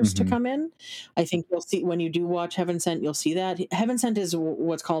actors to Mhm. come in. I think you'll see when you do watch Heaven Sent, you'll see that Heaven Sent is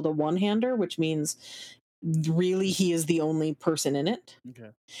what's called a one-hander, which means really he is the only person in it.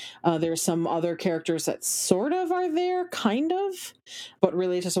 Okay. There's some other characters that sort of are there, kind of, but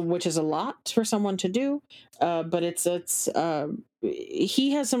really just which is a lot for someone to do. But it's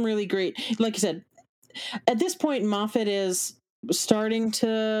he has some really great, like you said. at this point, Moffat is starting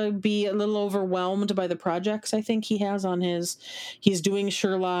to be a little overwhelmed by the projects I think he has on his. He's doing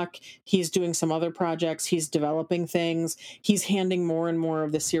Sherlock, he's doing some other projects, he's developing things, he's handing more and more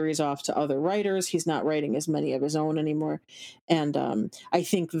of the series off to other writers. He's not writing as many of his own anymore. And I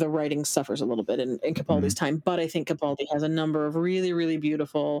think the writing suffers a little bit in Capaldi's Mhm. time, but I think Capaldi has a number of really, really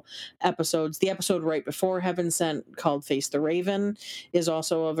beautiful episodes. The episode right before Heaven Sent, called Face the Raven, is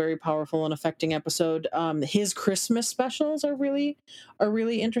also a very powerful and affecting episode. His Christmas specials are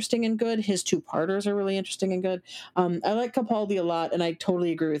really interesting and good. His two-parters are really interesting and good. I like Capaldi a lot, and I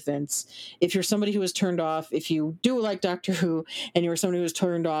totally agree with Vince. If you're somebody who was turned off, if you do like Doctor Who, and you're somebody who was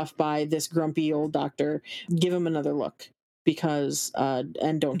turned off by this grumpy old doctor, give him another look, because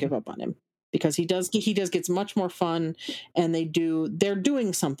and don't give up on him, because he does gets much more fun, and they're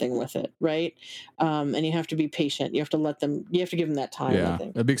doing something with it, right? And you have to be patient. You have to give them that time, I Yeah,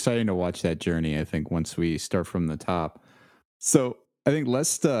 think. it'd be exciting to watch that journey, I think, once we start from the top. So I think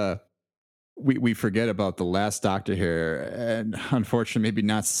we forget about the last Doctor here, and unfortunately, maybe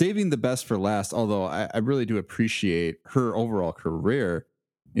not saving the best for last. Although I really do appreciate her overall career.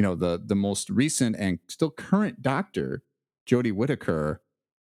 You know, the most recent and still current Doctor, Jodie Whittaker,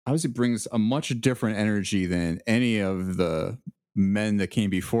 obviously brings a much different energy than any of the men that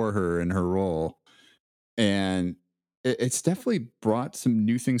came before her in her role, and it's definitely brought some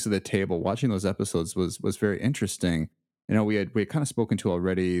new things to the table. Watching those episodes was very interesting. You know, we had kind of spoken to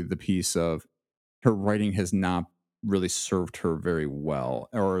already the piece of her writing has not really served her very well,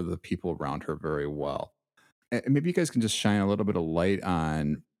 or the people around her very well. And maybe you guys can just shine a little bit of light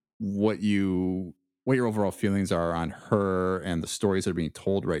on what your overall feelings are on her and the stories that are being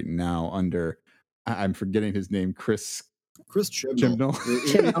told right now under I'm forgetting his name, Chris Chris Chibnall. Chibnall.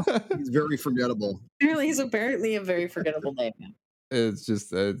 Chibnall. He's very forgettable. Apparently a very forgettable name. It's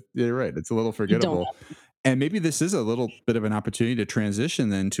just you're right. It's a little You don't forgettable. And maybe this is a little bit of an opportunity to transition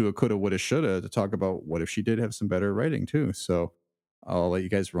then to a coulda, woulda, shoulda to talk about what if she did have some better writing too. So I'll let you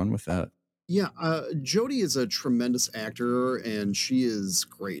guys run with that. Yeah, Jodie is a tremendous actor, and she is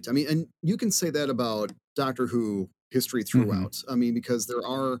great. I mean, and you can say that about Doctor Who history Hmm. throughout. I mean, because there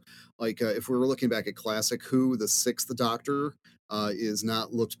are like, if we were looking back at classic Who, the sixth Doctor is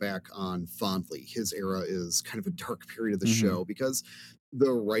not looked back on fondly. His era is kind of a dark period of the Hmm. show because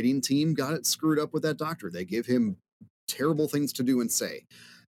the writing team got it screwed up with that Doctor. They give him terrible things to do and say,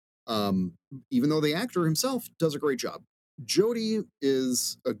 um, even though the actor himself does a great job. Jodie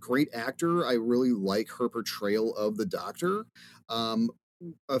is a great actor. I really like her portrayal of the Doctor. Um,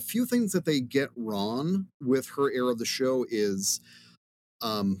 a few things that they get wrong with her era of the show is,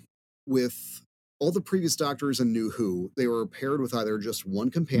 um, with all the previous Doctors in New Who, they were paired with either just one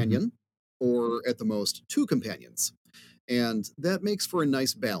Hmm. companion or at the most two companions. And that makes for a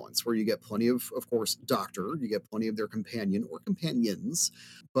nice balance where you get plenty of course, Doctor, you get plenty of their companion or companions.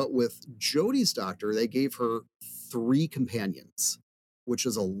 But with Jodie's Doctor, they gave her three companions, which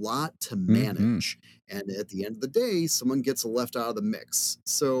is a lot to Hmm. manage. And at the end of the day, someone gets left out of the mix.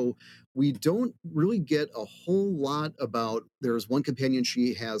 So we don't really get a whole lot about. There's one companion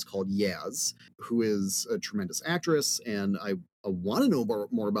she has called Yaz, who is a tremendous actress. And I want to know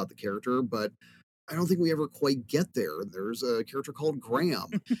more about the character, but I don't think we ever quite get there. There's a character called Graham.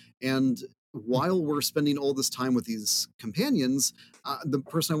 And while we're spending all this time with these companions, the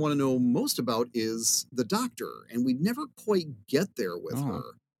person I want to know most about is the doctor. And we never quite get there with her.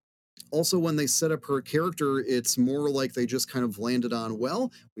 Oh. Also, when they set up her character, it's more like they just kind of landed on,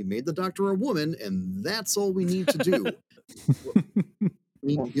 well, we made the doctor a woman, and that's all we need to do. I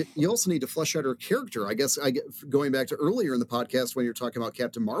mean, you also need to flesh out her character. I guess I get going back to earlier in the podcast when you're talking about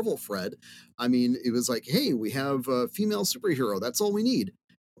Captain Marvel, Fred. I mean, it was like, hey, we have a female superhero. That's all we need.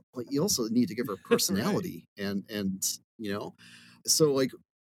 But you also need to give her Right. personality, and so like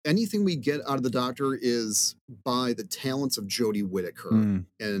anything we get out of the Doctor is by the talents of Jodie Whittaker, Mm.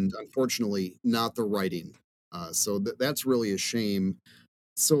 and unfortunately, not the writing. So that's really a shame.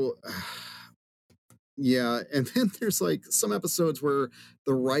 So yeah, and then there's, like, some episodes where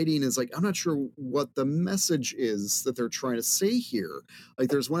the writing is, like, I'm not sure what the message is that they're trying to say here. Like,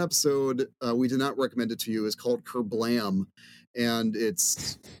 there's one episode, we did not recommend it to you, it's called Kerblam, and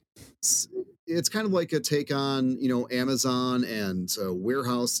s it's kind of like a take on, Amazon and,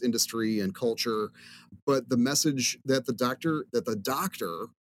 warehouse industry and culture, but the message that the doctor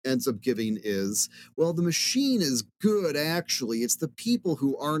ends up giving is, well, the machine is good, actually. It's the people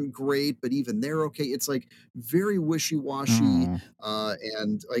who aren't great, but even they're okay. It's like very wishy-washy. Oh.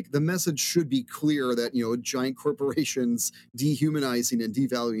 And like the message should be clear that, giant corporations dehumanizing and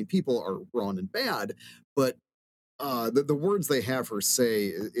devaluing people are wrong and bad. But the words they have her say,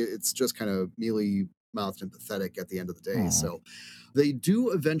 it's just kind of mealy mouthed and pathetic at the end of the day. Aw. So they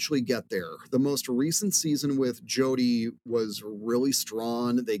do eventually get there. The most recent season with Jodie was really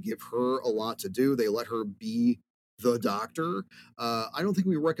strong. They give her a lot to do. They let her be the doctor. I don't think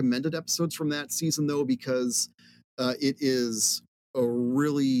we recommended episodes from that season though, because it is a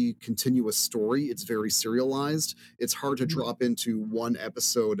really continuous story. It's very serialized. It's hard to drop into one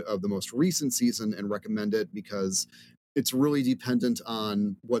episode of the most recent season and recommend it because it's really dependent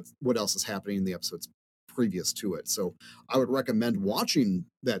on what else is happening in the episodes previous to it. So I would recommend watching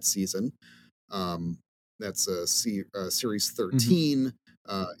that season. Um, that's series Mhm. 13,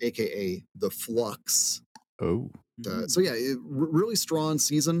 aka The Flux. Oh. So yeah, really strong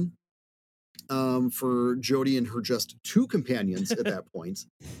season for Jodie and her just two companions at that point.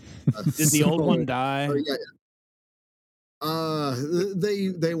 Did the old one die? Yeah,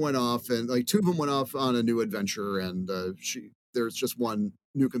 they went off and like two of them went off on a new adventure, and there's just one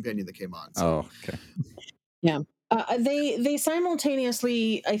new companion that came on. So Oh, okay. Yeah. They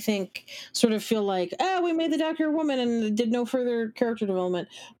simultaneously, I think, sort of feel like, we made the Doctor a woman and did no further character development,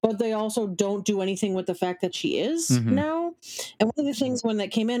 but they also don't do anything with the fact that she is Mhm. now. And one of the things when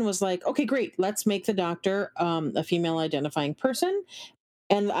that came in was like, okay, great, let's make the Doctor a female identifying person.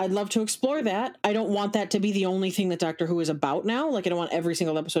 And I'd love to explore that. I don't want that to be the only thing that Doctor Who is about now. Like I don't want every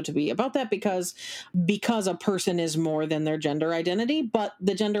single episode to be about that because a person is more than their gender identity, but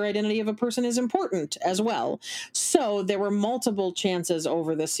the gender identity of a person is important as well. So there were multiple chances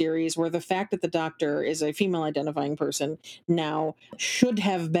over the series where the fact that the Doctor is a female identifying person now should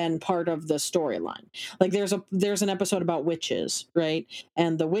have been part of the storyline. Like there's an episode about witches, right?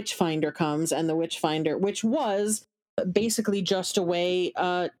 And the witch finder comes, and the witch finder, which was basically just a way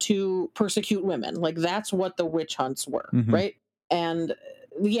to persecute women. Like that's what the witch hunts were, Mhm. right? And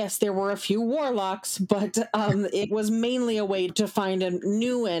yes, there were a few warlocks, but it was mainly a way to find a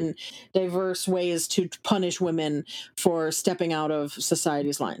new and diverse ways to punish women for stepping out of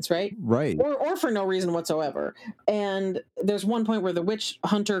society's lines, right? Right. Or for no reason whatsoever. And there's one point where the witch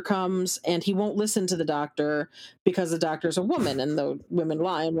hunter comes and he won't listen to the Doctor because the Doctor's a woman and the women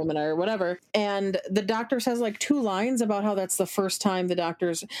lie and women are whatever. And the Doctor says like two lines about how that's the first time the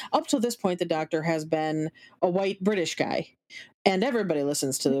Doctor's, up till this point, the Doctor has been a white British guy. And everybody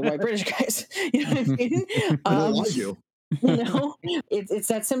listens to the white British guys. You know what I mean? I know Um, I do. it's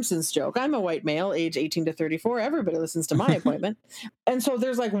that Simpsons joke. I'm a white male, age 18 to 34. Everybody listens to my appointment. And so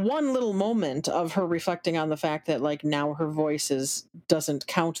there's like one little moment of her reflecting on the fact that like now her voice doesn't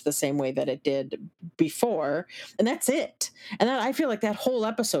count the same way that it did before. And that's it. And that, I feel like that whole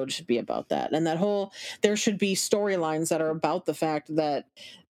episode should be about that. And there should be storylines that are about the fact that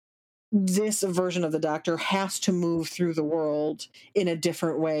this version of the Doctor has to move through the world in a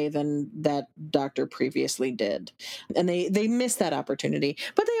different way than that Doctor previously did, and they miss that opportunity.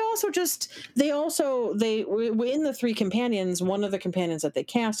 But they in the three companions, one of the companions that they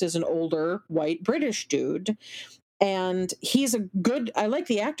cast is an older white British dude, and I like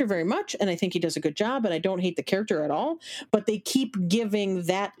the actor very much, and I think he does a good job, and I don't hate the character at all, but they keep giving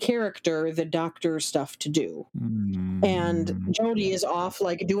that character the Doctor stuff to do, and Mm. Jodie is off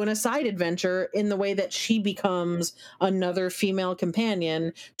like doing a side adventure in the way that she becomes another female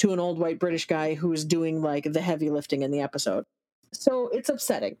companion to an old white British guy who's doing like the heavy lifting in the episode. So it's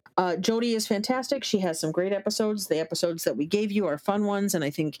upsetting. Jodie is fantastic. She has some great episodes. The episodes that we gave you are fun ones, and I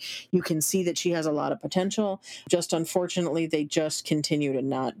think you can see that she has a lot of potential. Just unfortunately, they just continue to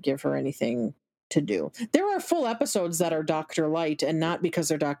not give her anything to do. There are full episodes that are Dr. Light, and not because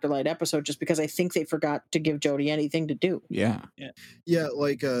they're Dr. Light episodes, just because I think they forgot to give Jodie anything to do. Yeah. Yeah,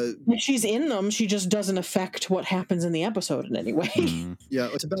 like She's in them, she just doesn't affect what happens in the episode in any way. Mm. yeah,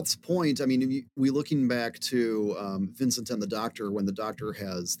 to Beth's point, I mean, we looking back to Vincent and the Doctor, when the Doctor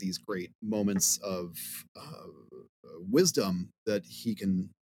has these great moments of wisdom that he can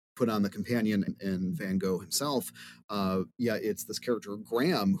put on the companion and Van Gogh himself. Yeah, it's this character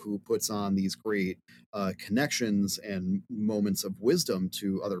Graham who puts on these great connections and moments of wisdom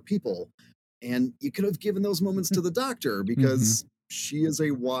to other people. And you could have given those moments to the Doctor Mhm. because she is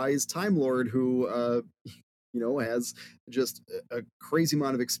a wise Time Lord who has just a crazy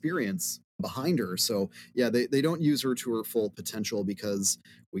amount of experience behind her. So yeah, they don't use her to her full potential because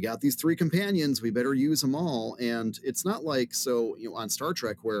we got these three companions, we better use them all. And it's not like on Star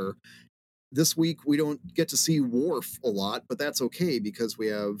Trek where this week we don't get to see Worf a lot, but that's okay because we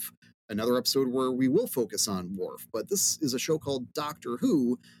have another episode where we will focus on Worf. But this is a show called Doctor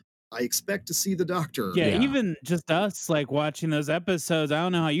Who. I expect to see the Doctor. Yeah, Yeah. even just us like watching those episodes. I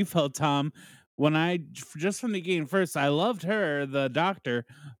don't know how you felt, Tom. When just from the beginning, first, I loved her, the Doctor,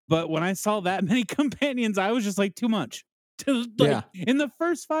 but when I saw that many companions, I was just like too much. To like Yeah. in the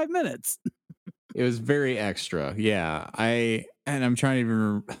first 5 minutes. It was very extra. Yeah. I'm trying to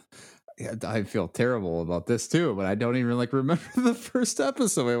even yeah, I feel terrible about this too, but I don't even like remember the first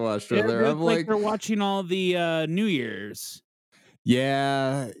episode I watched with her. It's I'm like like, they're watching all the New Year's.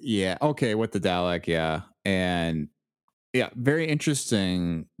 yeah, yeah. Okay, with the Dalek, yeah. And yeah, very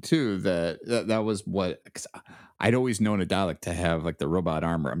interesting too that was what 'cause I'd always known a Dalek to have like the robot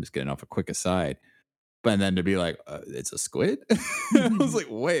armor. I'm just getting off a quick aside. But then to be like, it's a squid? I was like,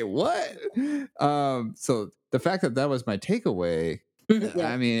 wait, what? So the fact that that was my takeaway,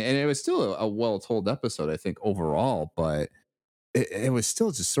 Yeah. I mean, and it was still a well told episode, I think overall, but it was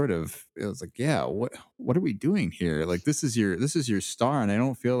still just sort of, it was like, yeah, what are we doing here? Like this is your star, and I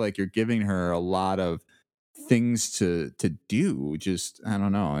don't feel like you're giving her a lot of things to do. Just I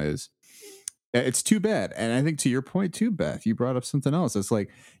don't know, it's too bad. And I think to your point too, Beth, you brought up something else. It's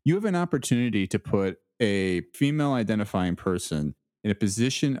like you have an opportunity to put a female identifying person in a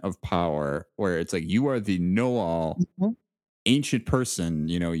position of power where it's like you are the know all Mhm. ancient person,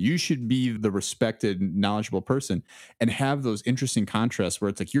 you should be the respected, knowledgeable person and have those interesting contrasts where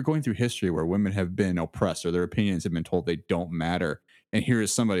it's like you're going through history where women have been oppressed or their opinions have been told they don't matter. And here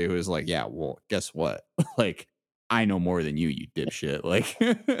is somebody who is like, yeah, well, guess what? Like, I know more than you dipshit. Like, You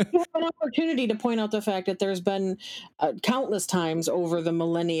have an opportunity to point out the fact that there's been countless times over the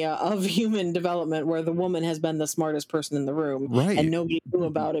millennia of human development where the woman has been the smartest person in the room and right. nobody knew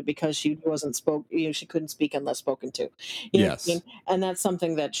about it because she wasn't she couldn't speak unless spoken to. You know what I mean? Yes. And that's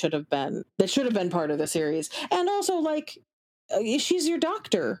something that should have been part of the series. And also, like, she's your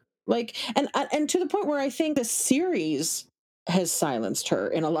doctor. Like, and to the point where I think the series has silenced her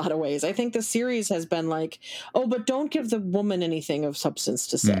in a lot of ways. I think the series has been like, oh, but don't give the woman anything of substance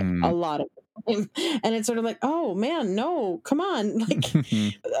to say. A Mhm. lot of the time. And it's sort of like, oh man, no, come on. Like,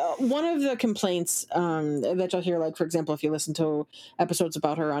 one of the complaints that you'll hear, like for example, if you listen to episodes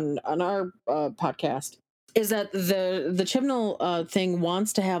about her on our podcast, is that the Chibnall thing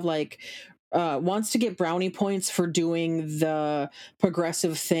wants to have like wants to get brownie points for doing the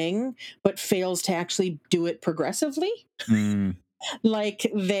progressive thing, but fails to actually do it progressively. Mm. Like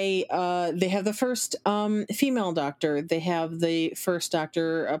they have the first female doctor, they have the first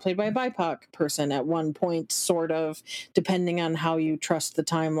doctor played by a BIPOC person at one point, sort of, depending on how you trust the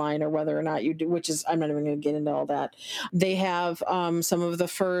timeline or whether or not you do, which is I'm not even going to get into all that. They have some of the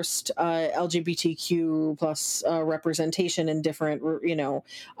first LGBTQ plus representation in different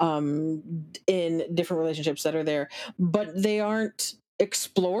in different relationships that are there, but they aren't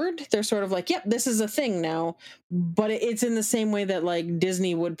explored. They're sort of like, yep, this is a thing now, but it's in the same way that like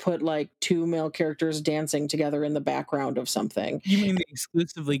Disney would put like two male characters dancing together in the background of something. You mean the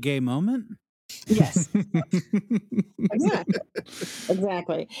exclusively gay moment? Yes, exactly.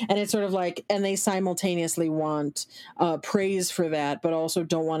 Exactly. And it's sort of like, and they simultaneously want praise for that, but also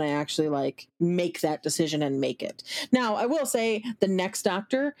don't want to actually like make that decision and make it. Now, I will say the next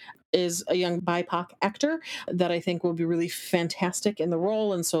doctor is a young BIPOC actor that I think will be really fantastic in the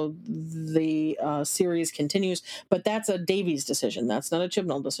role. And so the series continues, but that's a Davies decision. That's not a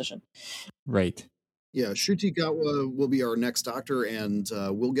Chibnall decision. Right. Yeah, Shuti Gatwa will be our next doctor, and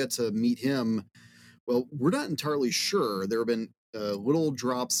we'll get to meet him. Well, we're not entirely sure. There have been little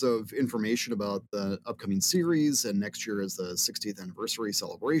drops of information about the upcoming series, and next year is the 60th anniversary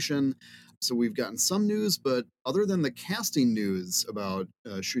celebration. So we've gotten some news, but other than the casting news about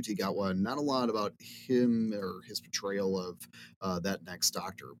Shuti Gatwa, not a lot about him or his portrayal of that next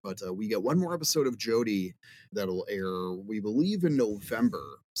Doctor. But we get one more episode of Jodie that'll air, we believe, in November.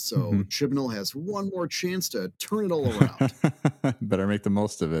 So Mhm. Chibnall has one more chance to turn it all around. Better make the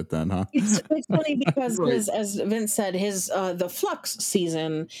most of it then, huh? It's funny because Right. his, as Vince said, his the Flux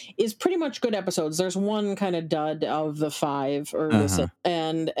season is pretty much good episodes. There's one kind of dud of the five or the six, Uh-huh.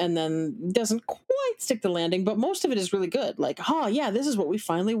 and then doesn't quite stick the landing, but most of it is really good. Like, oh yeah, this is what we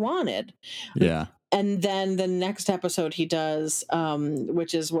finally wanted. Yeah. And then the next episode he does,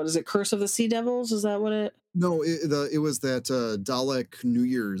 which is what is it, Curse of the Sea Devils? Is that what it? No, it was that Dalek New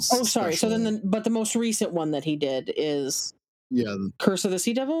Year's Oh, sorry. So then, special. but the most recent one that he did is Yeah, Curse of the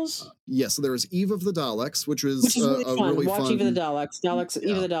Sea Devils. yeah. So there was Eve of the Daleks, which Which was is really a fun. really Watch fun. Eve of the Daleks. Eve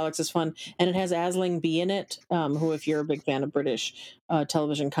Yeah. of the Daleks is fun, and it has Aisling Bea in it, who, if you're a big fan of British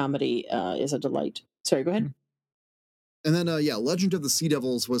television comedy, is a delight. Sorry, go ahead. Mm. And then, yeah, Legend of the Sea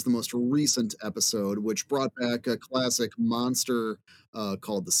Devils was the most recent episode, which brought back a classic monster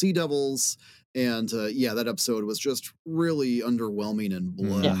called the Sea Devils. And yeah, that episode was just really underwhelming and Yeah.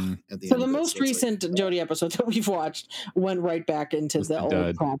 blah Mm. at the So end the of it. most So it's like, recent Jodie episode that we've watched went right back into Just the a old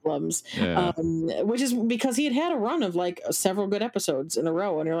dud. problems, Yeah. which is because he had a run of like several good episodes in a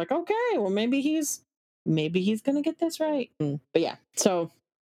row, and you're like, okay, well maybe he's gonna get this right. But yeah, so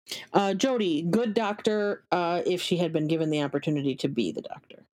Jodie, good doctor, if she had been given the opportunity to be the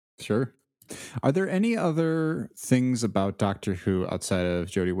doctor. Sure. Are there any other things about Doctor Who outside of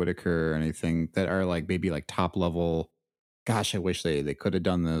Jodie Whittaker or anything that are like maybe like top level? Gosh, I wish they could have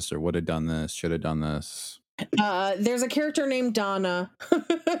done this or would have done this, should have done this. There's a character named Donna,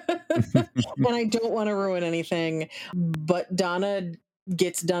 and I don't want to ruin anything, but Donna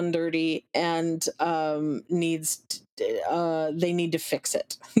gets done dirty and they need to fix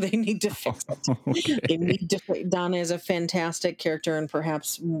it. They need to fix it. They Okay. need to. Donna is a fantastic character and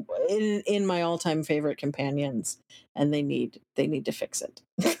perhaps in my all-time favorite companions, and they need to fix it.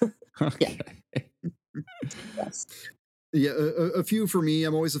 Yeah. Okay. Yes. Yeah, a few for me.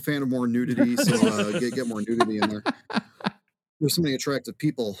 I'm always a fan of more nudity, so get more nudity in there. There's so many attractive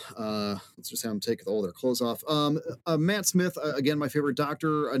people. Let's just have them take all their clothes off. Matt Smith, again, my favorite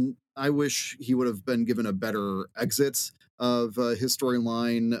doctor, and I wish he would have been given a better exit of his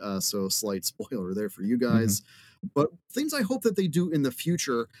storyline. So, slight spoiler there for you Mhm. guys. But things I hope that they do in the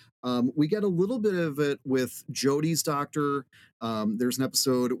future. We get a little bit of it with Jodie's doctor. There's an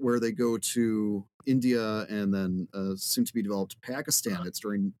episode where they go to India and then soon to be developed Pakistan. It's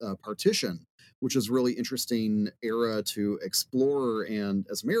during partition, which is really interesting era to explore. And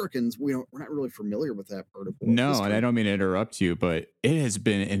as Americans, we're not really familiar with that part of world No, and I history. don't mean to interrupt you, but it has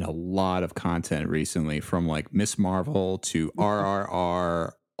been in a lot of content recently from like Miss Marvel to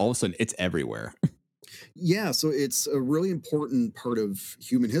RRR. All of a sudden, it's everywhere. Yeah, so it's a really important part of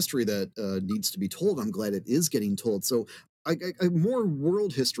human history that needs to be told. I'm glad it is getting told. So more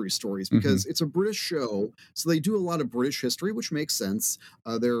world history stories Mhm. because it's a British show, so they do a lot of British history, which makes sense.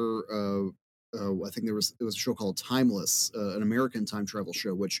 I think it was a show called Timeless, an American time travel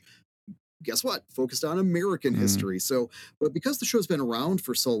show, which guess what? Focused on American Mm. history. So, but because the show's been around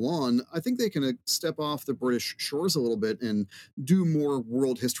for so long, I think they can step off the British shores a little bit and do more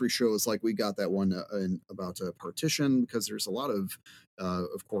world history shows like we got that one about partition, because there's a lot of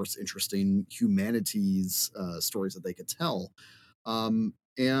course, interesting humanities stories that they could tell.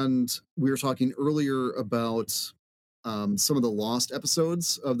 And we were talking earlier about some of the lost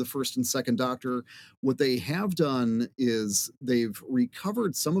episodes of the first and second Doctor. What they have done is they've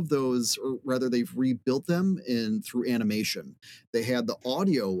recovered some of those, or rather, they've rebuilt them in through animation. They had the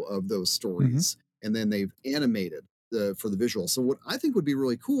audio of those Mhm. stories, and then they've animated for the visual. So, what I think would be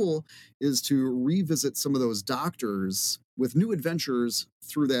really cool is to revisit some of those Doctors with new adventures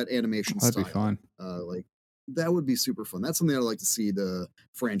through that Oh, animation that'd be style. fun. Like that would be super fun. That's something I'd like to see the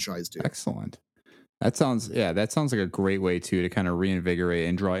franchise do. Excellent. That sounds like a great way to kind of reinvigorate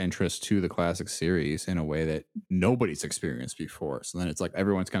and draw interest to the classic series in a way that nobody's experienced before. So then it's like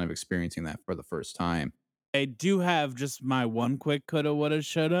everyone's kind of experiencing that for the first time. I do have just my one quick coulda, woulda,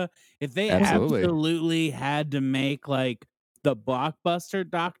 shoulda. If they Absolutely. absolutely had to make like the blockbuster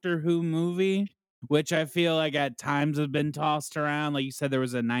Doctor Who movie, which I feel like at times have been tossed around, like you said, there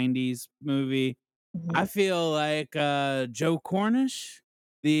was a '90s movie. I Mhm. feel like Joe Cornish,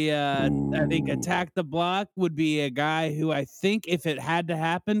 I think Ooh. Attack the Block would be a guy who I think if it had to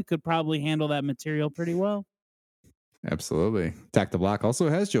happen could probably handle that material pretty well. Absolutely. Attack the Block also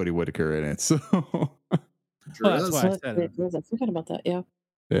has Jodie Whittaker in it. So Well, Sure that's does. why I Oh, said it it. is. I forgot about that. Yeah.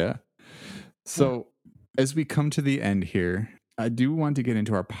 yeah. Yeah. So as we come to the end here, I do want to get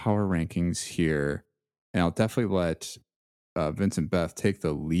into our power rankings here. And I'll definitely let Vincent Beth take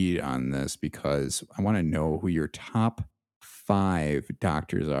the lead on this because I want to know who your top five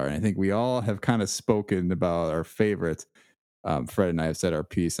doctors are. And I think we all have kind of spoken about our favorites. Fred and I have said our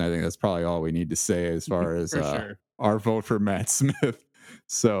piece, and I think that's probably all we need to say as far as For sure. our vote for Matt Smith.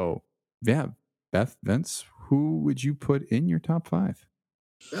 So, yeah, Beth, Vince, who would you put in your top five?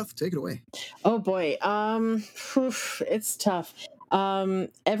 Beth, take it away. Oh boy. It's tough.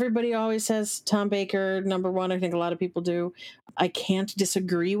 Everybody always says Tom Baker number one. I think a lot of people do. I can't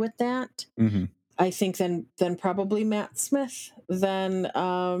disagree with that. Hmm. I think then probably Matt Smith. Then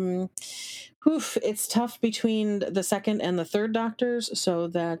it's tough between the second and the third Doctors. So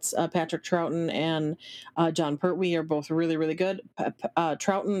that's Patrick Troughton and John Pertwee are both really really good.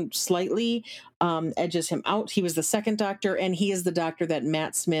 Troughton slightly edges him out. He was the second Doctor, and he is the Doctor that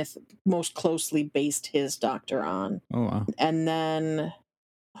Matt Smith most closely based his Doctor on. Oh, wow. And then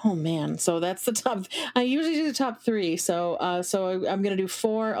oh man, so that's the top. I usually do the top three. I'm gonna do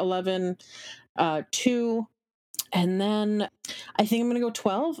 4, 11, 2, and then I think I'm going to go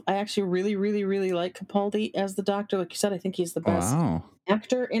 12. I actually really, really, really like Capaldi as the Doctor. Like you said, I think he's the best Wow.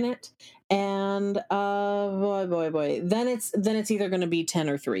 actor in it. And boy. Then it's either going to be 10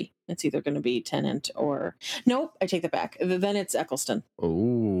 or 3. It's either going to be Tennant or nope. I take that back. Then it's Eccleston.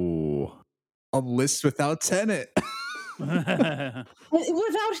 Oh, a list without Tenet.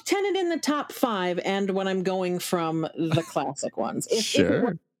 Without Tenet in the top 5, and when I'm going from the classic ones. If it were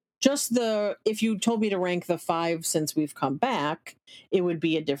Sure. just if you told me to rank the 5 since we've come back, it would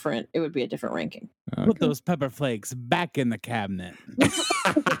be a different ranking. Put Okay. those pepper flakes back in the cabinet.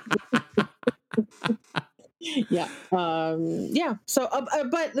 Yeah. Yeah. So,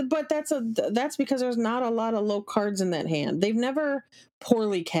 but that's because there's not a lot of low cards in that hand. They've never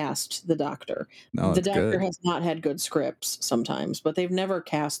poorly cast the Doctor. No, The that's Doctor good. has not had good scripts sometimes, but they've never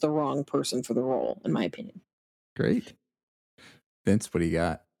cast the wrong person for the role, in my opinion. Great. Vince, what do you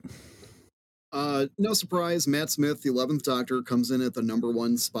got? No surprise, Matt Smith, the 11th Doctor, comes in at the number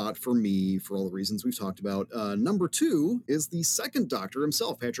 1 spot for me for all the reasons we've talked about. Number 2 is the second Doctor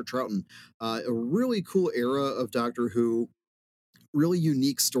himself, Patrick Troughton. A really cool era of Doctor Who, really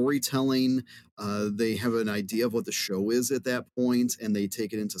unique storytelling. They have an idea of what the show is at that point, and they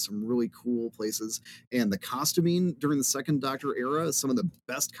take it into some really cool places. And the costuming during the second Doctor era is some of the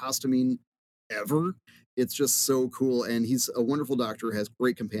best costuming ever. It's just so cool, and he's a wonderful Doctor. Has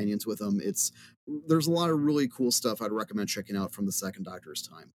great companions with him. There's a lot of really cool stuff I'd recommend checking out from the second Doctor's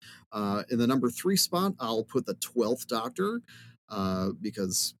time. In the number 3 spot, I'll put the 12th Doctor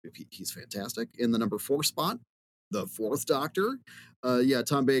because he's fantastic. In the number 4 spot, the fourth Doctor. Yeah,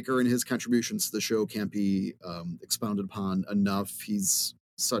 Tom Baker and his contributions to the show can't be expounded upon enough. He's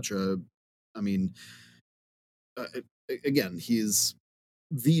such a, I mean, again, he's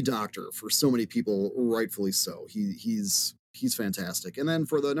the Doctor for so many people, rightfully so. He's fantastic. And then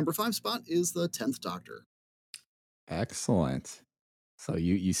for the number 5 spot is the 10th Doctor. Excellent. So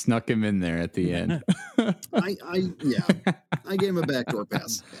you snuck him in there at the end. I gave him a backdoor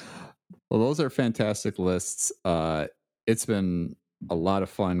pass. Yeah. Well, those are fantastic lists. It's been a lot of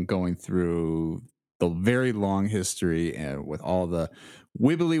fun going through the very long history and with all the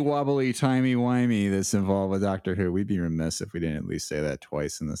wibbly wobbly, timey wimey that's involved with Doctor Who. We'd be remiss if we didn't at least say that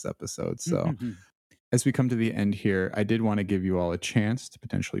twice in this episode. So, as we come to the end here, I did want to give you all a chance to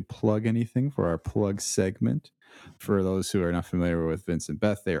potentially plug anything for our plug segment. For those who are not familiar with Vince and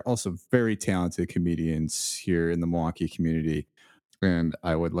Beth, they are also very talented comedians here in the Milwaukee community. And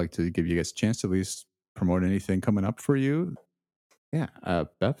I would like to give you guys a chance to at least promote anything coming up for you. Yeah.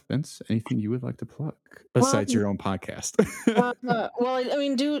 Beth, Vince, anything you would like to plug besides your own podcast? Well, I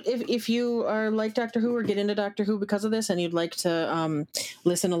mean, if you are like Doctor Who or get into Doctor Who because of this, and you'd like to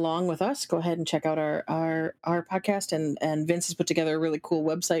listen along with us, go ahead and check out our podcast. And Vince has put together a really cool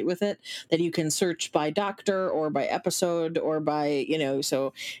website with it that you can search by doctor or by episode or by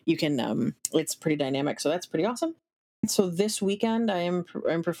so you can. It's pretty dynamic, so that's pretty awesome. So this weekend, I'm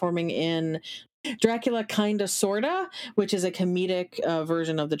performing in Dracula Kinda Sorta, which is a comedic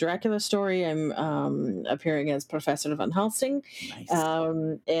version of the Dracula story. I'm appearing as Professor Van Helsing. Nice.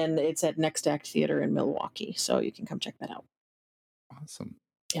 And it's at Next Act Theater in Milwaukee. So you can come check that out. Awesome.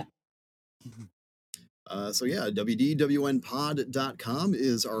 Yeah. So yeah, wdwnpod.com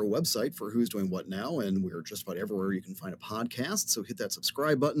is our website for Who's Doing What Now, and we're just about everywhere you can find a podcast, so hit that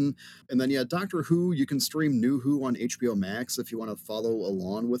subscribe button. And then yeah, Doctor Who, you can stream New Who on HBO Max if you want to follow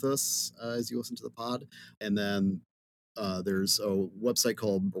along with us as you listen to the pod. And then there's a website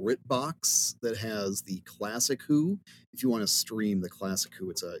called BritBox that has the Classic Who. If you want to stream the Classic Who,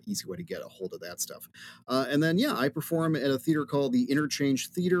 it's an easy way to get a hold of that stuff. And then yeah, I perform at a theater called the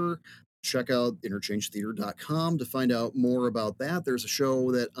Interchange Theater. Check out interchangetheater.com to find out more about that. There's a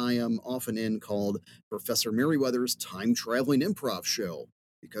show that I am often in called Professor Merriweather's Time Traveling Improv Show,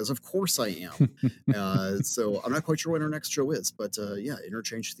 because of course I am. So I'm not quite sure what our next show is, but yeah,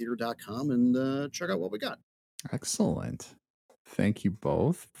 interchangetheater.com and check out what we got. Excellent. Thank you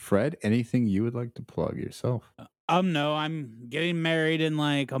both. Fred, anything you would like to plug yourself? No, I'm getting married in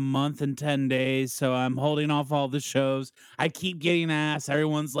like a month and 10 days, so I'm holding off all the shows. I keep getting asked.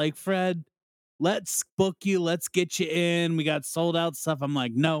 Everyone's like, Fred, let's book you. Let's get you in. We got sold out stuff. I'm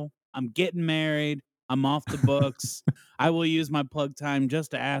like, no, I'm getting married. I'm off the books. I will use my plug time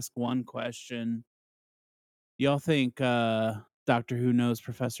just to ask one question. Y'all think Doctor Who knows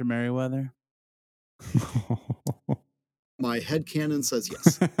Professor Merriweather? My headcanon says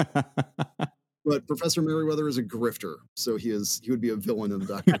yes. But Professor Merriweather is a grifter, so he would be a villain in the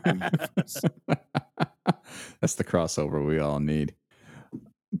Doctor Who universe. That's the crossover we all need.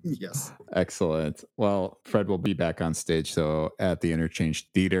 Yes. Excellent. Well, Fred will be back on stage, so at the Interchange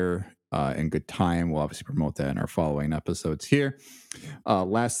Theater in good time. We'll obviously promote that in our following episodes here.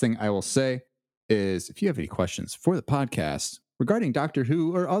 Last thing I will say is if you have any questions for the podcast regarding Doctor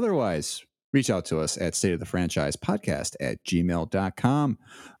Who or otherwise, reach out to us at stateofthefranchisepodcast@gmail.com.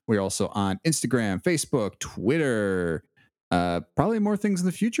 We're also on Instagram, Facebook, Twitter, Probably more things in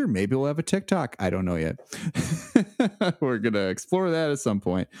the future. Maybe we'll have a TikTok. I don't know yet. We're going to explore that at some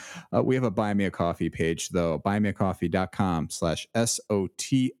point. We have a Buy Me a Coffee page, though.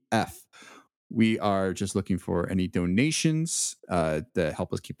 buymeacoffee.com/SOTF. We are just looking for any donations that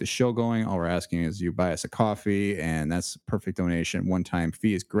help us keep the show going. All we're asking is you buy us a coffee, and that's a perfect donation. One-time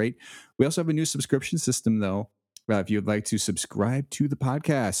fee is great. We also have a new subscription system, though. If you'd like to subscribe to the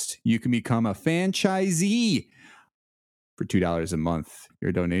podcast, you can become a franchisee for $2 a month.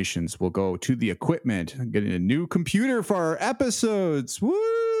 Your donations will go to the equipment, getting a new computer for our episodes.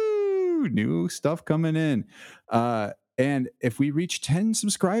 Woo! New stuff coming in. And if we reach 10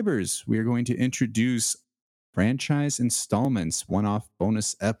 subscribers, we are going to introduce franchise installments, one-off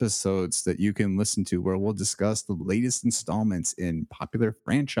bonus episodes that you can listen to where we'll discuss the latest installments in popular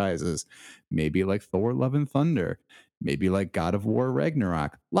franchises, maybe like Thor Love and Thunder, maybe like God of War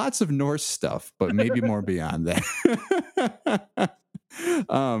Ragnarok. Lots of Norse stuff, but maybe more beyond that.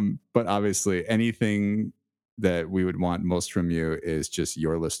 But obviously anything that we would want most from you is just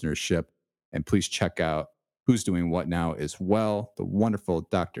your listenership. And please check out Who's Doing What Now as well, the wonderful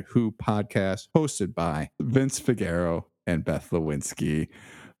Doctor Who podcast hosted by Vince Figueroa and Beth Lewinsky.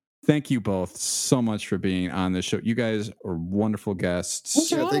 Thank you both so much for being on the show. You guys are wonderful guests. Thanks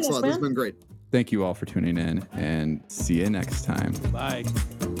for having Thanks a us, lot. This man. has been great. Thank you all for tuning in, and see you next time. Bye.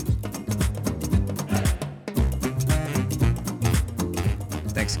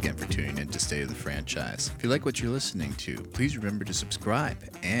 Thanks again for tuning in to State of the Franchise. If you like what you're listening to, please remember to subscribe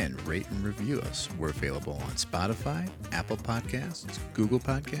and rate and review us. We're available on Spotify, Apple Podcasts, Google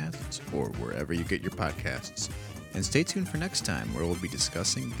Podcasts, or wherever you get your podcasts. And stay tuned for next time, where we'll be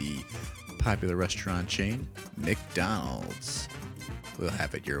discussing the popular restaurant chain, McDonald's. We'll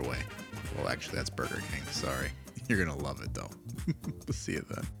have it your way. Well, actually, that's Burger King. Sorry. You're going to love it, though. We'll see you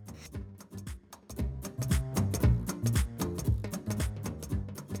then.